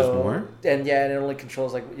 and So there's more? And yeah, and it only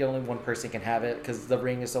controls like only one person can have it because the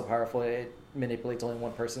ring is so powerful it manipulates only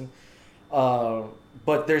one person.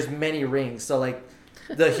 But there's many rings, so like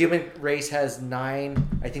the human race has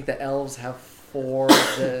 9. I think the elves have 4.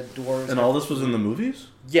 The dwarves And all this was in the movies?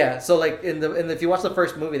 Yeah, so like in the if you watch the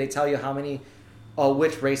first movie, they tell you how many,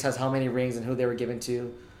 which race has how many rings and who they were given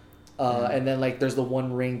to, and then like there's the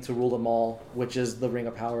one ring to rule them all, which is the Ring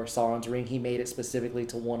of Power, Sauron's ring. He made it specifically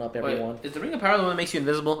to one up everyone. Wait, is the Ring of Power the one that makes you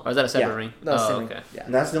invisible, or is that a separate yeah. ring? No, oh, same ring. okay. Yeah.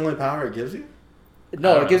 And that's the only power it gives you? I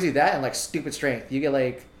No, don't it gives you that and like stupid strength. You get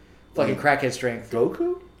like fucking crackhead strength.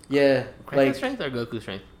 Goku? Yeah, Crackhead like strength or Goku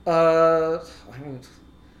strength? I mean,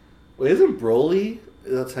 Wait, isn't Broly?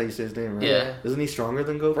 That's how you say his name, right? Yeah. Isn't he stronger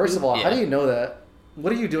than Goku? first of all, how Yeah. do you know that?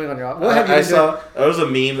 What are you doing on your? What have you I been doing? saw there was a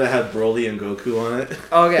meme that had Broly and Goku on it.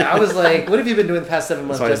 Okay, I was like, what have you been doing the past 7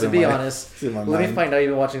 months, That's why it's Justin? in Be my- honest. it's in my Let me mind. find out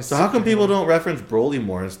you've been watching. So how come people don't reference Broly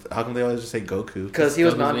more? How come they always just say Goku? Because he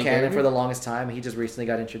was Goku's the main non-canon character? for the longest time. He just recently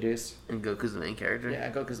got introduced. And Goku's the main character. Yeah,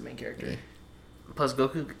 Goku's the main character. Okay. Plus,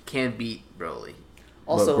 Goku can beat Broly.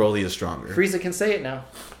 Also, but Broly is stronger. Frieza can say it now.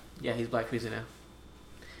 Yeah, he's Black Frieza now.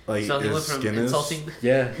 Like So he his went from skin is. insulting.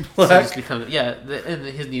 Yeah. So he's become, in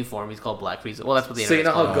his new form, he's called Black Frieza. Well, that's what the So you know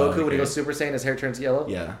internet's how called. Goku, when he okay. goes Super Saiyan, his hair turns yellow?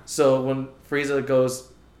 Yeah. So when Frieza goes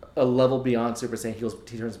a level beyond Super Saiyan,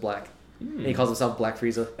 he turns black. And he calls himself Black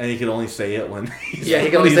Frieza. And he can only say it when he's Yeah, he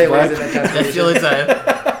can when only he's say it when black. he's in that kind of That's the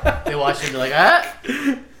only time. They watch him and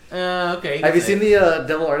they're like, okay. Have you seen the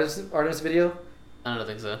Devil Artemis video? I don't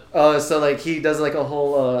think so. So like he does like a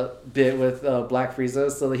whole bit with Black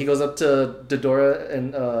Frieza. So like, he goes up to Dodoria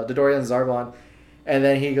and Zarbon, and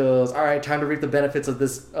then he goes, "All right, time to reap the benefits of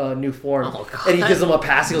this new form." Oh, God. And he gives him a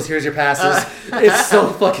pass. He goes, "Here's your passes." It's so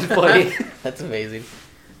fucking funny. That's amazing.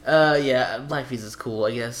 Yeah, Black Frieza's cool,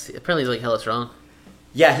 I guess. Apparently he's like hella strong.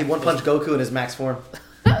 Yeah, he one punched Goku in his max form.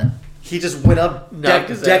 He just went up, Knocked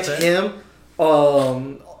his decked ass out.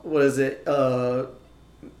 him. What is it?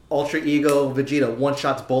 Ultra Ego Vegeta one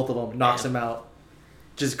shots both of them, knocks him out,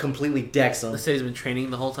 just completely decks him. They said he's been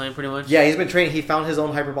training the whole time, pretty much. Yeah, he's been training. He found his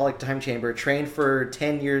own hyperbolic time chamber, trained for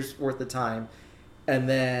 10 years worth of time, and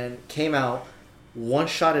then came out, one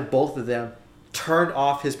shot at both of them, turned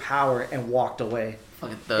off his power, and walked away.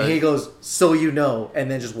 Fucking And he thug. goes, "So you know,"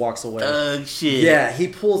 and then just walks away. Thug shit. Yeah, he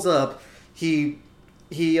pulls up. He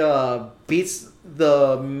beats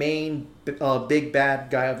the main big bad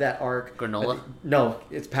guy of that arc. Granola? No,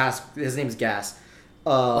 it's past. His name's Gas.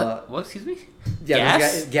 What? Excuse me? Yeah,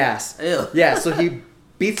 Gas? Gas. Ew. Yeah, so he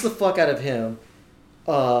beats the fuck out of him.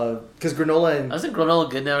 Because Granola and Isn't Granola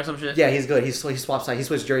good now or some shit? yeah, he's good. He swaps sides. He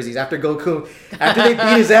switched jerseys after Goku. After they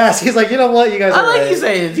beat his ass, he's like, you know what, you guys. I are like right. you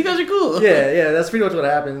saying. You guys are cool. Yeah, that's pretty much what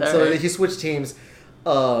happened. So Alright. he switched teams.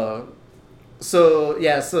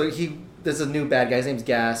 There's a new bad guy. His name's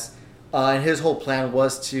Gas, and his whole plan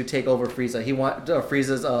was to take over Frieza. He wanted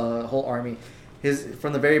Frieza's whole army.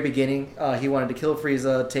 From the very beginning, he wanted to kill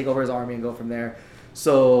Frieza, take over his army, and go from there.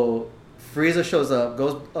 So Frieza shows up,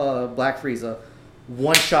 goes Black Frieza,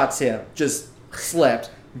 one shots him, just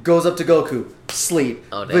slept. Goes up to Goku, sleep.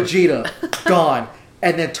 Oh, damn. Vegeta, gone,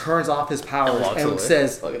 and then turns off his powers walks and away.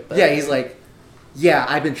 says, Look at that. "Yeah." He's like, "Yeah,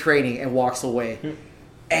 I've been training," and walks away.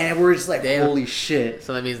 And we're just like, Damn. holy shit.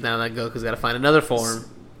 So that means now that Goku's got to find another form.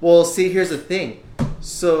 Well, see, here's the thing.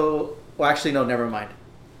 So, well, actually, no, never mind.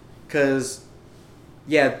 Because,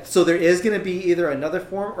 yeah, so there is going to be either another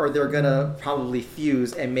form or they're going to probably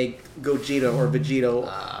fuse and make Gogeta or Vegito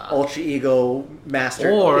Ultra Ego Master.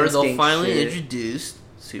 Or they'll Instinct finally shit. introduce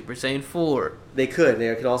Super Saiyan 4. They could.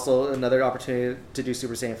 They could also, another opportunity to do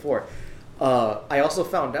Super Saiyan 4. I also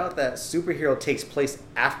found out that Superhero takes place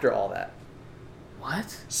after all that.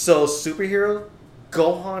 What? So Superhero,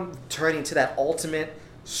 Gohan turning to that ultimate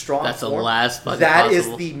strong That's the form, last fucking that is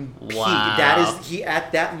possible. the peak. Wow. That is he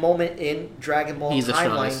at that moment in Dragon Ball He's the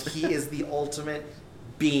timeline. strongest. He is the ultimate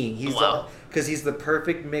being. He's Wow. because he's the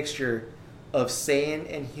perfect mixture of Saiyan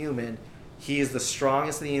and human. He is the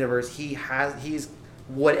strongest in the universe. He's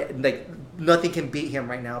what like nothing can beat him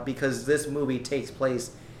right now because this movie takes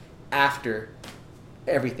place after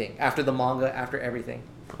everything, after the manga, after everything.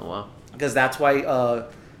 Oh, wow. Because that's why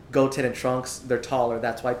Goten and Trunks, they're taller.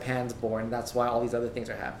 That's why Pan's born. That's why all these other things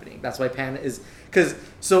are happening. That's why Pan is... Because,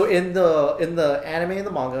 so in the anime and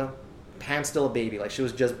the manga, Pan's still a baby. Like, she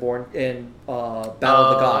was just born in Battle of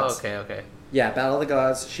the Gods. Okay. Yeah, Battle of the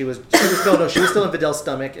Gods. She was still in Vidal's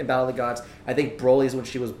stomach in Battle of the Gods. I think Broly's when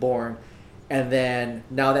she was born. And then,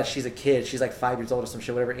 now that she's a kid, she's like 5 years old or some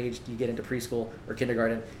shit, whatever age you get into preschool or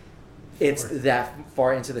kindergarten. It's that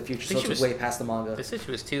far into the future, so think she it's was- way past the manga. They said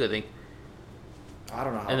she was 2, I think. I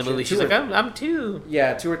don't know how. In the she- movie, she's two like, or- I'm 2.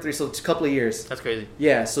 Yeah, 2 or 3, so it's a couple of years. That's crazy.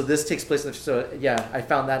 Yeah, so this takes place in the, so yeah, I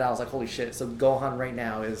found that out. I was like, holy shit. So Gohan right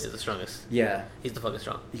now is, He's the strongest. yeah, He's the fucking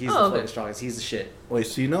strong. he's Oh, the okay. fucking strongest. He's the shit. Wait,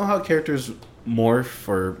 so you know how characters morph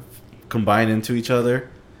or combine into each other?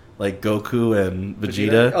 Like Goku and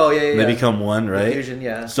Vegeta? Oh, yeah, And they yeah. become one, The right? fusion,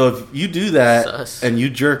 yeah. So if you do that Sus. and you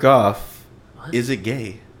jerk off, What? is it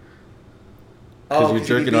gay? Oh, you're 'cause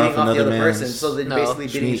jerking beating off the another other man's- person, so they're No. basically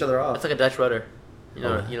beating each Schmeat. other off. It's like a Dutch rudder. You know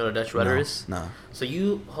Oh. what a Dutch rudder No, is? No. So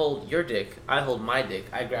you hold your dick, I hold my dick,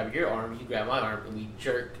 I grab your arm, you grab my arm, and we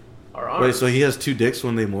jerk our arms. Wait, so he has two dicks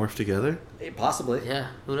when they morph together? Possibly. Yeah,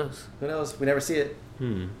 who knows? Who knows? We never see it.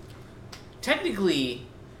 Technically,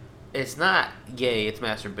 it's not gay, it's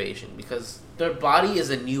masturbation, because their body is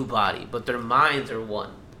a new body, but their minds are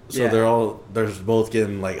one. So they're both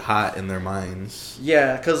getting like hot in their minds.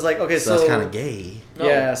 Yeah, because like okay, So that's kind of gay. No,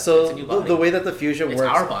 yeah, it's so a new body. the way that the fusion It's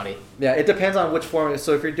works, our body. yeah, it depends on which form.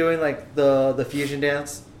 So if you're doing like the fusion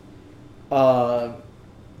dance,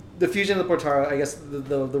 the fusion of the Portaro, I guess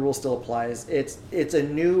the rule still applies. It's a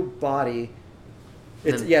new body.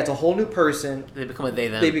 It's Then- it's a whole new person. They become a they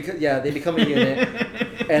them. They become a unit,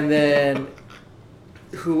 and then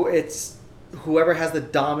whoever has the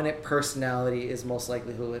dominant personality is most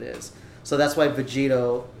likely who it is. So that's why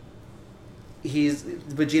Vegito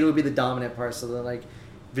would be the dominant part. So then like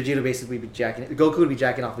Vegeta basically would be Goku would be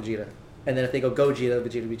jacking off Vegeta, and then if they go Gogeta,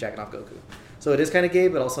 Vegeta would be jacking off Goku. So it is kind of gay,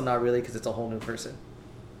 but also not really because it's a whole new person.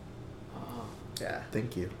 Oh. Yeah.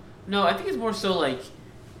 Thank you. No, I think it's more so like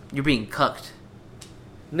you're being cucked.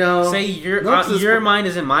 No. Say your No, 'cause your it's- mind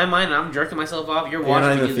is in my mind, and I'm jerking myself off. You're You're watching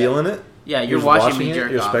not me even do feeling that. it. Yeah, you're just watching me it?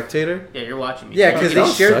 jerk You're a off. spectator. Yeah, you're watching me. Yeah,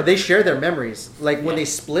 because Okay, they share their memories. Like when Yeah. they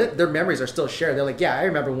split, their memories are still shared. They're like, yeah, I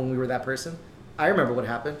remember when we were that person. I remember what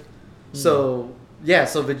happened. So yeah,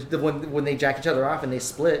 so when they jack each other off and they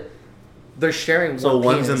split, they're sharing. So one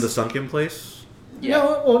one's in penis. the sunken place. Yeah.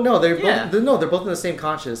 No, they're Yeah. both, they're both in the same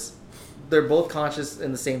conscious. They're both conscious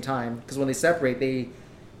in the same time because when they separate,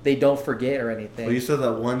 they don't forget or anything. Well, you said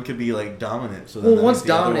that one could be like dominant. So then Well, one's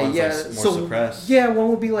the other dominant, one's, yeah. like, more So suppressed. yeah, one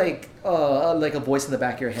would be like a voice in the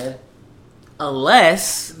back of your head,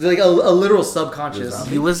 Unless like a literal subconscious.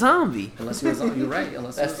 Zombie? you a zombie. Unless you're you're right.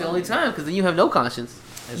 Unless That's you're the only time, because then you have no conscience.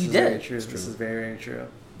 This You is very dead. true. This is very, very true.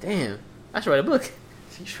 Damn. I should write a book.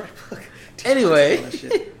 You should write a book. Anyway. That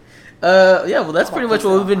shit. Yeah, well, that's I'm pretty gonna much post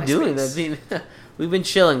what it we've on been doing. I MySpace. mean, we've been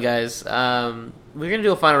chilling, guys. We're gonna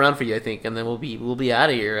do a final round for you, I think, and then we'll be out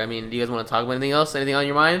of here. I mean, do you guys want to talk about anything else? Anything on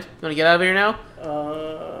your mind? You want to get out of here now?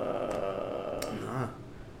 Nah, I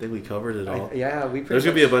think we covered it all. Yeah, we. There's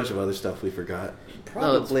gonna be a bunch of other stuff we forgot.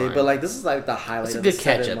 probably, fine. but like this is like the highlight. It's a of good the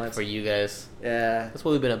 7 catch up months. for you guys. Yeah. That's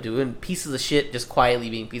what we've been up to. We've been pieces of shit, just quietly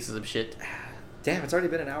being pieces of shit. Damn, it's already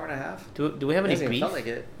been an hour and a half. Do we have any Hasn't even beef? felt like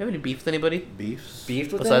it. Do we have any beef with anybody? Beefs.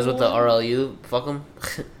 Beefed with Besides with the anyone? RLU, fuck them.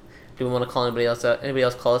 Do we want to call anybody else out? Anybody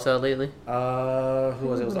else call us out lately? Who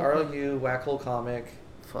was it? It was RLU, Wackhole Comic.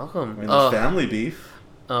 Fuck I them. mean, there's family beef.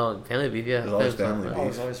 Family beef, yeah. There's always Family family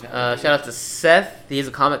beef. beef. Always, always Shout out to Seth. He has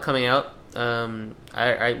a comic coming out. We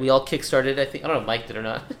all kickstarted. I think I don't know if Mike did or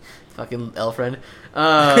not. Fucking L friend.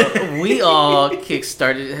 We all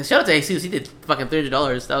kickstarted. Shout out to Jesus. He did fucking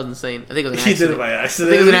 $300. That was insane. I think it was an He accident. did it by I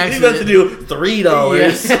accident. think it was an He meant to do $3.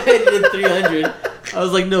 Yes, he did 300. I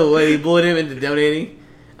was like, no way. He bullied him into donating.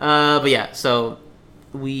 But yeah, so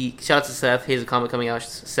we shout out to Seth. He has a comic coming out.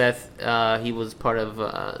 Seth, he was part of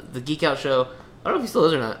the Geek Out show. I don't know if he still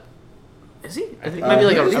is or not. Is he? I think maybe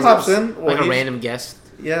like he pops in. Well, like a he's- random guest.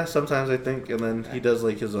 Yeah, sometimes I think, and then he does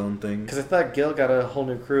like his own thing. Because I thought Gil got a whole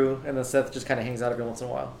new crew, and then Seth just kind of hangs out every once in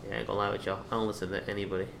a while. Yeah, I ain't gonna lie with y'all. I don't listen to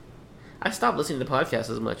anybody. I stopped listening to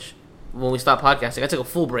podcasts as much when we stopped podcasting. I took a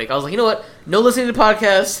full break. I was like, you know what? No listening to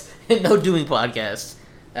podcasts and no doing podcasts.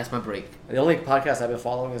 That's my break. The only podcast I've been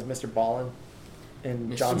following is Mr. Ballin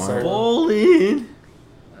and John Smart. Sullivan. Bowling.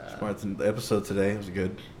 Smart. The episode today was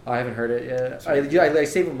good. I haven't heard it yet. I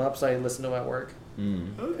save them up so I listen to them at work.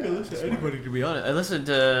 Okay, listen to anybody, to be honest. I listened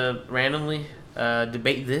to randomly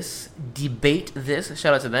debate this.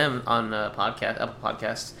 Shout out to them on Apple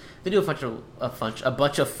Podcasts. They do a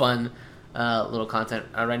bunch of fun little content.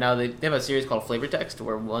 Right now, they have a series called Flavor Text,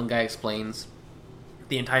 where one guy explains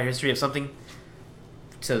the entire history of something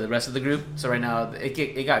to the rest of the group. So right now,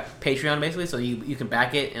 it got Patreon basically, so you can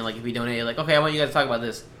back it, and like if you donate, you're like, okay, I want you guys to talk about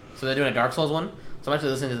this. So they're doing a Dark Souls one. So I'm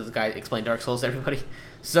actually listening to this guy explain Dark Souls to everybody.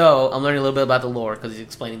 So I'm learning a little bit about the lore because he's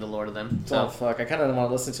explaining the lore to them. So Oh fuck! I kind of want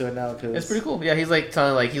to listen to it now because it's pretty cool. Yeah, he's like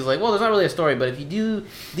telling well, there's not really a story, but if you do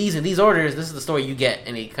these in these orders, this is the story you get,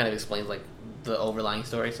 and he kind of explains like the overlying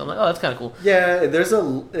story. So I'm like, oh, that's kind of cool. Yeah,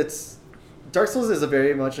 it's Dark Souls is a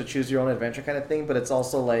very much a choose your own adventure kind of thing, but it's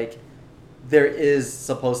also like there is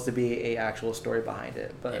supposed to be a actual story behind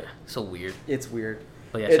it, but Yeah, so weird. it's weird.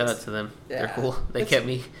 But yeah, It's- shout out to them. They're yeah, cool. They it's- kept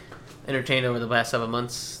me entertained over the past 7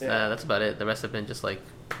 months. Yeah. That's about it. The rest have been just like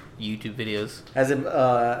YouTube videos. Has it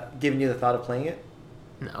given you the thought of playing it?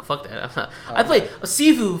 No, fuck that. I'm not. I played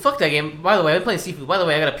Sifu. Fuck that game. By the way, I've been playing Sifu. By the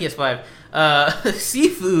way, I got a PS5.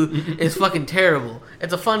 Sifu is fucking terrible.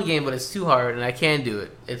 It's a fun game, but it's too hard, and I can do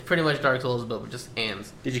it. It's pretty much Dark Souls, but with just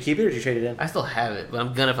hands. Did you keep it or did you trade it in? I still have it, but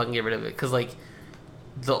I'm gonna fucking get rid of it because like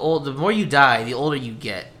the more you die, the older you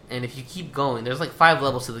get, and if you keep going, there's like 5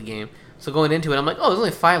 levels to the game. So going into it, I'm like, oh, there's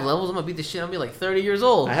only 5 levels. I'm gonna beat this shit. I'm gonna be like 30 years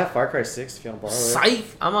old. I have Far Cry 6 if you want to borrow it. Psych!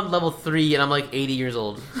 I'm on level 3 and I'm like 80 years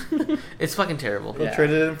old. It's fucking terrible. Go Yeah.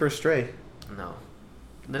 trade it in for Stray. No.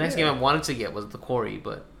 The next Yeah. game I wanted to get was The Quarry,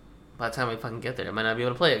 but by the time I fucking get there, I might not be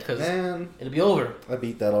able to play it because Man, it'll be over. I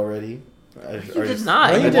beat that already. You did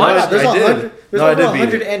not. No, you You did watched not. There's it. I did. 100. There's No, I over did beat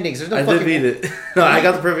 100 it. endings. There's no I fucking. did beat it. No, I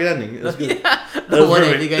got the perfect ending. It was good. Yeah, That the was one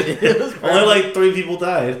perfect. ending I did. It was Only like 3 people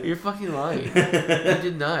died. You're fucking lying. You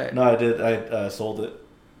did not. No, I did. I sold it.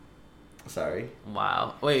 Sorry.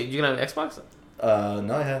 Wow. Wait, you gonna have Xbox?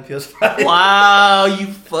 No, I had PS5. Wow, you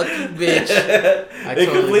fucking bitch. I It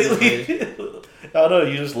totally completely. I don't know.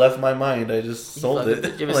 You just left my mind. I just sold You it.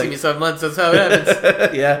 haven't seen Like- me 7 months. That's how it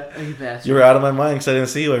happens. Yeah. You bastard. You were out of my mind because I didn't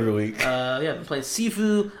see you every week. Yeah, I've been playing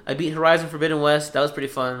Sifu. I beat Horizon Forbidden West. That was pretty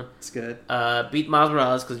fun. It's good. Beat Miles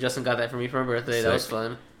Morales because Justin got that for me for my birthday. That was Sick.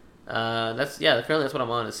 fun. Currently that's what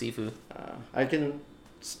I'm on is Sifu. I can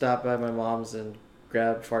stop by my mom's and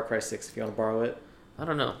grab Far Cry 6 if you want to borrow it. I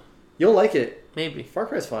don't know. You'll like it. Maybe. Far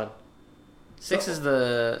Cry's fun. 6 is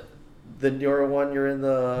the The newer one, you're in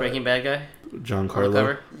the Breaking Bad guy John on the Carlo.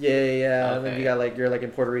 cover. Yeah. And then Okay. you got like you're like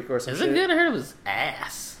in Puerto Rico or some Is shit. it good? I heard it was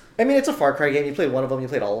ass. I mean, it's a Far Cry game. You played one of them. You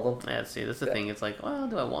played all of them. Yeah, see, that's the thing. It's like, well,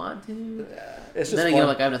 do I want to? It's just Then fun. again,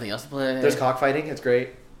 like I have nothing else to play. There's cockfighting. It's great.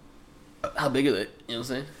 How big is it? You know what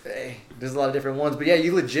I'm saying? Hey, there's a lot of different ones, but yeah,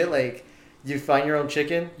 you legit like you find your own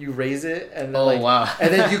chicken, you raise it, and then Oh, like, wow.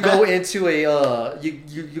 and then you go into a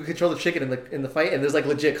you control the chicken in the fight, and there's like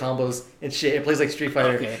legit combos and shit. It plays like Street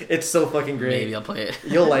Fighter. Okay. It's so fucking great. Maybe I'll play it.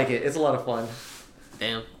 You'll like it. It's a lot of fun.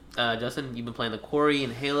 Damn. Justin, you've been playing the Quarry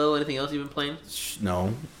and Halo. Anything else you've been playing?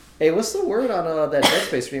 No. Hey, what's the word on that Dead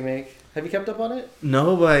Space remake? Have you kept up on it?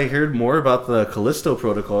 No, but I heard more about the Callisto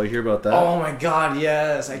Protocol. You hear about that? Oh my god,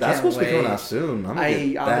 yes! I That's can't supposed wait. to be coming out soon. I'm gonna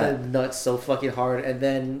I'm get that. gonna nuts so fucking hard, and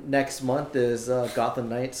then next month is Gotham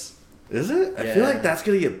Knights. Is it? I Yeah. feel like that's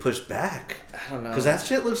gonna get pushed back I don't know because that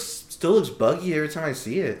shit still looks buggy every time I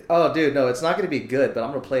see it. Oh, dude, no, it's not gonna be good, but I'm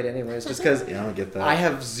gonna play it anyways, just because Yeah, I don't get that. I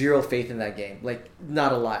have zero faith in that game. Like,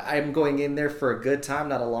 not a lot. I'm going in there for a good time,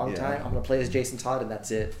 not a long Yeah. time. I'm gonna play as Jason Todd, and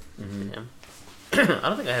that's it. Damn. I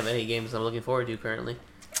don't think I have any games I'm looking forward to currently.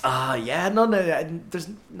 Yeah, no, there's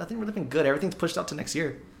nothing really been good. Everything's pushed out to next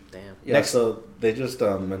year. Damn. Yeah, so they just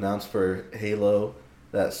announced for Halo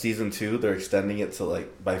that season 2 they're extending it to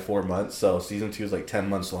like by 4 months. So season 2 is like 10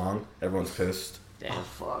 months long. Everyone's pissed. Damn.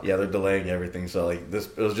 Fuck. Yeah, they're delaying everything. So like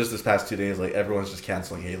it was just this past 2 days. Like everyone's just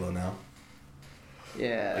canceling Halo now.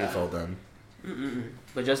 Yeah. It's all done.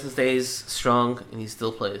 But Justin stays strong and he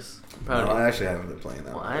still plays. I'm proud No, of I you. actually haven't been playing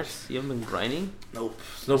that much. What? You haven't been grinding? Nope.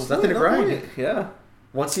 There's nothing to grind. Yeah.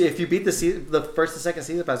 Once if you beat the first and second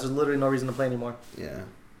season pass, there's literally no reason to play anymore. Yeah.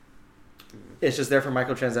 It's just there for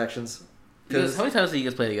microtransactions. You guys, how many times did you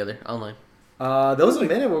guys play together online? There was a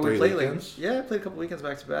minute where we 3 played weekends? like I played a couple weekends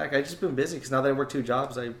back to back. I just been busy because now that I work 2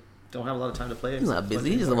 jobs, I don't have a lot of time to play. He's not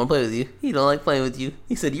busy. He doesn't want to play with you. He don't like playing with you.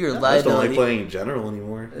 He said you're a I just don't like liability. playing in general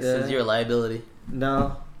anymore. He says you're a liability.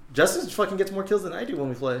 No, Justin fucking gets more kills than I do when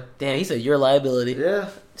we play. Damn, he said you're a liability. Yeah,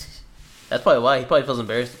 That's probably why. He probably feels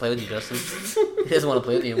embarrassed to play with you, Justin. He doesn't want to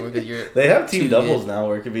play with you anymore because you're They have team too doubles good. now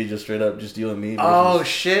where it could be just straight up just you and me. Oh versus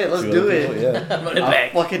shit, let's 2 do other it. people. Yeah. I'm running I'm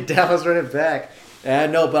back. fucking down. Let's run it back.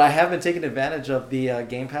 No, but I have been taking advantage of the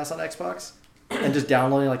Game Pass on Xbox and just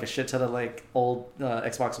downloading like a shit ton of like old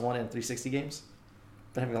Xbox One and 360 games.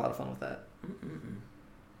 Been having a lot of fun with that.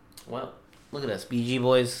 Well, look at us, BG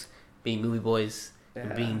boys, being movie boys, and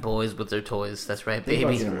Yeah. being boys with their toys. That's right, Think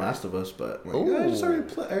about baby. getting Last of Us, but like, Ooh. I just already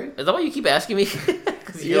play. Is that why you keep asking me?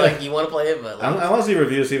 Because you're Yeah. like you want to play it, but I like, want to see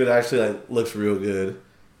reviews, see if it actually like looks real good.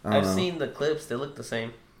 I I've don't know. seen the clips; they look the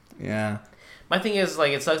same. Yeah. My thing is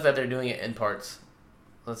like it sucks that they're doing it in parts.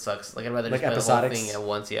 That sucks. Like I'd rather Like just play the whole episodics? thing at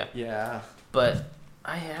once. Yeah, Yeah. but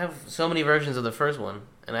I have so many versions of the first one,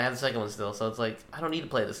 and I have the second one still. So it's like I don't need to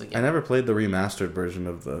play this I again. never played the remastered version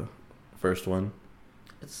of the first one.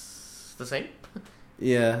 It's the same.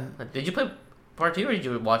 Yeah. Did you play part 2 or did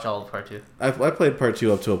you watch all of part 2? I played part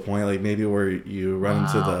 2 up to a point, like maybe where you run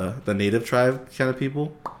into the native tribe kind of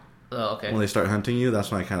people. Oh, okay. When they start hunting you,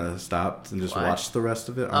 that's when I kind of stopped and just What? watched the rest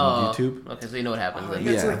of it on YouTube. Okay, so you know what happens. Oh, then.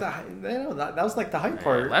 it's Yeah. like that was like the hype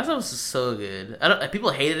part. Last of Us is so good. I don't.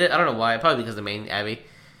 People hated it. I don't know why. Probably because the main Abby.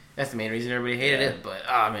 That's the main reason everybody hated it. But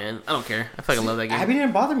man, I don't care. I fucking love that game. Abby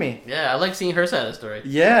didn't bother me. Yeah, I like seeing her side of the story.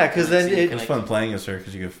 Yeah, because then See, it. can It's fun playing as her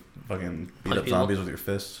because you can fucking beat Punch up people. zombies with your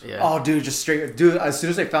fists. Yeah. Oh, dude, just straight, dude. As soon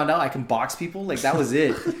as I found out I can box people, like that was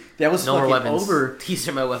it. That was no more fucking weapons. over. These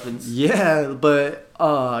are my weapons. Yeah, but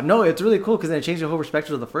no, it's really cool because then it changed the whole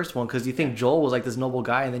perspective of the first one. Because you think Joel was like this noble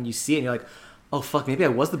guy, and then you see it, and you're like, oh fuck, maybe I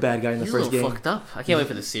was the bad guy in the He's a first little game. fucked up. I can't wait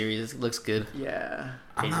for the series. It looks good. Yeah.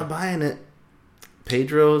 I'm not buying it.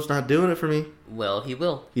 Pedro's not doing it for me. Well, he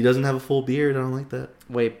will. He doesn't have a full beard. I don't like that.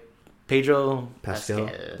 Wait, Pedro, Pascal.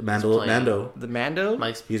 Pascal. Mando. the Mando.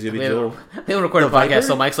 Mike's He's gonna be we Joel. haven't recorded a The podcast, Viper?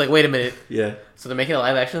 so Mike's like, wait a minute. Yeah. So they're making a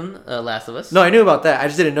live action Last of Us. No, I knew about that. I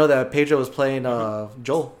just didn't know that Pedro was playing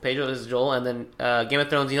Joel. Pedro is Joel, and then Game of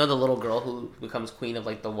Thrones. You know the little girl who becomes queen of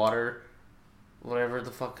like the water, whatever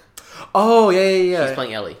the fuck. Oh yeah. She's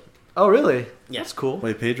playing Ellie. Oh really? Yeah. That's cool.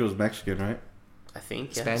 Wait, Pedro's Mexican, right? I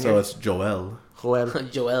think. Yeah. Spanish. So it's Joel. Joel.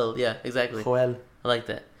 Joel. Yeah, exactly. Joel. I like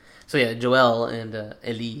that. So yeah, Joel and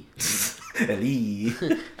Ellie Eli.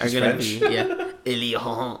 are She's gonna French. be Ellie.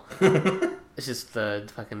 It's just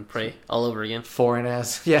fucking Prey all over again. Foreign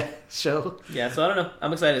ass. Yeah. Show. Yeah, so I don't know.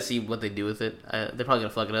 I'm excited to see what they do with it. They're probably gonna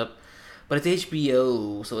fuck it up, but it's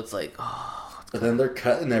HBO, so it's like, oh But then they're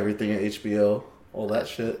cutting everything at HBO. All that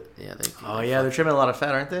shit. yeah. Oh yeah, they're trimming a lot of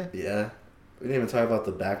fat, aren't they? Yeah. We didn't even talk about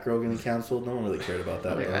the Batgirl getting canceled. No one really cared about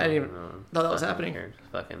that. Okay, though. I didn't even know that was happening.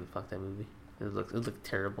 Fucking fuck that movie. It looked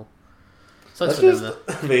terrible. So That's it's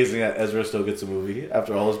just amazing that Ezra still gets a movie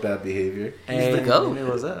after all his bad behavior. Hey, the goat. What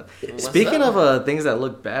was that? What's Speaking up? of things that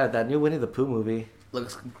look bad, that new Winnie the Pooh movie.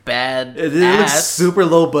 looks bad. It looks ass, super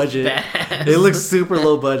low budget. bad. It looks super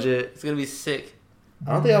low budget. It's gonna be sick.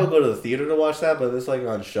 I don't think I would go to the theater to watch that, but it's like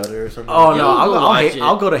on Shudder or something. Oh no, You'll I'll, go I'll, watch hate, it.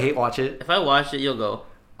 I'll go to hate watch it. If I watch it, you'll go.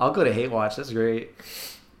 I'll go to hate watch. That's great.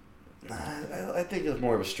 I think it's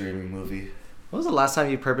more of a streaming movie. When was the last time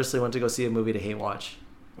you purposely went to go see a movie to hate watch?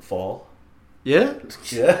 Fall. Yeah.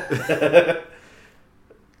 Yeah.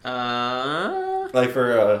 Uh, Like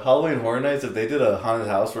for Halloween Horror Nights, if they did a haunted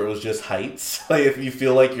house where it was just heights, like if you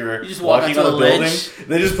feel like you're You just walk walking onto on a a building, ledge.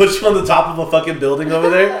 they just put you on the top of a fucking building over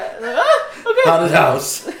there. Haunted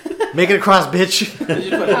house. Make it across, bitch. you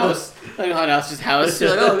just put house. Like hot house, just house. You're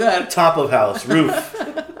like, oh god, Top of house. Roof.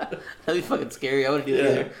 that'd be fucking scary. I wouldn't do that Yeah.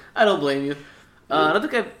 either. I don't blame you. I don't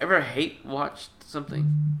think I've ever hate watched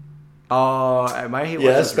something. Oh, I might hate watch.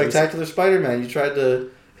 Yeah, this Spectacular Spider-Man. You tried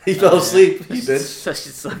to... He fell asleep. He That bitch.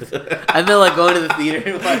 shit sucks. I feel like going to the theater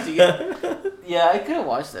and watching it. Yeah, I couldn't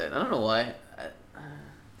watch that. I don't know why.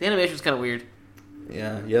 The animation was kind of weird.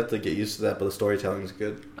 Yeah, you have to get used to that, but the storytelling is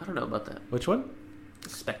good. I don't know about that. Which one?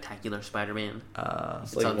 Spectacular Spider-Man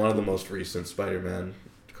It's It's like on- one of the most recent Spider-Man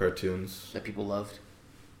cartoons. that people loved.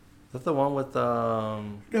 Is that the one with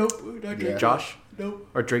Nope. Not Drake Josh Nope.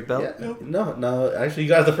 or Drake Bell? Yeah, no. Actually, you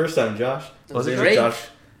got it the first time, Josh. Was it Drake?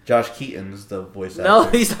 Josh Keaton is the voice actor. No,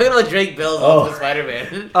 he's talking about Drake Bell's Oh.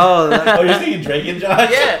 Spider-Man. Oh, that, Oh, you're thinking Drake and Josh?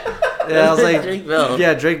 Yeah. yeah. I was like, Drake Bell.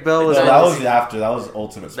 yeah, Drake Bell was. No, No, that was- was after. That was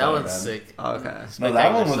Ultimate That Spider-Man. one's sick. Oh, okay. No,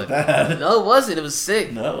 that one was Spectacular bad. No, it wasn't. It was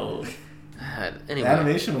sick. No. God. The Anyway.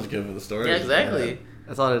 animation was good, but the story Yeah, was exactly. bad.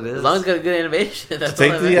 That's all it is. As long as it's got a good animation, that's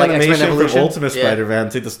Take all the that Like matters. X-Men animation from Evolution? Ultimate Yeah. Spider-Man,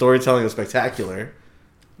 take the storytelling of Spectacular.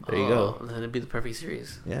 There you go. Then it'd be the perfect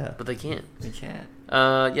series. Yeah. But they can't. You can't.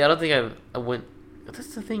 Yeah, I don't think I went.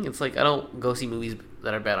 That's the thing. It's like I don't go see movies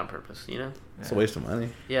that are bad on purpose. You know? It's a waste of money.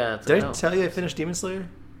 Yeah. It's Did like, I no. tell you I finished Demon Slayer?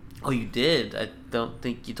 Oh, you did. I don't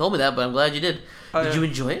think you told me that, but I'm glad you did. Oh, Did yeah. you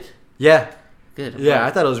enjoy it? Yeah. Good. I'm Yeah, glad.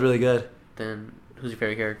 I thought it was really good. Then who's your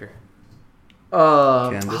favorite character?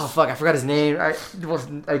 Candace. Oh fuck, I forgot his name. I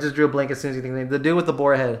just drew a blank as soon as you think of the name. The dude with the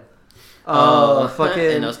boar head.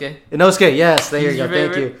 Fucking Inosuke. Inosuke. Yes, there He's you go. your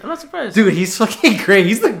Thank favorite? you, I'm not surprised. dude. He's fucking great.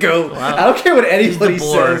 He's the goat. Wow. I don't care what he's the anybody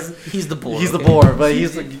boar. says. He's the boar. He's the okay? boar, but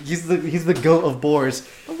he's the goat of boars.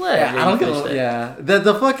 I'm glad. Yeah, I don't you finished know. that. Yeah,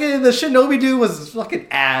 the fucking the Shinobi dude was fucking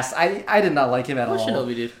ass. I did not like him at What all.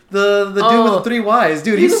 Shinobi dude? The dude with Oh. the 3 Ys,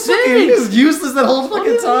 dude. He's He was fucking he sick. was useless that whole What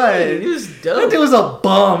do fucking you mean? time. He was That dope. dude was a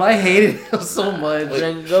bum. I hated him so much.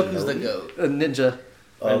 Rengoku's the goat. A ninja.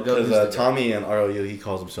 Oh, Goku's because the guy. Tommy and ROU, he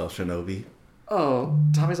calls himself Shinobi. Oh,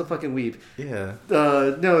 Tommy's a fucking weeb. Yeah.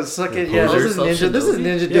 No, it's fucking The yeah. poser This is ninja. This is Shinobi?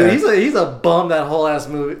 ninja, dude. Yeah. He's a bum that whole ass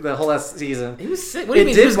movie, that whole ass season. He was sick. What do you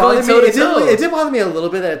mean? He was bother going me. toe to It toe. did bother me a little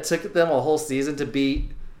bit that it took them a whole season to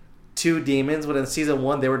beat 2 demons. When in season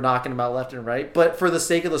 1 they were knocking them out left and right. But for the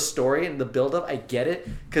sake of the story and the build up, I get it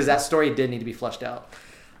because that story did need to be fleshed out.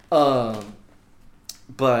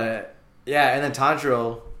 But yeah, and then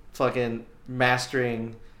Tanjiro fucking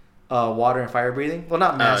mastering water and fire breathing. Well,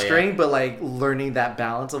 not mastering, but like learning that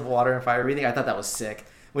balance of water and fire breathing. I thought that was sick.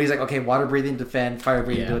 When he's like, okay, water breathing, defend, fire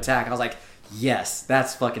breathing to Yeah. attack. I was like, yes,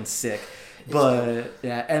 that's fucking sick. But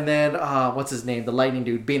yeah, and then what's his name? The lightning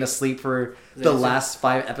dude being asleep for the last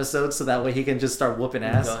 5 episodes, so that way he can just start whooping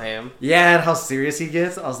ass. Go ham. Yeah, and how serious he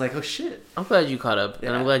gets. I was like, oh shit. I'm glad you caught up, and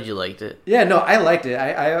Yeah. I'm glad you liked it. Yeah, no, I liked it.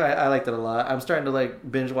 I liked it a lot. I'm starting to like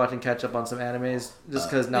binge watch and catch up on some animes just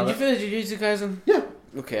because now. Did you finish Jujutsu Kaisen? Yeah,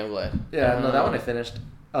 Okay, I'm glad. yeah. No, that one I finished.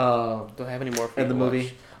 Don't I have any more for And you the to movie.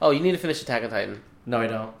 watch? Oh, you need to finish Attack on Titan. No, I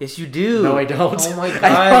don't. Yes, you do. No, I don't. Oh my god.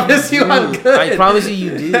 I promise you I'm do. good. I promise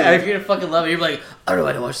you do. I- If you're gonna fucking love it, you're like, I don't know why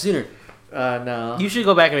I didn't watch it sooner. No. You should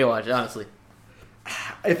go back and rewatch it, honestly.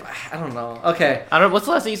 I don't know. Okay. I don't know. What's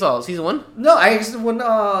the last thing you saw? Season 1? No,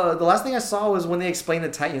 the last thing I saw was when they explained the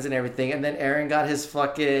Titans and everything, and then Aaron got his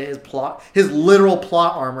literal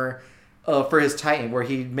plot armor for his Titan, where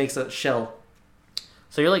he makes a shell.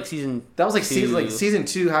 So you're like season. That was like season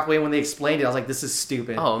 2, halfway when they explained it. I was like, this is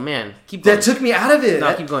stupid. Oh man, keep going. That took me out of it.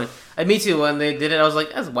 No, keep going. Me too. When they did it, I was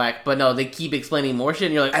like, that's whack. But no, they keep explaining more shit,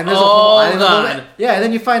 and you're like, and there's a whole island god. Yeah, and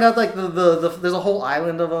then you find out like the there's a whole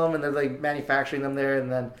island of them, and they're like manufacturing them there,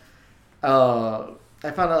 and then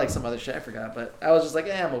I found out like some other shit I forgot, but I was just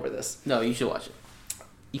like, I'm over this. No, you should watch it.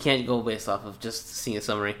 You can't go based off of just seeing a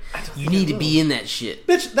summary. You need to be in that shit.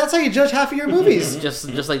 Bitch, that's how you judge half of your movies.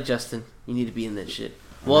 just like Justin, you need to be in that shit.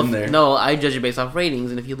 Well, no, I judge it based off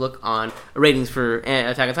ratings, and if you look on ratings for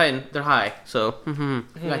Attack on Titan, they're high. So, got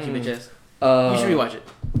you, bitches. You should rewatch it.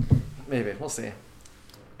 Maybe we'll see.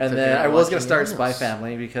 And then I was gonna start Spy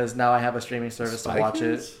Family because now I have a streaming service to watch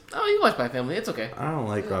it. Oh, you watch Spy Family? It's okay. I don't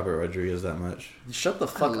like Robert Rodriguez that much. Shut the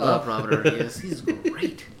fuck I love up. Robert Rodriguez. He's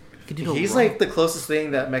great. He's like the closest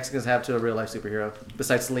thing that Mexicans have to a real life superhero,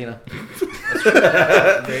 besides Selena.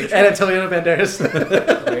 Very true. And Antonio Banderas.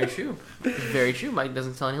 Very true. Very true. Mike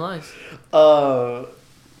doesn't tell any lies.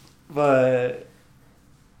 But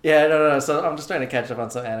yeah, no. So I'm just trying to catch up on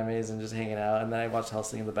some animes and just hanging out, and then I watched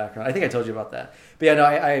Hellsing in the background. I think I told you about that. But yeah, no,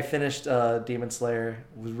 I finished Demon Slayer.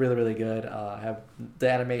 It was really, really good. Have the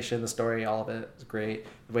animation, the story, all of it was great.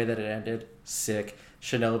 The way that it ended, sick.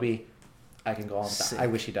 Shinobi, I can go on. I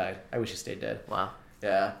wish he died. I wish he stayed dead. Wow.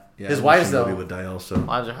 Yeah. Yeah, His wives Shinobi though. would die also.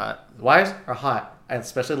 Wives are hot. Wives are hot. I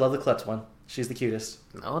especially love the Klutz one. She's the cutest.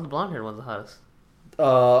 Oh, the blonde haired one's the hottest.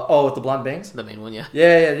 With the blonde bangs. The main one, yeah.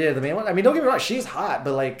 Yeah, the main one. I mean, don't get me wrong, she's hot,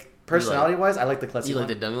 but like personality wise, I like the klutzy You one. like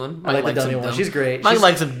the dummy one? I like the dummy one. She's great. Mike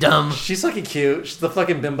likes them dumb. She's fucking cute. She's the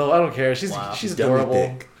fucking bimbo. I don't care. She's she's Dummy adorable.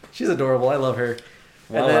 dick. She's adorable. I love her.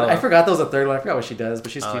 Wow, And then wow. I forgot there was a third one. I forgot what she does,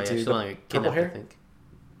 but she's Oh, cute yeah, too. she's The the one that got purple kidnapped, hair. I think.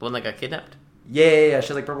 The one that got kidnapped? Yeah. She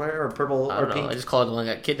has like purple hair or purple I or don't know. pink. I just call it the one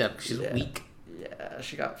that got kidnapped because she's Yeah. weak. Yeah,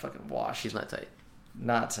 she got fucking washed. She's not tight.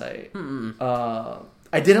 Not tight. Mm-mm.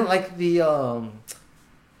 I didn't like the.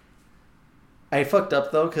 I fucked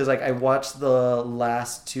up though because like I watched the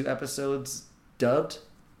last 2 episodes dubbed,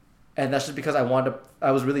 and that's just because I wanted to.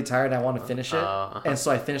 I was really tired and I wanted to finish it, and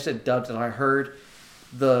so I finished it dubbed, and I heard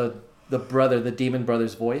the brother, the demon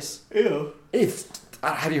brother's voice. Ew. It's.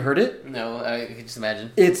 Have you heard it? No, I can just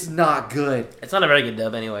imagine. It's not good. It's not a very good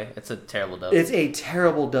dub anyway. It's a terrible dub. It's a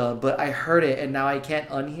terrible dub, but I heard it and now I can't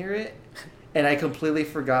unhear it, and I completely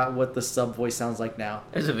forgot what the sub voice sounds like now.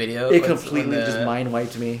 There's a video. It when completely just mind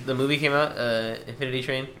wiped me. The movie came out, Infinity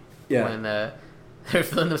Train. Yeah. When they're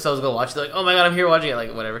feeling themselves go watch it, they're like, oh my god, I'm here watching it,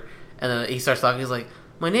 like whatever. And then he starts talking, he's like,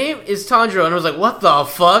 my name is Tanjiro, and I was like, what the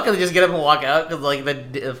fuck? And they just get up and walk out because like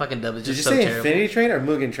the fucking dub is Did just you so say terrible. Infinity Train or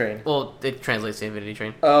Mugen Train? Well, it translates to Infinity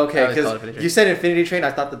Train. Oh, I okay, always call it Infinity because Train. you said Infinity Train,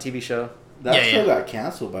 I thought the TV show. That Yeah, show yeah. got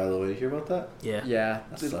canceled, by the way. You hear about that? Yeah. Yeah,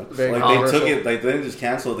 That sucks. very Like controversial. they took it. Like they didn't just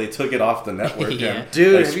cancel it. They took it off the network. Yeah. And,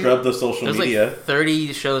 Dude, like have you- scrubbed the social There's media. like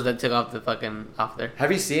 30 shows that took off the fucking off there.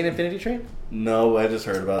 Have you seen Infinity Train? No, I just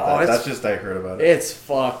heard about Oh, that. it's- That's just I heard about it. It's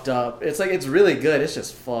fucked up. It's like it's really good. It's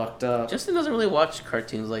just fucked up. Justin doesn't really watch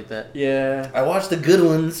cartoons like that. Yeah. I watched the good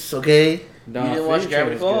ones. Okay, No, You didn't watch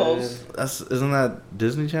Infinity Train Gravity is Falls? isn't that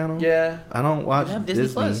Disney Channel? good. Yeah. I don't watch You have Disney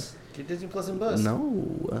Plus. Get Disney Plus and Buzz.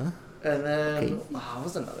 No. And then Okay. what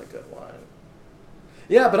was another good one?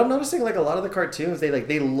 Yeah, but I'm noticing like a lot of the cartoons they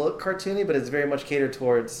look cartoony, but it's very much catered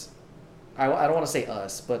towards. I don't want to say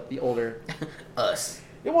us, but the older. Us.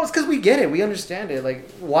 Yeah, well, it's because we get it, we understand it. Like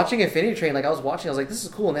watching Infinity Train, like I was watching, I was like, this is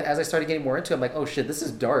cool. And then as I started getting more into it, I'm like, oh shit, this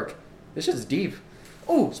is dark. This shit's deep.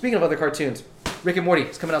 Oh, speaking of other cartoons, Rick and Morty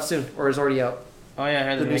is coming out soon, or is already out. Oh yeah, I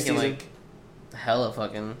heard The they're new making season. like hella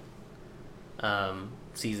fucking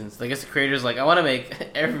seasons. I guess the creators like I want to make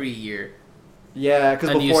every year. Yeah, because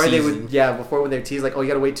A new before they season. would, before when they tease like, oh, you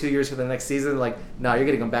gotta wait 2 years for the next season. Like, no, you're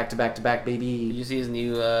getting them back to back to back, Did baby. you see his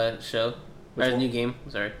new show? Which Or his one? new game?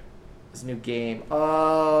 Sorry, This new game.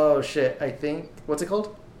 Oh shit! I think what's it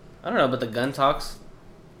called? I don't know, but the gun talks.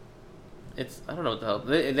 It's I don't know what the hell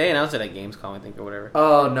they announced it at Gamescom I think or whatever.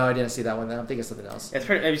 Oh no, I didn't see that one. Then I'm thinking something else. It's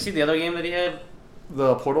pretty. Have you seen the other game that he had?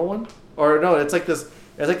 The Portal one, or no? It's like this.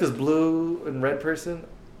 It's like this blue and red person.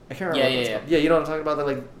 I can't remember. Yeah, what it's yeah, called. Yeah, you know what I'm talking about? They're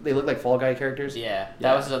like they look like Fall Guy characters. Yeah, Yeah.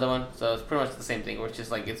 that was his other one. So it's pretty much the same thing. Where it's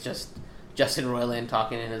just like it's just Justin Roiland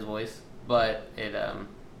talking in his voice, but it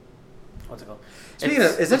what's it called? Speaking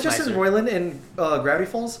of, is that it's Justin nicer. Roiland in Gravity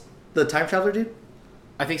Falls, the time traveler dude?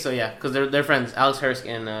 I think so. Yeah, because they're friends. Alex Hursk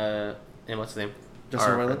and what's his name?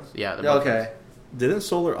 Justin Are Roiland? friends. Yeah. they're Yeah, both okay. friends. Didn't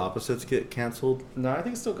Solar Opposites get canceled? No, I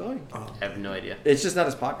think it's still going. Oh. I have no idea. It's just not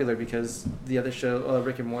as popular because the other show,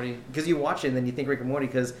 Rick and Morty, because you watch it and then you think Rick and Morty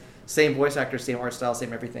because same voice actor, same art style,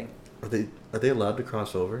 same everything. Are they allowed to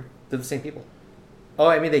cross over? They're the same people. Oh,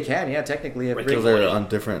 I mean they can, yeah, technically. If Rick Because and they're Morty. on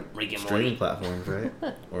different Rick and streaming Morty. platforms, right?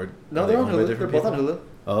 Or No, are they're they on owned by Hulu. They're different both on people? Hulu.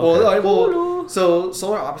 Oh, okay. Well, so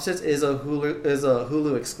Solar Opposites is a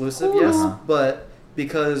Hulu exclusive, yes, Uh-huh. but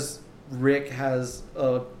because Rick has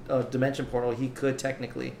a dimension portal, he could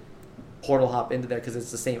technically portal hop into there because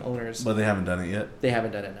it's the same owners. But they haven't done it yet. They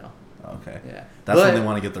haven't done it now. Okay. Yeah, That's but when they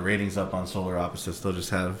want to get the ratings up on Solar Opposites. They'll just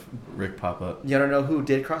have Rick pop up. you don't know who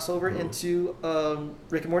did cross over into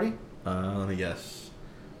Rick and Morty? Let me guess.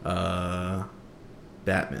 Batman.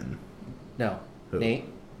 No, Who? Nate.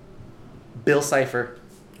 Bill Cipher.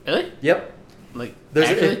 Really? Yep. Like, There's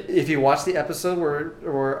actually? if you watch the episode where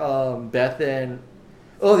Beth and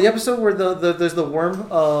the episode where there's the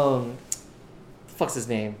worm fuck's his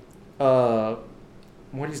name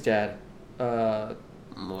Morty's dad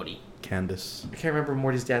Morty. Candace. I can't remember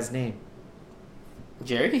Morty's dad's name.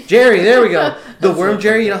 Jerry? There we go. The That's worm so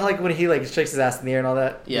Jerry, funny. you know how like when he like shakes his ass in the air and all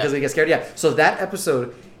that Yeah. because he gets scared. Yeah. So that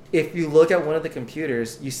episode, if you look at one of the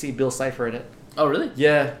computers, you see Bill Cipher in it. Oh, really?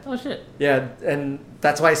 Yeah. Oh, shit. Yeah, and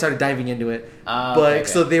that's why I started diving into it. Ah, But okay, okay.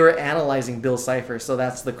 so they were analyzing Bill Cipher, so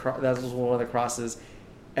that was one of the crosses.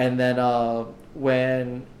 And then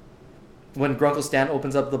when Grunkle Stan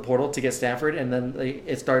opens up the portal to get Stanford, and then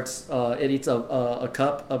it starts, it eats a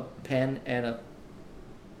cup, a pen, and a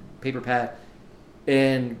paper pad.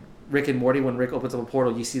 And Rick and Morty, when Rick opens up a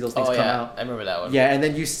portal, you see those things Oh, come yeah. out. I remember that one. Yeah, and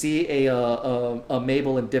then you see a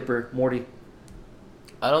Mabel and Dipper Morty.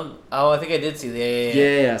 I think I did see the.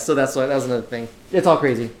 Yeah. So that was another thing. It's all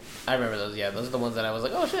crazy. I remember those, yeah. Those are the ones that I was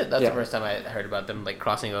like, oh, shit. That's Yeah. the first time I heard about them, like,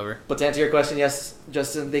 crossing over. But to answer your question, yes,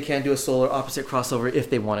 Justin, they can do a Solar Opposite crossover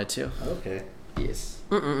if they wanted to. Okay. Yes.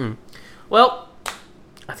 Well,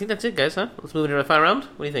 I think that's it, guys, huh? Let's move into the final round.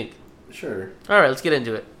 What do you think? Sure. All right, let's get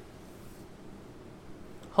into it.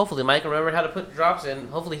 Hopefully Mike remembered how to put drops in.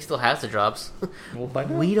 Hopefully he still has the drops. We'll find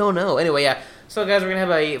out. We don't know. Anyway, yeah. So, guys, we're going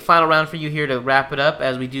to have a final round for you here to wrap it up.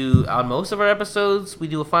 As we do on most of our episodes, we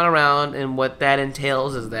do a final round, and what that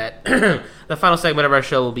entails is that the final segment of our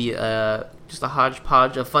show will be just a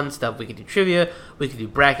hodgepodge of fun stuff. We could do trivia, we could do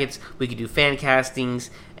brackets, we could do fan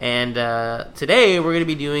castings, and today we're going to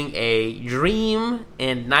be doing a dream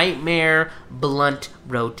and nightmare blunt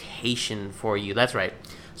rotation for you. That's right.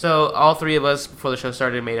 So all three of us, before the show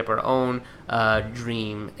started, made up our own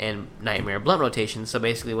dream and nightmare blunt rotation. So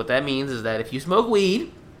basically what that means is that if you smoke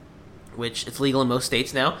weed, which it's legal in most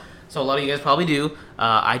states now, so a lot of you guys probably do.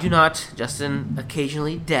 I do not. Justin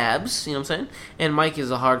occasionally dabs, you know what I'm saying? And Mike is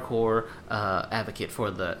a hardcore advocate for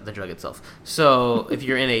the drug itself. So if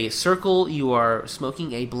you're in a circle, you are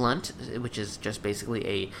smoking a blunt, which is just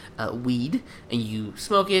basically a weed, and you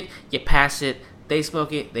smoke it, you pass it, they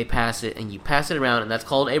smoke it, they pass it, and you pass it around, and that's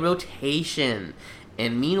called a rotation.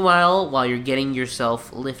 And meanwhile, while you're getting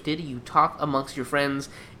yourself lifted, you talk amongst your friends,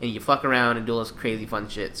 and you fuck around and do all this crazy fun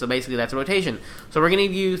shit. So basically, that's a rotation. So we're going to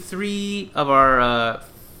give you three of our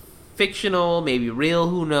fictional, maybe real,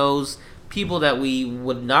 who knows, people that we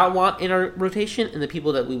would not want in our rotation, and the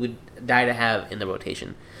people that we would die to have in the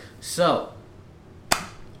rotation. So,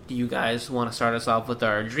 do you guys want to start us off with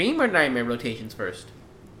our dream or nightmare rotations first?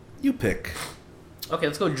 You pick. Okay,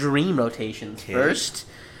 let's go dream rotations Okay. first.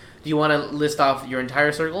 Do you want to list off your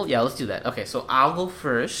entire circle? Yeah, let's do that. Okay, so I'll go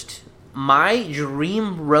first. My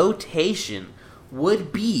dream rotation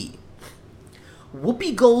would be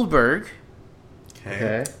Whoopi Goldberg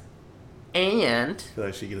Okay. and I feel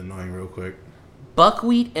like she get annoying real quick.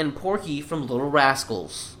 Buckwheat and Porky from Little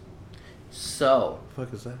Rascals. So, What the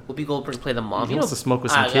fuck is that? Woopi Goldberg play the mom. He wants to smoke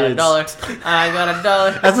with some I kids. got $1. I got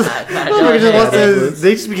 $1. That's what, I got Motherfucker just wants $1. to,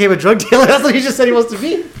 they just became a drug dealer. That's what he just said he wants to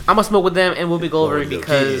be. I'm gonna smoke with them and Whoopi Goldberg the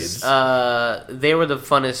because kids. they were the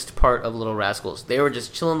funnest part of Little Rascals. They were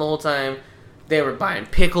just chilling the whole time. They were buying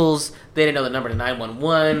pickles. They didn't know the number to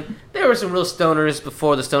 911. There were some real stoners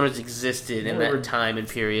before the stoners existed in They were that time and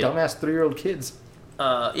period. Dumbass 3-year-old kids.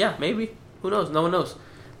 Yeah, maybe. Who knows? No one knows.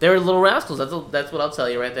 They were Little Rascals. That's what I'll tell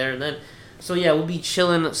you right there and then. So yeah, we'll be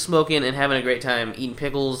chilling, smoking, and having a great time, eating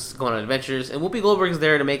pickles, going on adventures. And Whoopi Goldberg's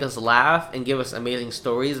there to make us laugh and give us amazing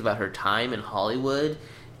stories about her time in Hollywood.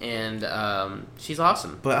 And she's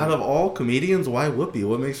awesome. But out of all comedians, why Whoopi?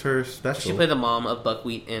 What makes her She special? played the mom of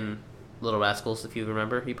Buckwheat in Little Rascals, if you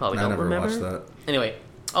remember. You probably I don't never remember. watched that. Anyway,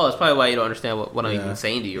 that's probably why you don't understand what I'm Yeah. even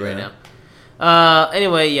saying to you right Yeah.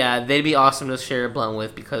 Anyway, yeah, they'd be awesome to share a blunt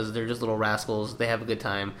with because they're just little rascals. They have a good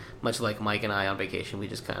time, much like Mike and I on vacation. We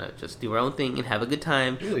just kind of just do our own thing and have a good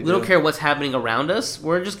time. Really we don't do. care what's happening around us.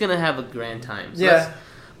 We're just gonna have a grand time. So Yeah. that's-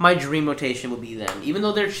 my dream rotation would be them. Even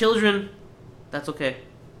though they're children, that's okay.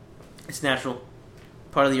 It's natural,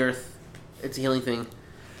 part of the earth. It's a healing thing.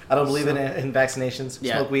 I don't believe in vaccinations.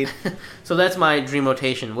 Yeah. Smoke weed. So that's my dream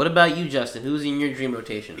rotation. What about you, Justin? Who's in your dream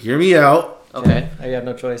rotation? Hear me out. Okay. I have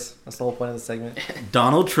no choice. That's the whole point of the segment.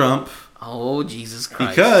 Donald Trump, Oh, Jesus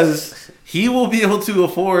Christ. because he will be able to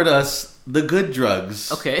afford us the good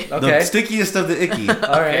drugs. Okay. The Okay. stickiest of the icky.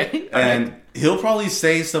 All right. And he'll probably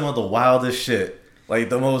say some of the wildest shit. Like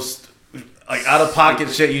the most like out of pocket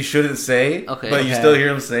shit you shouldn't say. Okay. But you Okay. still hear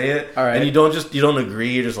him say it. All right. And you don't agree,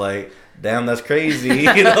 you're just like, damn, that's crazy.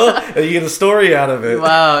 You know? And you get a story out of it.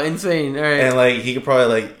 Wow, insane. All right. And like he could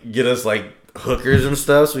probably like get us like hookers and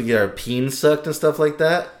stuff so we get our peen sucked and stuff like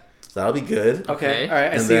that. So that'll be good. Okay. Okay. All right.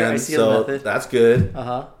 I And see. then I see so the method. that's good. Uh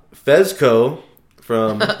huh. Fezco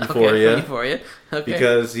from Euphoria. Okay, Euphoria. Okay.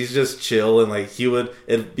 Because he's just chill and like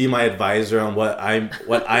it'd be my advisor on what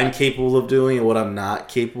I'm capable of doing and what I'm not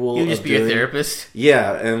capable you of just be doing. your therapist.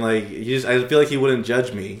 Yeah, and like I feel like he wouldn't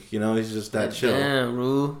judge me. You know, he's just that chill. Damn,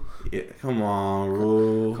 Rue. Yeah, come on,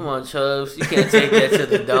 Rule. Come on, Chubbs. You can't take that to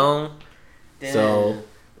the dome. Damn. So,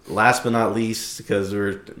 last but not least, because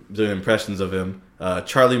we're doing impressions of him,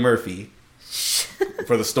 Charlie Murphy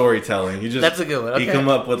for the storytelling. That's a good one. He Okay. come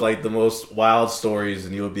up with like the most wild stories,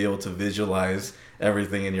 and you would be able to visualize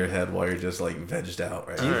everything in your head while you're just like vegged out.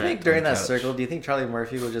 Right? Do you Alright. think during On the that couch. circle, do you think Charlie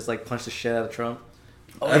Murphy would just like punch the shit out of Trump?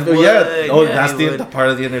 Oh, he would. yeah. Oh, Yeah, that's he the would. part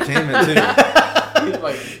of the entertainment too.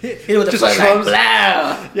 Hit it with the Just flag, like, Trump's-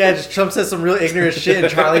 blah. Yeah, just Trump says some real ignorant shit,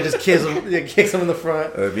 and Charlie just kicks him in the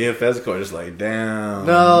front. Me and Fezco are just like, damn.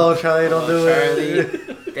 No, Charlie, don't do it.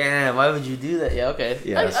 Charlie. Damn, why would you do that? Yeah, okay.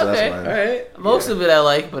 Yeah, Like, so okay. that's All mine. right. Most of it I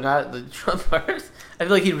like, but not the Trump part. I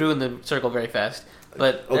feel like he'd ruin the circle very fast.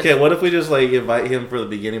 But Okay, what if we just like invite him for the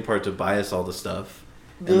beginning part to buy us all the stuff,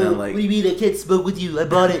 and then like you mean I can't smoke with you? I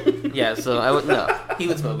bought it. Yeah, so I would no. He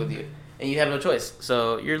would smoke with you, and you have no choice.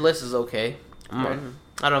 So your list is okay. Right.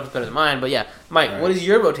 I don't know if it's better than mine, but yeah, Mike, Alright. what is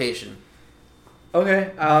your rotation?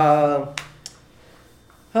 Okay. I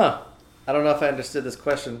don't know if I understood this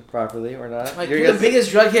question properly or not. Mike, You're you're the gonna-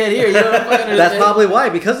 biggest drug head here. You don't fucking understand. That's probably why,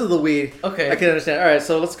 because of the weed. Okay. I can understand. All right,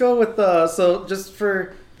 so let's go with so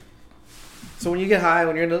when you get high,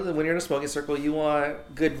 when you're in a smoking circle, you want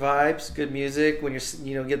good vibes, good music. When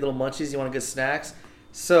you're get little munchies, you want good snacks.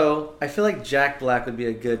 So I feel like Jack Black would be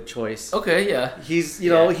a good choice. Okay, yeah. He's he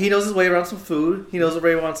knows his way around some food. He knows his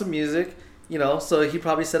way around some music. So he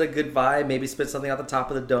probably set a good vibe. Maybe spit something out the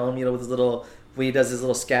top of the dome. With his little when he does his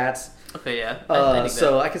little scats. Okay, yeah. I think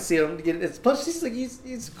So that. I can see him. It's plus he's a cool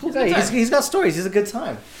He's a guy. good time. He's got stories. He's a good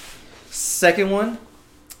time. Second one,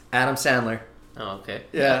 Adam Sandler. Oh, okay.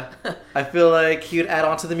 Yeah, I feel like he would add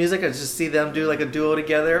on to the music. I just see them do like a duo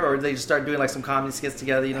together, or they just start doing like some comedy skits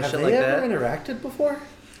together. have Shit they like ever that. interacted before?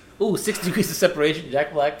 Ooh, 6 degrees of separation.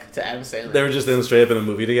 Jack Black to Adam Sandler. They were just in straight up in a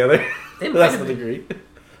movie together. They might That's have the been. degree.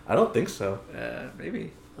 I don't think so.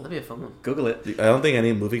 Maybe That'd be a fun one. Google it. I don't think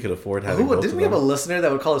any movie could afford having both Didn't of we have a them. listener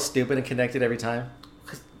that would call us stupid and connect it every time?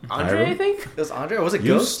 Andre, Hiram? I think? It was Andre, or was it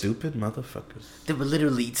You Ghost? stupid motherfuckers. They were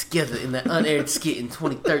literally together in that unaired skit in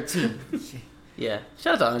 2013. Yeah.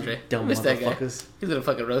 Shout out to Andre. Dumb Miss that guy. motherfuckers. He's gonna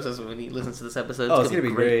fucking roast us when he listens to this episode. Oh, it's gonna be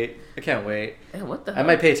great. I can't wait. Man, what the I hell?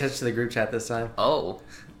 might pay attention to the group chat this time. Oh,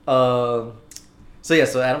 So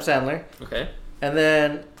Adam Sandler, okay. and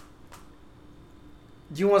then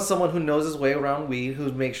you want someone who knows his way around weed,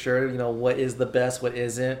 who makes sure what is the best, what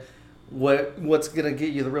isn't, what's gonna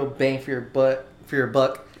get you the real bang for your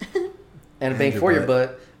buck, and bang for your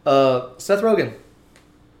butt. Seth Rogen.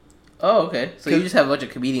 Oh, okay. So you just have a bunch of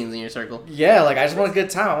comedians in your circle. Yeah, like I just want a good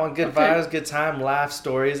time. I want good Okay. vibes, good time, laugh,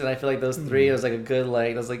 stories, and I feel like those three is like a good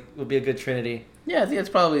would be a good trinity. Yeah, I think that's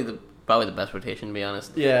probably the best rotation, to be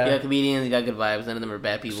honest. Yeah. You got comedians, you got good vibes, none of them are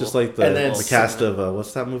bad people. It's just like And then the cast of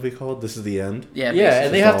what's that movie called? This Is the End. yeah, Yeah,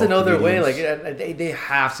 and they just have to all know their way. comedians. Like they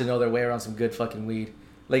have to know their way around some good fucking weed.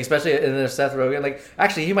 Like especially in their Seth Rogen. Like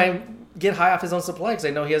actually, he might get high off his own supply because I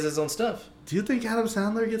know he has his own stuff. Do you think Adam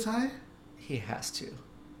Sandler gets high? He has to.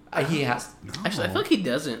 He has. No. Actually, I feel like he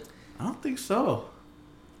doesn't. I don't think so.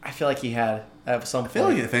 I feel like he had at some I point. feel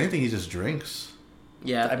like if anything, he just drinks.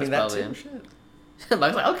 Yeah, I mean that's that probably too. it. Shit.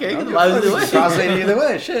 Mike's like, okay, I good don't vibes give a either fuck. way. Crossfade either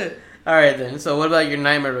way. Shit. All right, then. So what about your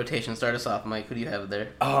nightmare rotation? Start us off, Mike. Who do you have there?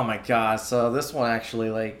 Oh my god. So this one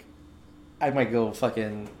actually I might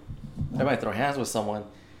throw hands with someone.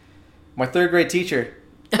 My third grade teacher.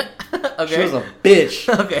 Okay. She was a bitch.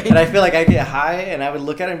 Okay. And I feel like I get high and I would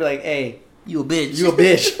look at her and be like, hey, You a bitch. You a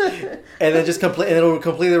bitch. And then and it'll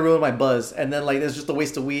completely ruin my buzz. And then, like, it's just a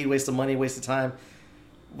waste of weed, waste of money, waste of time.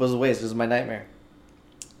 Was a waste. This is my nightmare.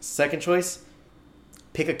 Second choice,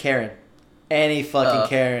 pick a Karen. Any fucking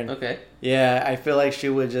Karen. Okay. Yeah, I feel like she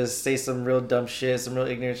would just say some real dumb shit, some real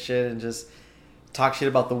ignorant shit, and just talk shit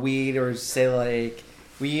about the weed, or say like,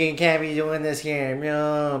 "We can't be doing this here."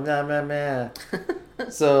 No, nah, nah, nah.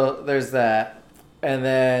 So there's that, and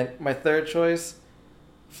then my third choice,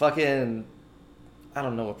 fucking, I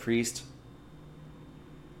don't know, a priest.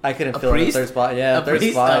 I couldn't fill in the third spot. Yeah, A third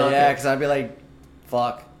priest? spot. Oh, okay. Yeah, because I'd be like,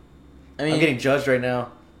 "Fuck." I mean, I'm getting judged right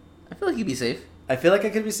now. I feel like you'd be safe. I feel like I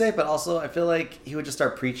could be safe, but also I feel like he would just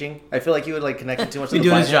start preaching. I feel like he would like connect it too much to Be the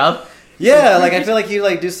doing Bible. his job. Yeah, like I feel like he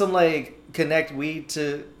like do some like connect weed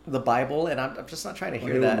to the Bible, and I'm just not trying to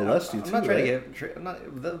hear he that. would molest you I'm too, not trying right? to get. I'm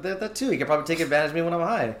not that too. He could probably take advantage of me when I'm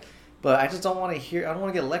high, but I just don't want to hear. I don't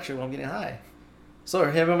want to get lectured when I'm getting high. So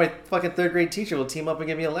him and my fucking third grade teacher will team up and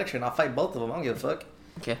give me a lecture, and I'll fight both of them. I don't give a fuck.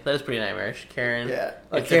 Okay, that is pretty nightmarish. Karen, Yeah.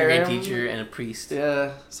 a A third grade Karen. teacher, and a priest.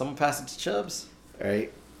 Yeah, someone pass it to Chubbs. All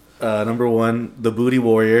right. Number 1, the booty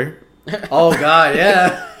warrior. Oh God,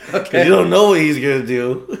 yeah. 'Cause Okay. you don't know what he's gonna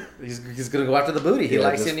do. He's gonna go after the booty. He Yeah,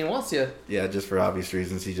 likes just- it and he wants you. Yeah, just for obvious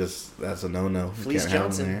reasons. That's a no-no. You Fleece can't have him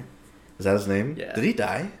Johnson. there. Is that his name? Yeah. Did he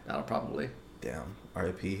die? I don't probably. Damn.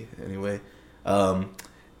 R.I.P. Anyway.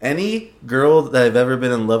 Any girl that I've ever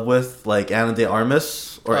been in love with, like Ana de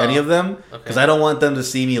Armas or any of them, because okay. I don't want them to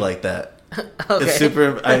see me like that. Okay.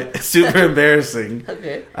 It's super embarrassing.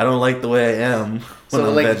 Okay. I don't like the way I am when So,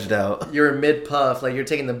 I'm like, vegged out. You're mid puff, like you're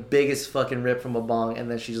taking the biggest fucking rip from a bong, and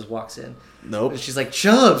then she just walks in. Nope. And she's like,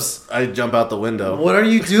 Chubbs, I jump out the window. what are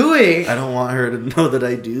you doing? I don't want her to know that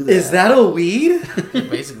I do that. Is that a weed?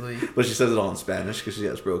 Basically. But she says it all in Spanish because she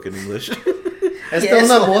has broken English. Esta Yes.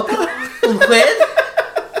 una mota? Un juez?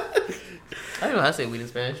 I don't know how to say weed in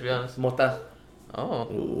Spanish, to be honest. Mota. Oh.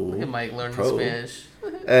 Ooh, Look at Mike learning pro. Spanish.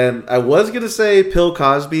 And I was gonna say Bill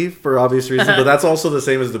Cosby for obvious reasons, but that's also the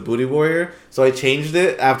same as the Booty Warrior. So I changed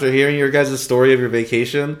it after hearing your guys' story of your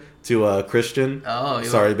vacation to Christian. Oh, you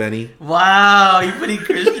Sorry, Benny. Wow, you putting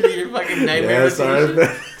Christian in your fucking nightmare Yeah, sorry, rotation.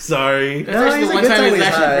 Ben- sorry. That's actually the one time he's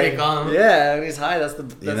actually pretty calm. Yeah, when he's high, that's the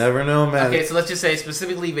You never know, man. Okay, so let's just say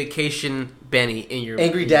specifically vacation Benny in your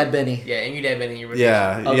Angry Dad Benny. Yeah, Angry Dad Benny in your vacation.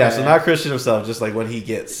 Yeah, Okay. yeah. So not Christian himself, just like when he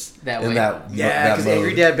gets That in way. that Yeah, that because mode.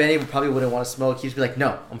 Angry Dad Benny probably wouldn't want to smoke. He'd be like,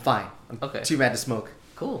 no, I'm fine. I'm Okay. too mad to smoke.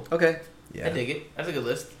 Cool. Okay. Yeah. I dig it. That's a good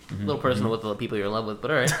list. A little personal with the people you're in love with,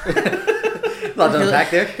 but alright. Not done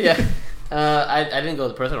back there. Yeah. I didn't go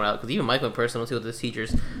the personal route because even Mike went personal too with his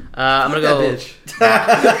teachers. I'm gonna That go.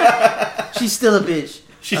 bitch. She's still a bitch.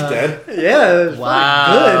 She's dead. Yeah, it's Wow.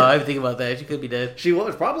 fucking good. I didn't think about that. She could be dead. She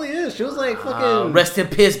was probably is. She was like fucking. Rest in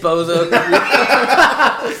piss, bozo.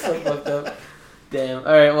 So fucked up. Damn.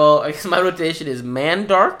 All right. Well, I guess my rotation is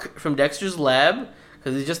Mandark from Dexter's Lab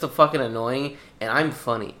because he's just a fucking annoying, and I'm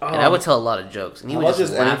funny, and I would tell a lot of jokes, and he How would about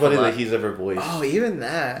just just laugh anybody a lot. that he's ever voiced? Oh, even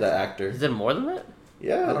that. The actor. Is there more than that?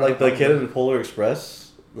 Yeah, don't like know. the kid in Polar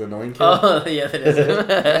Express, the annoying kid. Oh yeah, that is.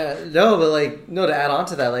 Yeah, no, but like no. To add on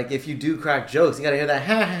to that, like if you do crack jokes, you gotta hear that.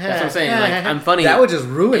 That's what I'm saying. Like I'm funny. That would just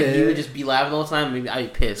ruin If it. you would just be laughing all the time, maybe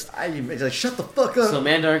I'd be pissed. I'd be like, shut the fuck up. So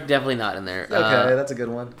Mandark definitely not in there. Okay, that's a good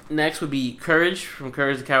one. Next would be Courage from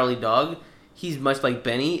Courage the Cowardly Dog. He's much like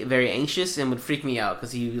Benny, very anxious, and would freak me out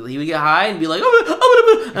because he would get high and be like,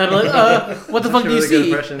 and I'm like, what the fuck do you That's a really good see?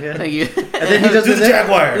 impression, yeah. Thank you. And then he does Do the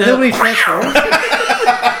Jaguar. And then when he transforms.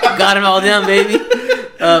 Got him all down, baby.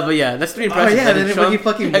 But yeah, that's 3 impressions. yeah, then when he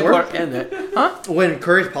fucking Jaguar morphed. and that. Huh? When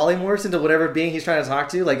Courage polymorphs into whatever being he's trying to talk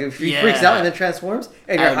to, like if he Yeah. freaks out and then transforms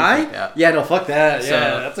and I you're would be high, freaked out. yeah, no, fuck that. So,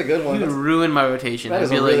 Yeah, that's a good one. You would That's- ruin my rotation. That I'd is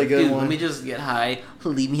be a like, really good dude, one. let me just get high.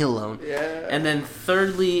 Leave me alone. Yeah. And then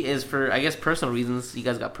thirdly is for, I guess, personal reasons. You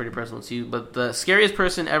guys got pretty personal too. But the scariest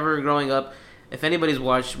person ever growing up, if anybody's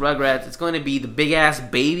watched Rugrats, it's going to be the big ass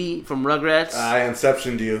baby from Rugrats. I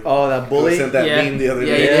inceptioned you. Oh, that bully. I sent that Yeah. meme the other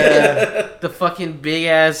Yeah, day. you Yeah. The fucking big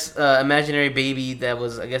ass imaginary baby that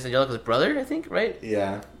was, I guess, Angelica's brother, I think, right?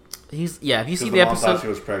 Yeah. If you see Because the mom thought episode. she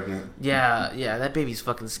was pregnant. Yeah, that baby's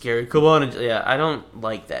fucking scary. Come on, yeah, I don't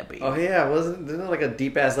like that baby. Oh yeah, wasn't it like a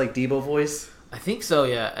deep ass like Debo voice? I think so,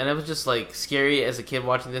 yeah. And it was just like scary as a kid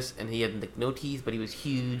watching this, and he had like no teeth, but he was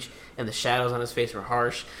huge, and the shadows on his face were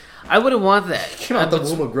harsh. I wouldn't want that. Came out the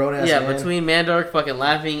womb of grown ass Yeah, man. between Mandark fucking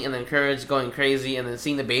laughing and then Courage going crazy, and then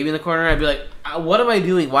seeing the baby in the corner, I'd be like, what am I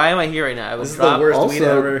doing? Why am I here right now? I would This is drop. the worst weed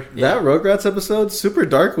ever. that Rugrats episode super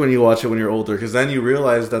dark when you watch it when you're older, because then you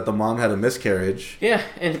realize that the mom had a miscarriage. Yeah,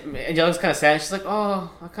 and Angelica's kind of sad. She's like,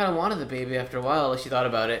 oh, I kind of wanted the baby after a while. Like, she thought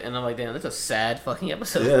about it, and I'm like, damn, that's a sad fucking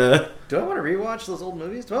episode. Yeah. Do I want to rewatch rewatch those old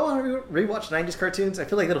movies? Do I want to rewatch 90s cartoons? I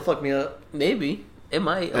feel like that'll fuck me up. Maybe it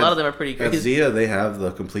might. A lot of them are pretty At crazy. Zia, they have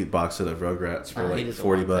the complete box set of Rugrats for he like doesn't $40.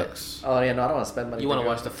 want that. Oh yeah, no, I don't want to spend money. You want to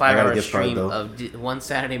watch the I got a 5-hour gift card, stream though. of One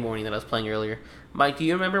Saturday Morning that I was playing earlier. Mike, do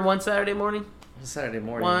you remember One Saturday Morning? Saturday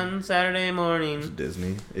morning. One Saturday Morning.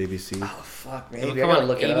 Disney, ABC. Oh fuck, It would maybe I come gotta on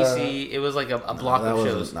look it ABC. up. It was like a block that of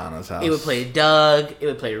wasn't shows. Nana's house. It would play Doug. It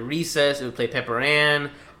would play Recess. It would play Pepper Ann.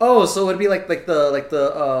 Oh, so it'd be like the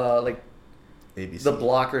ABC. the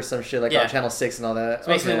block or some shit like Yeah. on Channel 6 and all that. So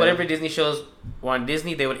basically, Okay. whatever Disney shows were on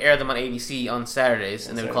Disney, they would air them on ABC on Saturdays,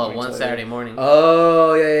 and they would call it One Saturday Morning.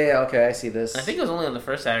 Oh yeah. Okay, I see this. I think it was only on the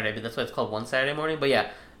first Saturday, but that's why it's called One Saturday Morning. But yeah,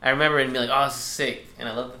 I remember it and be like, oh, this is sick. And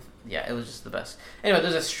I love yeah, it was just the best. Anyway,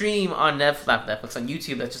 there's a stream on Netflix, on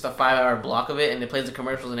YouTube, that's just a 5-hour block of it, and it plays the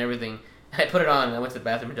commercials and everything. And I put it on, and I went to the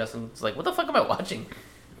bathroom, and Justin was like, what the fuck am I watching?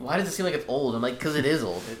 Why does it seem like it's old? I'm like, because it is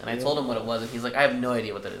old. And I told him what it was, and he's like, I have no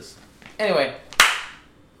idea what that is. Anyway,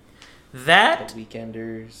 that... The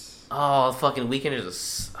Weekenders. Oh, fucking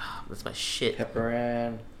Weekenders. That's my shit. Pepper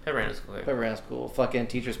Ann. Pepper Ann is cool. Pepper Ann's cool. Fucking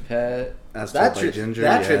Teacher's Pet. As That Told by tri- Ginger,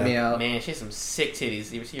 that yeah. tripped me out. Man, she has some sick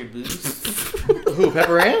titties. You ever see her boobs? Who,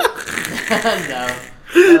 Pepper Ann? No.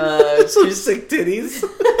 Some sick titties.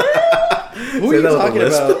 Who are you talking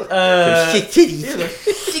about? Sick titties.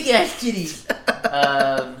 Sick ass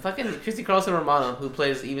titties. Fucking Christy Carlson Romano, who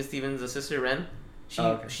plays Eva Stevens' sister Ren.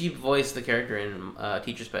 She voiced the character in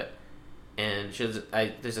Teacher's Pet. And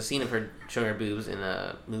there's a scene of her showing her boobs in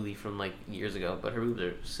a movie from like years ago, but her boobs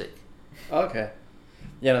are sick. Okay.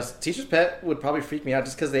 Yeah, no, Teacher's Pet would probably freak me out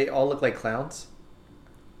just because they all look like clowns.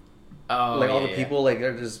 Oh, Like all the people, like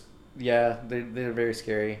they're just, yeah, they're very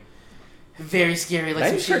scary. Very scary, like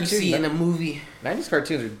some 90s shit you cartoon, see in a movie. 90s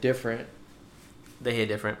cartoons are different. They hit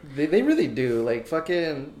different. They really do. Like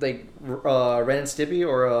fucking like Ren and Stimpy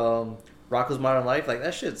or Rocko's Modern Life. Like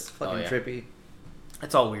that shit's fucking trippy.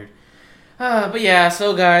 It's all weird. But yeah,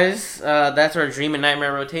 so guys, that's our Dream and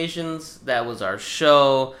Nightmare rotations. That was our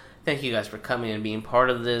show. Thank you guys for coming and being part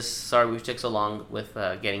of this. Sorry we took so long with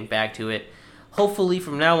getting back to it. Hopefully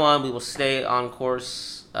from now on we will stay on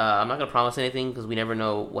course. I'm not going to promise anything because we never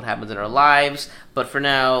know what happens in our lives. But for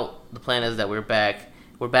now, the plan is that we're back.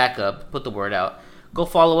 We're back up. Put the word out. Go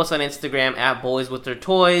follow us on Instagram at Boys With Their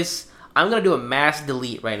Toys. I'm going to do a mass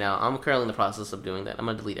delete right now. I'm currently in the process of doing that. I'm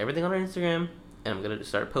going to delete everything on our Instagram. And I'm going to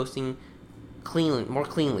start posting more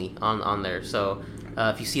cleanly on there. So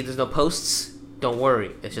if you see there's no posts, don't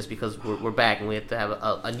worry. It's just because we're back and we have to have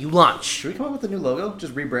a new launch. Should we come up with a new logo?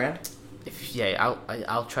 Just rebrand?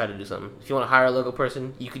 I'll try to do something. If you want to hire a logo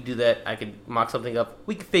person, you could do that. I could mock something up.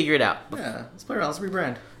 We can figure it out. Yeah, let's play around. Let's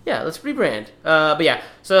rebrand. Yeah, let's rebrand. But yeah,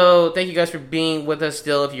 so thank you guys for being with us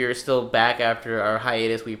still. If you're still back after our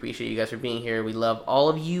hiatus, we appreciate you guys for being here. We love all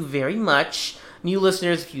of you very much. New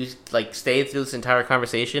listeners, if you stayed through this entire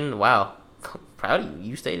conversation, wow. Proud of you.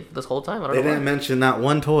 You stayed this whole time. I don't They know didn't why. mention not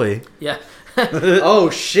one toy. Yeah. Oh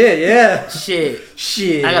shit! Yeah.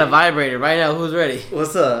 Shit. I got a vibrator right now. Who's ready?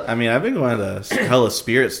 What's up? I mean, I've been going to hella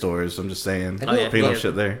spirit stores. I'm just saying. Oh, yeah. Picking up Yeah.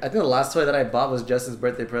 shit there. I think the last toy that I bought was Justin's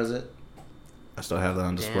birthday present. I still have that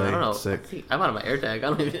on display. Damn, I don't know. Sick. I'm out of my AirTag.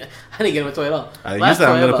 I didn't get him a toy at all. I Last used that.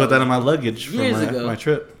 toy I'm I going to bought put that was- in my luggage for years ago. my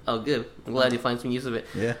trip. Oh, good. I'm glad you find some use of it.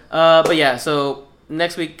 Yeah. But yeah, so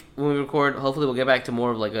next week when we record, hopefully we'll get back to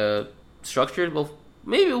more of like a structured. Well,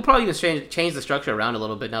 maybe we'll probably even change the structure around a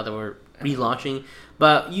little bit now that we're relaunching.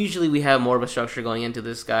 But usually we have more of a structure going into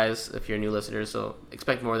this, guys. If you're new listeners, so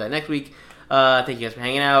expect more of that next week. Thank you guys for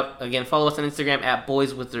hanging out. Again, follow us on Instagram at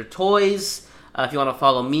Boys With Their Toys. If you want to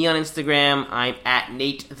follow me on Instagram, I'm at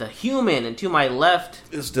Nate the Human. And to my left,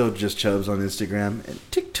 It's still just Chubbs on Instagram and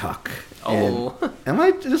TikTok. Oh. And am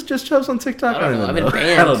I just Chubbs on TikTok? I don't know. even I've been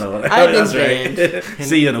banned. I don't know. I've been That's right.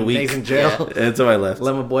 See you in a week. He's in jail. That's how I left.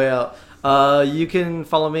 Let my boy out. You can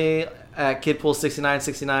follow me at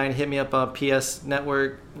Kidpool6969. Hit me up on PS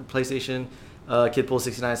Network, PlayStation,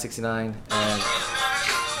 Kidpool6969. And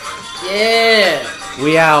yeah,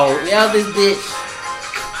 we out. we out this bitch.